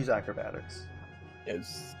 Sonny, you can use acrobatics.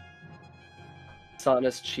 Yes.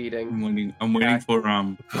 Sana's cheating. I'm waiting for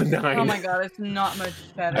 9. Oh my god, it's not much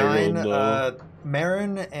better. I rolled 9. low.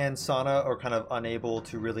 Marin and Sana are kind of unable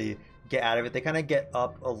to really get out of it. They kind of get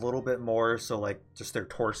up a little bit more, so like just their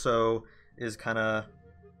torso is kind of,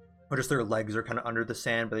 or just their legs are kind of under the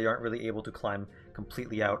sand, but they aren't really able to climb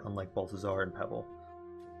completely out, unlike Balthazar and Pebble.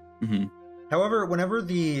 Mm-hmm. However, whenever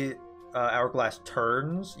the hourglass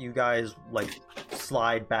turns, you guys like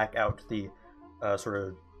slide back out to the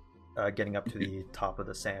sort of getting up to the top of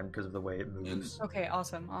the sand because of the way it moves. Okay,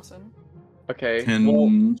 awesome. Okay.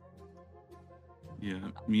 Can yeah,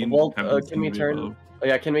 me and Well, Pebble can we be turn? above. Oh,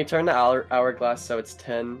 yeah, can we turn the hourglass so it's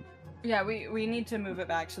 10? Yeah, we need to move it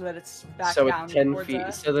back so that it's back So down it's 10 towards feet.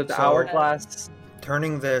 us. So that the So- hourglass.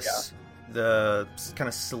 Turning this, the kind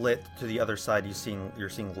of slit to the other side you're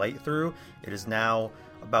seeing light through. It is now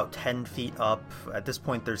about 10 feet up. At this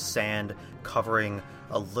point, there's sand covering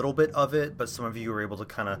a little bit of it, but some of you are able to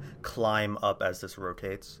kind of climb up as this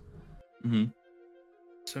rotates. Mm-hmm.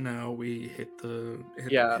 So now we hit the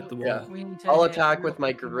Yeah, hit the wall. yeah. We need to I'll hit attack real with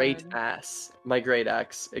my fucking great hard. axe. My great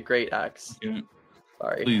axe. A great axe. Yeah,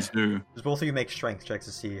 Sorry. please do. Does both of you make strength checks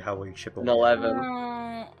to see how well you chip away? An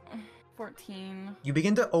 11. 14. You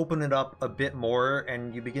begin to open it up a bit more,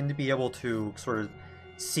 and you begin to be able to sort of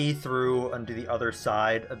see through onto the other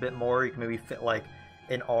side a bit more. You can maybe fit like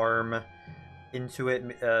an arm into it,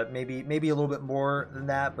 maybe a little bit more than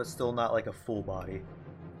that, but still not like a full body.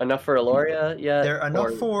 Enough for Aloria yet? They're enough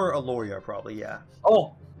Or- for Aloria, probably, yeah.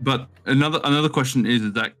 Oh, But another question is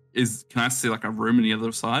can I see like a room on the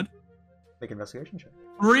other side? Make an investigation check.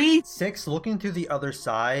 3? 6, looking to the other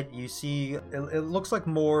side, you see it looks like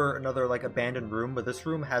more another like abandoned room, but this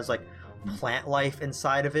room has like plant life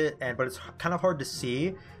inside of it, but it's kind of hard to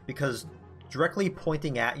see because directly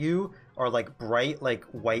pointing at you are like bright like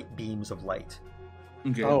white beams of light.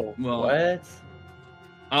 Okay. oh, well, what?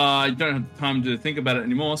 I don't have time to think about it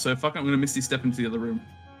anymore, so fuck it, I'm gonna misty step into the other room.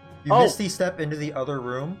 You Oh. misty step into the other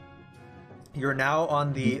room. You're now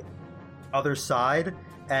on the other side,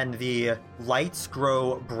 and the lights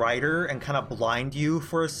grow brighter and kind of blind you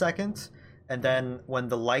for a second. And then when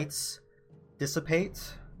the lights dissipate,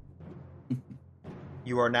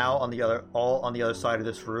 you are now on the other side of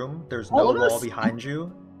this room. There's no All of wall us? behind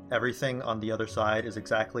you. Everything on the other side is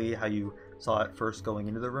exactly how you saw it first going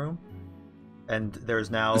into the room. And there's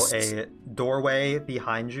now This- a doorway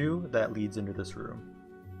behind you that leads into this room.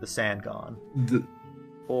 The sand gone.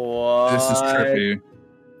 What? This is trippy.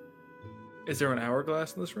 Is there an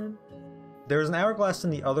hourglass in this room? There's an hourglass in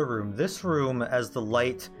the other room. This room, as the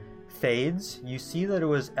light fades, you see that it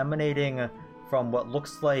was emanating from what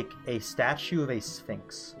looks like a statue of a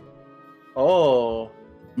sphinx. Oh.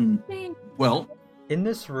 Well, In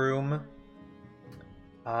this room,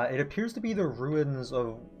 it appears to be the ruins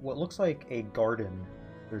of what looks like a garden.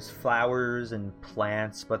 There's flowers and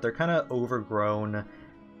plants, but they're kind of overgrown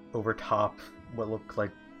over top what look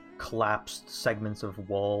like collapsed segments of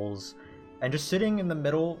walls. And just sitting in the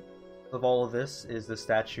middle of all of this is the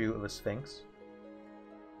statue of a sphinx.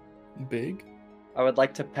 Big? I would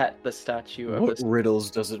like to pet the statue of What this. riddles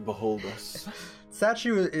does it behold us?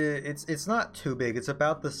 Statue, it's not too big. It's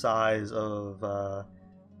about the size of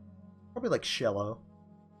probably like Shello,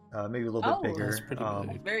 maybe a little Oh. bit bigger. That's pretty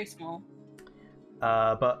big. Very small.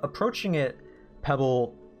 But approaching it,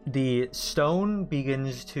 Pebble, the stone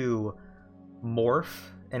begins to morph,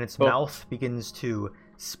 and its Oh. mouth begins to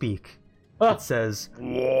speak. Ah. It says,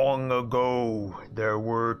 "Long ago, there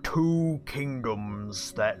were two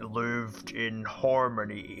kingdoms that lived in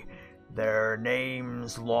harmony, their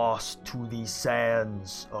names lost to the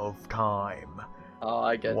sands of time. Oh,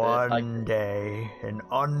 I get it. One day, an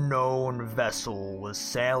unknown vessel was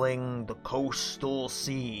sailing the coastal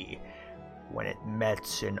sea when it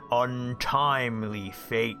met an untimely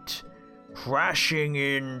fate, crashing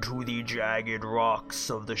into the jagged rocks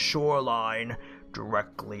of the shoreline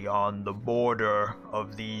directly on the border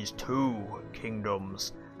of these two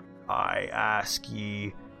kingdoms. I ask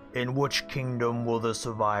ye, in which kingdom will the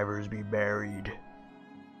survivors be buried?"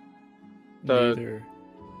 The- Neither.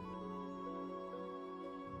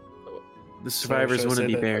 The survivors should I want to say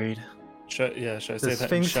be that? buried. Should I The say that? in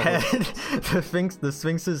Sphinx Shadow? head, the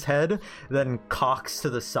Sphinx's head then cocks to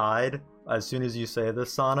the side as soon as you say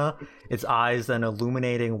this, Sana. Its eyes then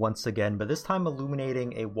illuminating once again, but this time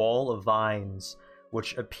illuminating a wall of vines,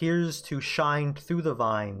 which appears to shine through the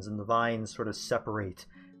vines, and the vines sort of separate,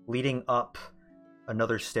 leading up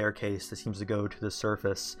another staircase that seems to go to the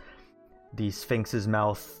surface. The Sphinx's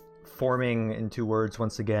mouth forming into words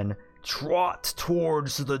once again. "Trot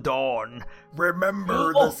towards the dawn.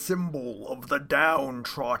 Remember the symbol of the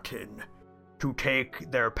downtrodden. To take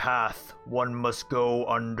their path, one must go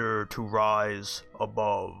under to rise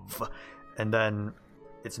above. And then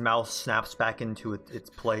its mouth snaps back into its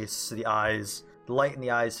place. The light in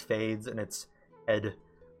the eyes fades, and its head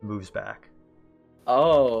moves back.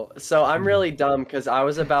 Oh, so I'm really dumb because I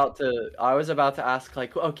was about to ask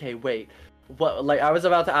like, okay, wait, what? Like, I was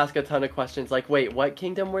about to ask a ton of questions, like, wait, what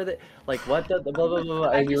kingdom were they? Like, what the blah blah blah,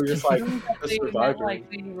 and you were just like, the they meant, survivor. like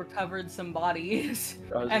they recovered some bodies,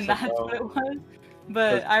 I was and just like, that's oh. what it was.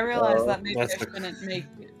 But I realized that maybe I That's the- shouldn't make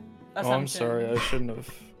assumptions. Oh, I'm sorry. I shouldn't have.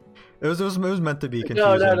 It was meant to be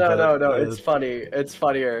No, confusing. no. It's funny. It's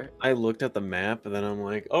funnier. I looked at the map and then I'm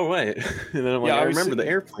like, oh wait, and then I'm like, Yeah, I I was remember the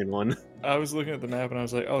sitting- airplane one. I was looking at the map and I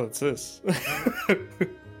was like, oh, it's this.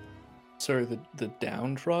 Sorry, the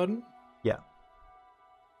downtrodden?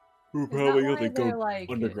 We're Is probably that gonna why go their, like,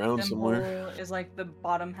 underground somewhere. symbol is like the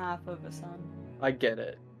bottom half of a sun? I get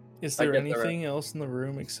it. Is I there get the anything else in the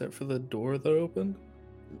room except for the door that opened?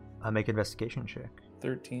 Make an investigation check.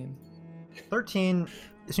 13. 13.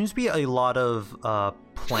 It seems to be a lot of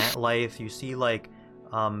plant life. You see like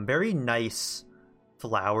very nice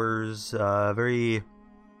flowers, very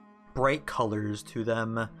bright colors to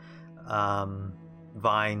them.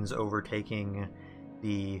 Vines overtaking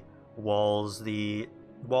the walls. The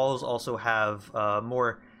walls also have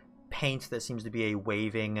more paint that seems to be a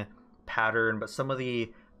waving pattern, but some of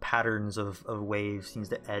the patterns of waves seems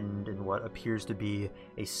to end in what appears to be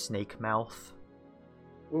a snake mouth.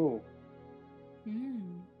 Ooh.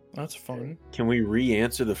 That's fun. Can we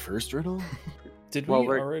re-answer the first riddle? Did Well, we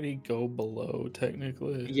we're- already go below,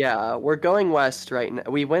 technically? Yeah, we're going west right now.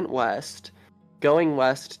 We went west. Going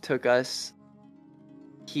west took us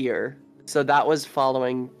here. So that was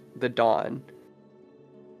following the dawn.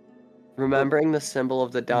 Remembering the symbol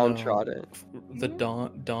of the downtrodden. The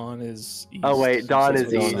dawn is east. Oh, wait, dawn It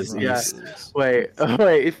is says east, sunrise. yeah.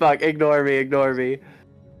 Wait, fuck, ignore me.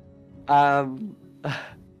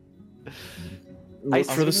 Look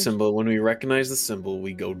for gonna- the symbol. When we recognize the symbol,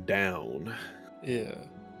 we go down. Yeah.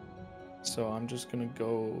 So I'm just gonna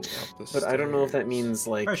go up the stairs. But I don't know if that means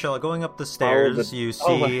like. Alright, Shella, going up the Follow stairs, the- you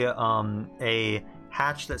Oh, see a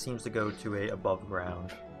hatch that seems to go to a above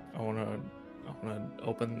ground. I wanna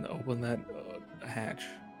open that hatch.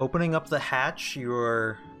 Opening up the hatch,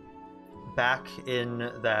 you're back in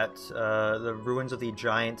that the ruins of the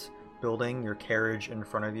giant building. Your carriage in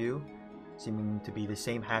front of you, seeming to be the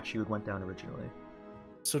same hatch you had went down originally.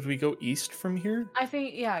 So do we go east from here? I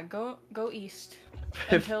think go east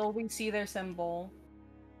until we see their symbol,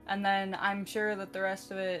 and then I'm sure that the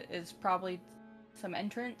rest of it is probably some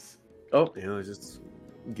entrance. Oh, You know, just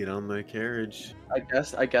get on the carriage.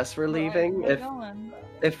 I guess we're leaving. We're going.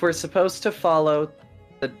 If we're supposed to follow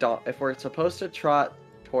the dawn, if we're supposed to trot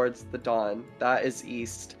towards the dawn, that is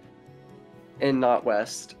east and not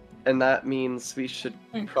west, and that means we should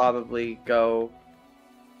probably go.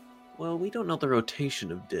 Well, we don't know the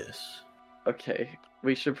rotation of Dis. Okay,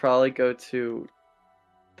 we should probably go to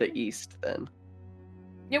the east then.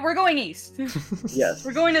 Yeah, we're going east. Yes.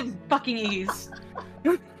 We're going to fucking east.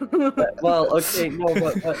 Well, okay, no,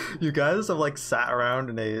 but You guys have like sat around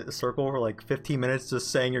in a circle for like 15 minutes just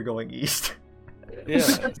saying you're going east.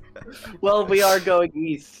 Yeah. well, we are going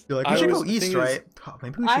east. You're like, I we should was- go the east, thing is- right? Oh,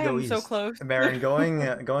 maybe we should I go am east. so close. Marin,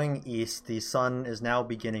 going east. The sun is now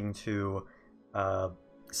beginning to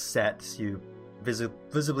set. You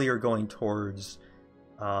visibly are going towards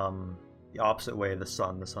the opposite way of the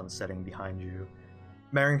sun. The sun's setting behind you.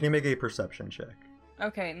 Marin, can you make a perception check?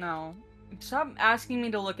 Okay, no. Stop asking me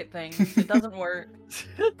to look at things. It doesn't work.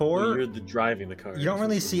 You're the driving the car. You don't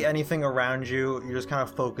really see anything around you. You're just kind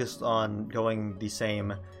of focused on going the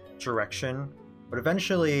same direction. But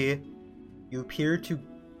eventually, you appear to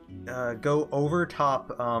go over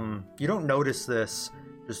top. You don't notice this,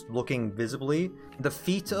 just looking visibly. The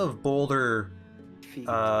feet of Boulder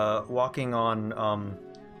walking on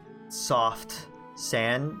soft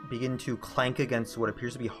sand begin to clank against what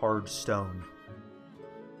appears to be hard stone.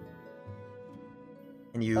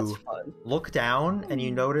 And you That's fun. look down and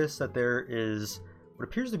you notice that there is what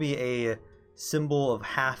appears to be a symbol of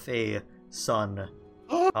half a sun.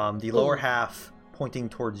 The lower half pointing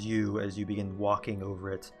towards you as you begin walking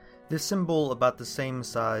over it. This symbol about the same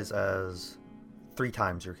size as 3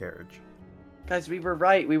 times your carriage. Guys, we were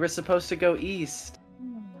right. We were supposed to go east.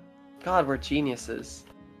 God, we're geniuses.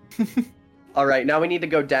 All right, now we need to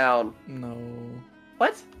go down. No.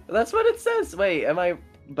 What? That's what it says. Wait, am I?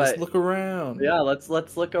 But Let's look around. yeah, let's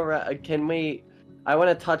look around. Can we? I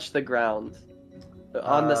want to touch the ground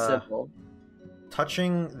on the symbol.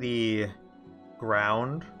 Touching the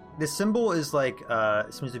ground, the symbol is like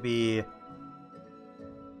it seems to be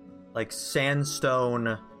like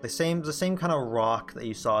sandstone, the same kind of rock that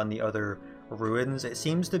you saw in the other ruins. It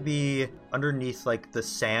seems to be underneath like the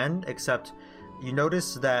sand, except you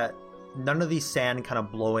notice that none of the sand kind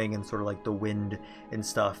of blowing and sort of like the wind and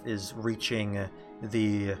stuff is reaching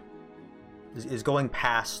is going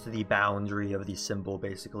past the boundary of the symbol,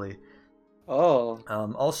 basically. Oh.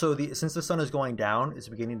 Also, since the sun is going down, it's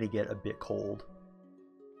beginning to get a bit cold.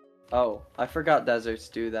 Oh, I forgot deserts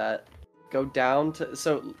do that. Go down to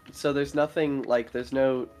so there's nothing like there's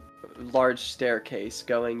no large staircase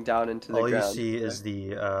going down into the ground. All you see is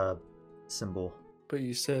the symbol. But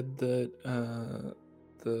you said that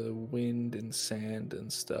the wind and sand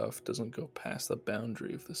and stuff doesn't go past the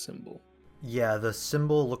boundary of the symbol. Yeah, the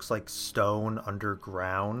symbol looks like stone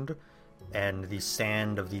underground, and the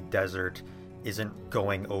sand of the desert isn't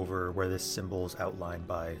going over where this symbol is outlined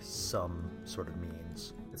by some sort of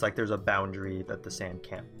means. It's like there's a boundary that the sand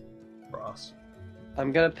can't cross.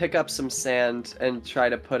 I'm gonna pick up some sand and try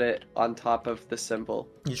to put it on top of the symbol.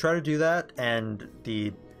 You try to do that, and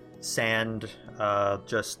the sand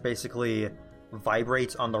just basically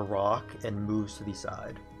vibrates on the rock and moves to the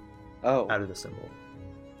side Oh. out of the symbol.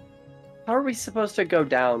 How are we supposed to go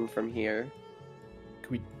down from here?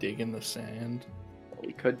 Can we dig in the sand?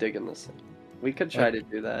 We could dig in the sand. We could try to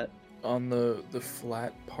do that. On the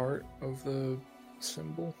flat part of the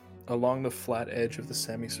symbol? Along the flat edge of the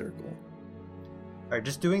semicircle. Alright,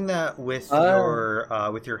 just doing that with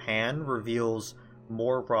your hand reveals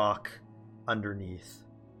more rock underneath.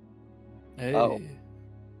 Hey, Oh.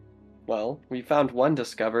 Well, we found one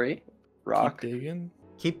discovery. Rock. keep digging.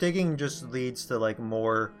 Keep digging just leads to like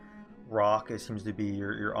more rock. It seems to be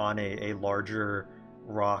you're on a larger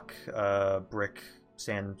rock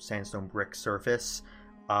sandstone brick surface.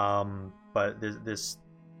 But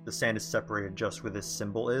the sand is separated just where this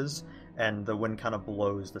symbol is, and the wind kind of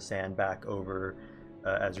blows the sand back over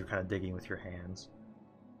as you're kind of digging with your hands.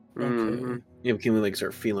 Mhm. Yeah, can we like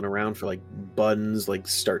start feeling around for like buttons, like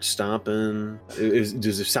start stomping?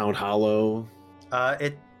 Does it sound hollow?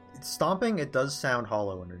 It's stomping. It does sound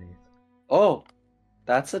hollow underneath. Oh,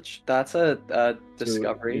 that's a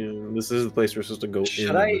discovery. So, yeah, this is the place we're supposed to go Should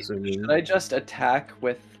in. I- I'm assuming. Should I just attack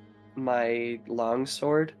with my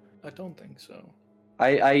longsword? I don't think so.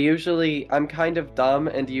 I'm kind of dumb,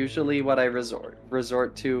 and usually what I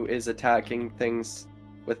resort to is attacking things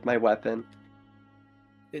with my weapon.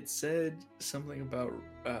 It said something about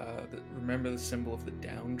remember the symbol of the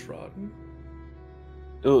downtrodden?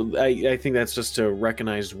 Oh, I think that's just to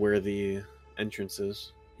recognize where the entrance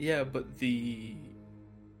is. Yeah, but the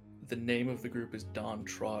name of the group is Dawn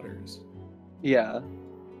Trotters. Yeah.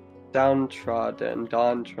 Downtrodden,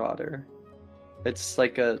 Dawn Trotter. It's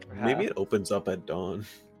like a... Maybe it opens up at dawn.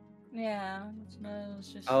 Yeah,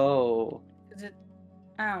 it's just. Oh. Is it?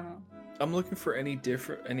 I don't know. I'm looking for any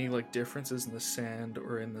differences in the sand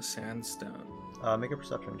or in the sandstone. Make a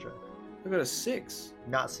perception check. I got a 6.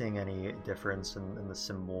 Not seeing any difference in the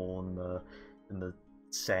symbol and the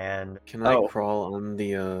sand. Can I Oh. crawl on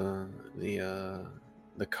the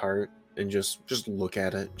cart and just look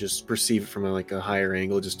at it, just perceive it from a higher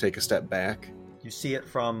angle, just take a step back? You see it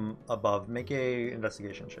from above. Make a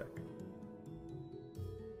investigation check.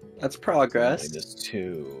 That's progress.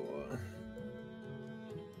 -2.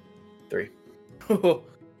 3.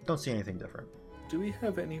 Don't see anything different. Do we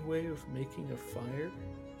have any way of making a fire?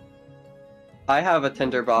 I have a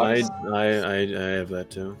tinderbox. I have that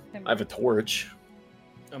too. I have a torch.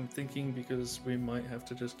 I'm thinking because we might have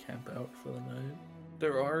to just camp out for the night.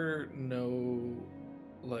 There are no,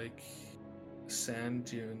 like, sand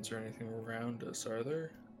dunes or anything around us, are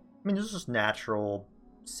there? I mean, there's just natural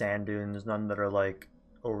sand dunes, none that are like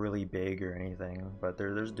overly big or anything, but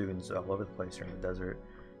there's dunes all over the place here in the desert.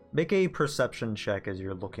 Make a perception check as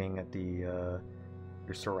you're looking at your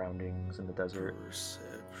surroundings in the desert.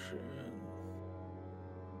 Perception.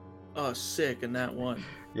 Oh, sick, and that one.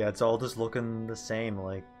 Yeah, it's all just looking the same,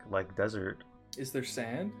 like desert. Is there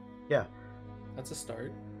sand? Yeah. That's a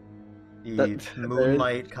start. The That-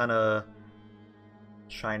 moonlight kind of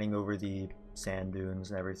shining over the sand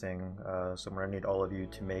dunes and everything. So I'm gonna need all of you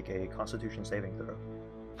to make a Constitution saving throw.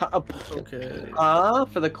 Okay.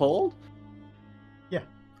 For the cold?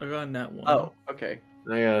 I got a nat 1. Oh, okay.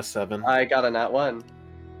 I got a 7. I got a nat 1.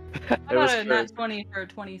 I It got was a for- nat 20 for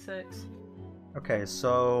 26. Okay,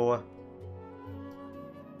 so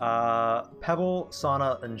Pebble,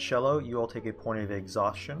 Sana, and Shello, you all take a point of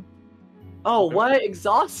exhaustion. Oh, what?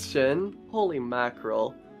 Exhaustion? Holy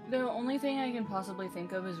mackerel. The only thing I can possibly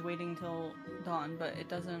think of is waiting till dawn, but it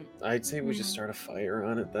doesn't. I'd say we just start a fire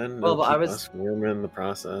on it then. Well, It'll but I keep was- us warm in the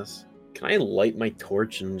process. Can I light my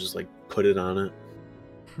torch and just put it on it?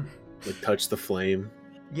 Touch the flame.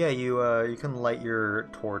 Yeah, you can light your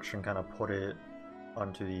torch and kind of put it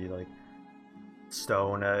onto the like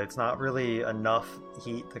stone. It's not really enough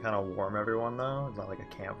heat to kind of warm everyone though. It's not like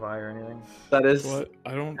a campfire or anything. That is. What?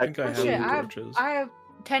 I don't think I have Shit, any I have, torches. I have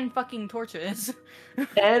 10 fucking torches.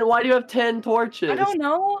 And why do you have 10 torches? I don't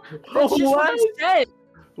know. That's just what it said.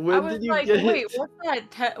 When I was did you like, get wait, what's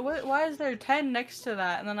that? Why is there 10 next to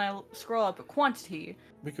that? And then I scroll up quantity.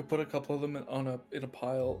 We could put a couple of them in a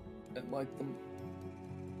pile and light them.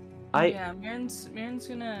 Yeah, Mirren's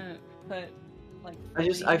gonna put like. I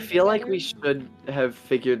 3 feel like we together. should have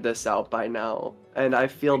figured this out by now, and I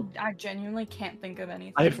feel I genuinely can't think of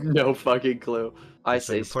anything. I have no fucking clue. I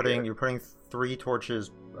So say you're putting 3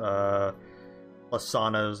 torches,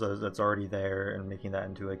 Asana's that's already there, and making that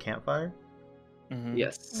into a campfire. Mhm.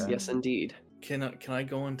 yes, yes, indeed. Can I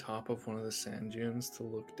go on top of one of the sand dunes to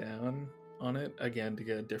look down on it again to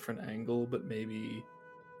get a different angle, but maybe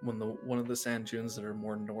one of the sand dunes that are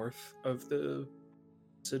more north of the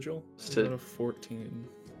sigil? So- Out of 14.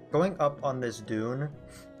 Going up on this dune,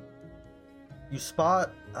 you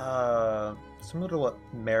spot, similar to what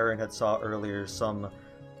Marin had saw earlier, some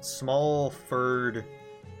small furred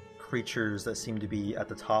creatures that seem to be at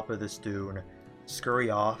the top of this dune scurry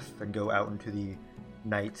off and go out into the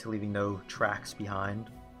night, leaving no tracks behind.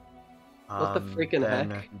 What the freaking then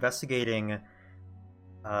heck? Investigating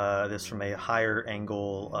this from a higher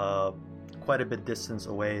angle, quite a bit distance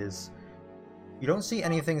away, you don't see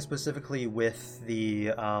anything specifically with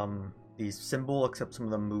the symbol, except some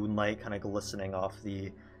of the moonlight kind of glistening off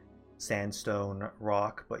the sandstone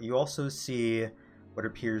rock. But you also see what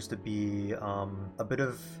appears to be a bit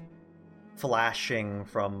of flashing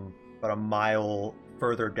from about a mile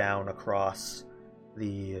further down across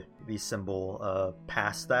the symbol.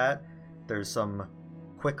 Past that, there's some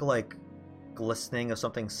quick like glistening of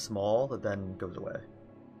something small that then goes away.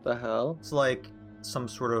 The hell? It's like some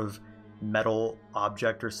sort of metal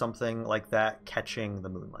object or something like that catching the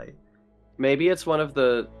moonlight. Maybe it's one of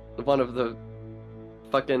the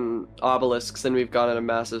fucking obelisks, and we've gone in a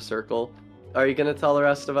massive circle. Are you gonna tell the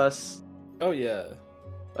rest of us? Oh yeah.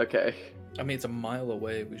 Okay. I mean, it's a mile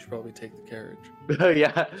away. We should probably take the carriage.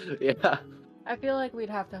 yeah, yeah. I feel like we'd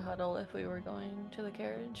have to huddle if we were going to the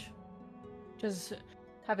carriage. Just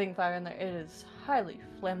having fire in there, it is highly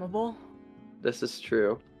flammable. This is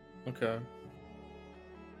true. Okay.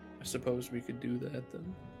 I suppose we could do that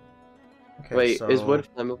then. Okay, Wait, so, is wood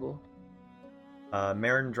flammable?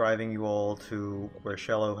 Marin driving you all to where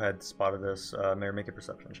Shello had spotted this. Marin, make a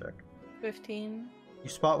perception check. 15. You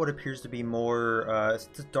spot what appears to be more, it's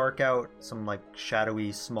just dark out, some like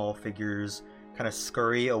shadowy small figures kind of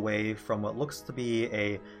scurry away from what looks to be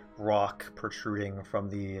a rock protruding from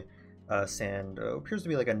the sand. Appears to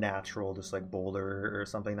be like a natural, just like boulder or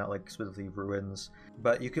something, not like specifically ruins.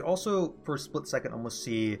 But you could also, for a split second, almost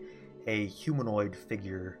see a humanoid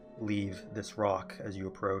figure leave this rock as you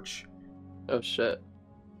approach. Oh shit.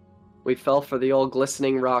 We fell for the old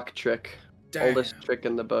glistening rock trick. Damn. Oldest trick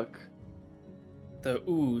in the book. The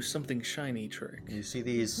something shiny trick. You see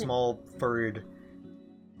these small furred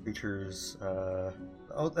creatures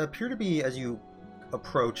appear to be, as you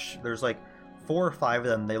approach, there's like 4 or 5 of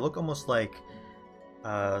them. They look almost like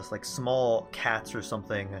small cats or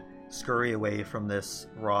something scurry away from this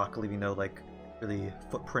rock, leaving no like really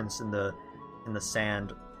footprints in the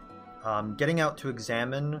sand. Getting out to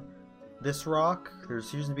examine this rock, there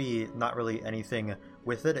seems to be not really anything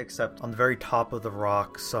with it except on the very top of the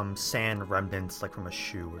rock some sand remnants like from a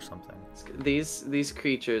shoe or something. These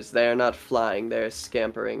creatures, they are not flying, they're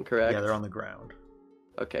scampering, correct? Yeah, they're on the ground.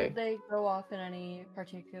 Okay. They go off in any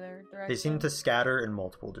particular direction. They seem to scatter in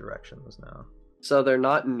multiple directions now. So they're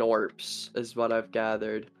not Norps, is what I've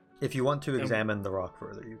gathered. If you want to examine the rock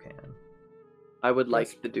further, you can. I would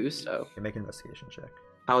like to do so. You make an investigation check.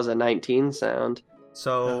 How's a 19 sound?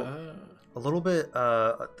 So, a little bit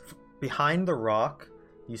behind the rock,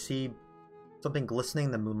 you see something glistening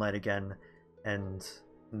in the moonlight again, and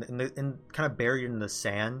in kind of buried in the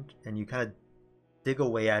sand, and you kind of dig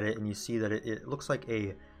away at it, and you see that it looks like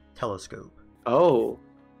a telescope. Oh,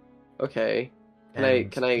 okay.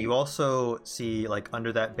 Can I? You also see, like,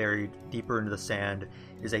 under that, buried deeper into the sand,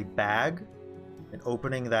 is a bag. And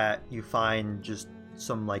opening that, you find just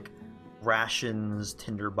some like rations,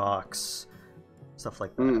 tinderbox, stuff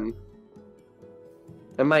like that.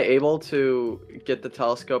 Am I able to get the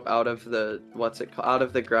telescope out of the out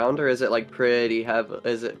of the ground, or is it like pretty heavy?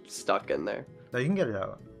 Is it stuck in there? No, you can get it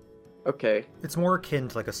out. Okay. It's more akin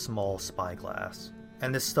to like a small spyglass,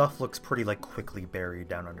 and this stuff looks pretty like quickly buried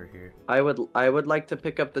down under here. I would like to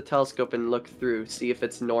pick up the telescope and look through, see if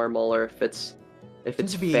it's normal or if it's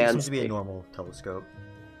Seems to be a normal telescope.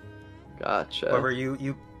 Gotcha. However,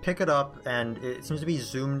 you pick it up, and it seems to be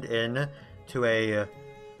zoomed in to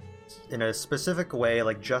in a specific way,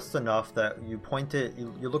 like just enough that you point it.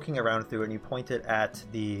 You're looking around through it, and you point it at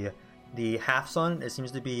the half sun. It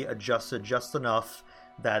seems to be adjusted just enough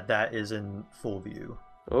that is in full view.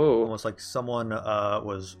 Oh. Almost like someone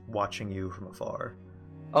was watching you from afar.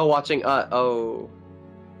 Oh, watching. Oh.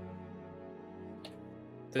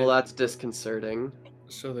 Well, that's disconcerting.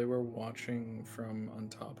 So they were watching from on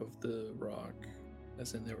top of the rock,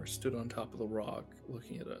 as in they were stood on top of the rock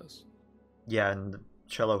looking at us. Yeah, and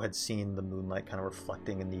Cello had seen the moonlight kind of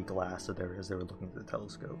reflecting in the glass as they were looking through the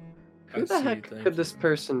telescope. Who the heck could this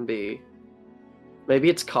person be? Maybe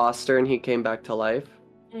it's Coster and he came back to life?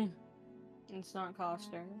 It's not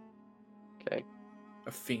Coster. Okay.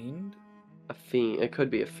 A fiend? A fiend. It could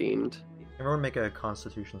be a fiend. Everyone make a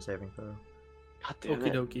Constitution saving throw. God damn Okie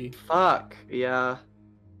it. dokie. Fuck. Yeah.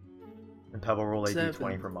 And Pebble roll a 7.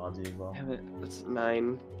 d20 for Mozzie as well. Damn it. That's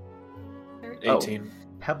 9. 18.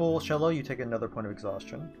 Pebble, Cello, you take another point of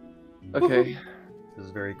exhaustion. Okay. This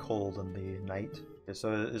is very cold in the night. Okay,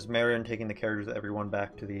 so is Marion taking the characters of everyone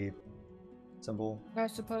back to the symbol? I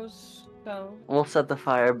suppose so. We'll set the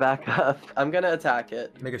fire back up. I'm gonna attack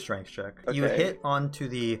it. Make a strength check. Okay. You hit onto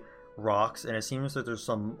the rocks, and it seems that there's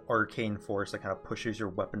some arcane force that kind of pushes your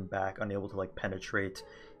weapon back, unable to like penetrate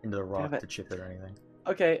into the rock Damn it. to chip it or anything.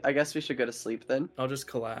 Okay, I guess we should go to sleep then. I'll just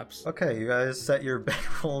collapse. Okay, you guys set your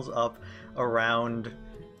bedrolls up around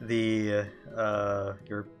the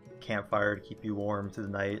your campfire to keep you warm through the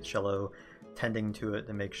night. Cello tending to it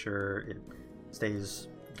to make sure it stays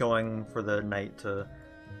going for the night to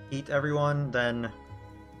heat everyone. Then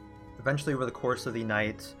eventually over the course of the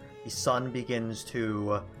night, the sun begins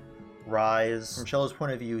to rise. From Cello's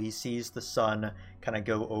point of view, he sees the sun kind of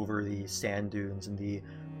go over the sand dunes and the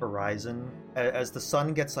horizon. As the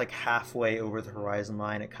sun gets like halfway over the horizon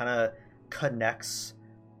line, it kind of connects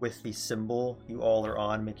with the symbol you all are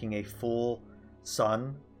on, making a full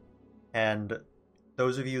sun. And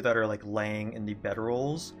those of you that are like laying in the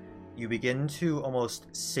bedrolls, you begin to almost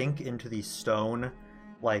sink into the stone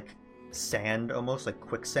like sand, almost like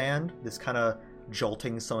quicksand, this kind of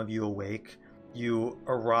jolting some of you awake. You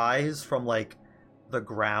arise from like the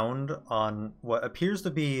ground on what appears to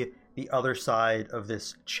be the other side of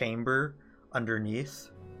this chamber underneath.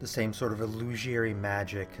 The same sort of illusory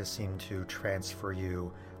magic has seemed to transfer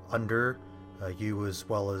you under. You as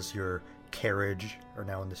well as your carriage are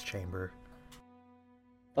now in this chamber.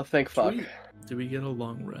 Oh, thank fuck. Did we get a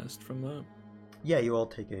long rest from that? Yeah, you all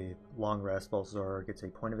take a long rest. Balthazar gets a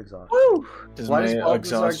point of exhaustion. Woo! Does Why my does Balthazar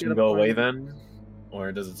exhaustion get a go point? away then?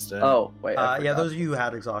 Or does it stay? Oh, wait. I Yeah, forgot. those of you who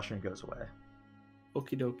had exhaustion goes away.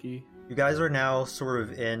 Okie dokie. You guys are now sort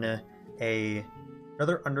of in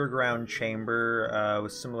another underground chamber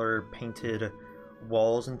with similar painted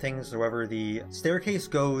walls and things. However, the staircase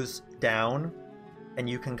goes down, and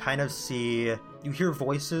you can kind of see. You hear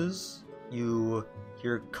voices. You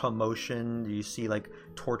hear commotion. You see like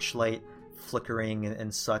torchlight flickering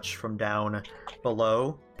and such from down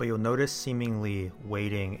below. But you'll notice seemingly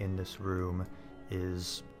waiting in this room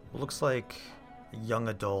is what looks like a young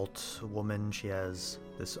adult woman. She has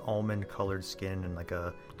this almond colored skin and like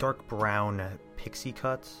a dark brown pixie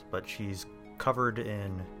cut, but she's covered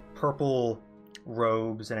in purple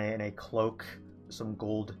robes and a cloak with some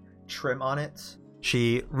gold trim on it.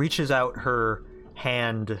 She reaches out her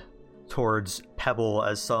hand towards Pebble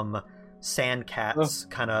as some sand cats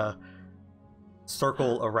kind of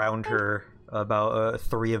circle around her, about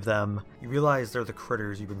 3 of them. You realize they're the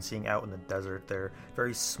critters you've been seeing out in the desert. They're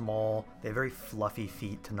very small, they have very fluffy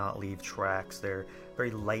feet to not leave tracks. They're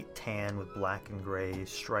very light tan with black and gray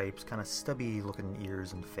stripes, kind of stubby looking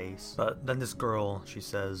ears and face. But then this girl, she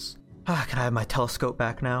says, can I have my telescope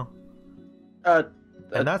back now? And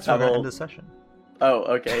that's where we're going to end the session. Oh,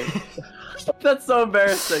 okay. That's so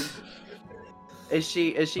embarrassing. Is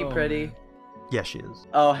she Oh, pretty? man. Yes, she is.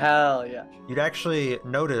 Oh, hell yeah. You'd actually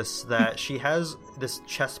notice that she has this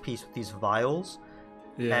chest piece with these vials,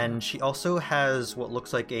 Yeah. and she also has what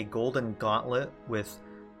looks like a golden gauntlet with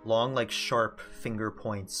long, like, sharp finger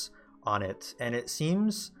points on it. And it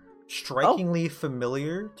seems strikingly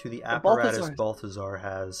familiar to the apparatus Balthazar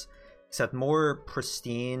has, except more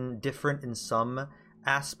pristine, different in some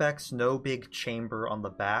aspects. No big chamber on the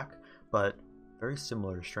back, but very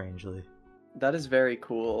similar, strangely. That is very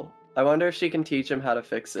cool. I wonder if she can teach him how to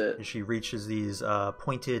fix it. She reaches these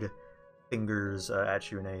pointed fingers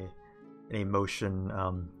at you in a motion,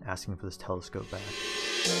 asking for this telescope back.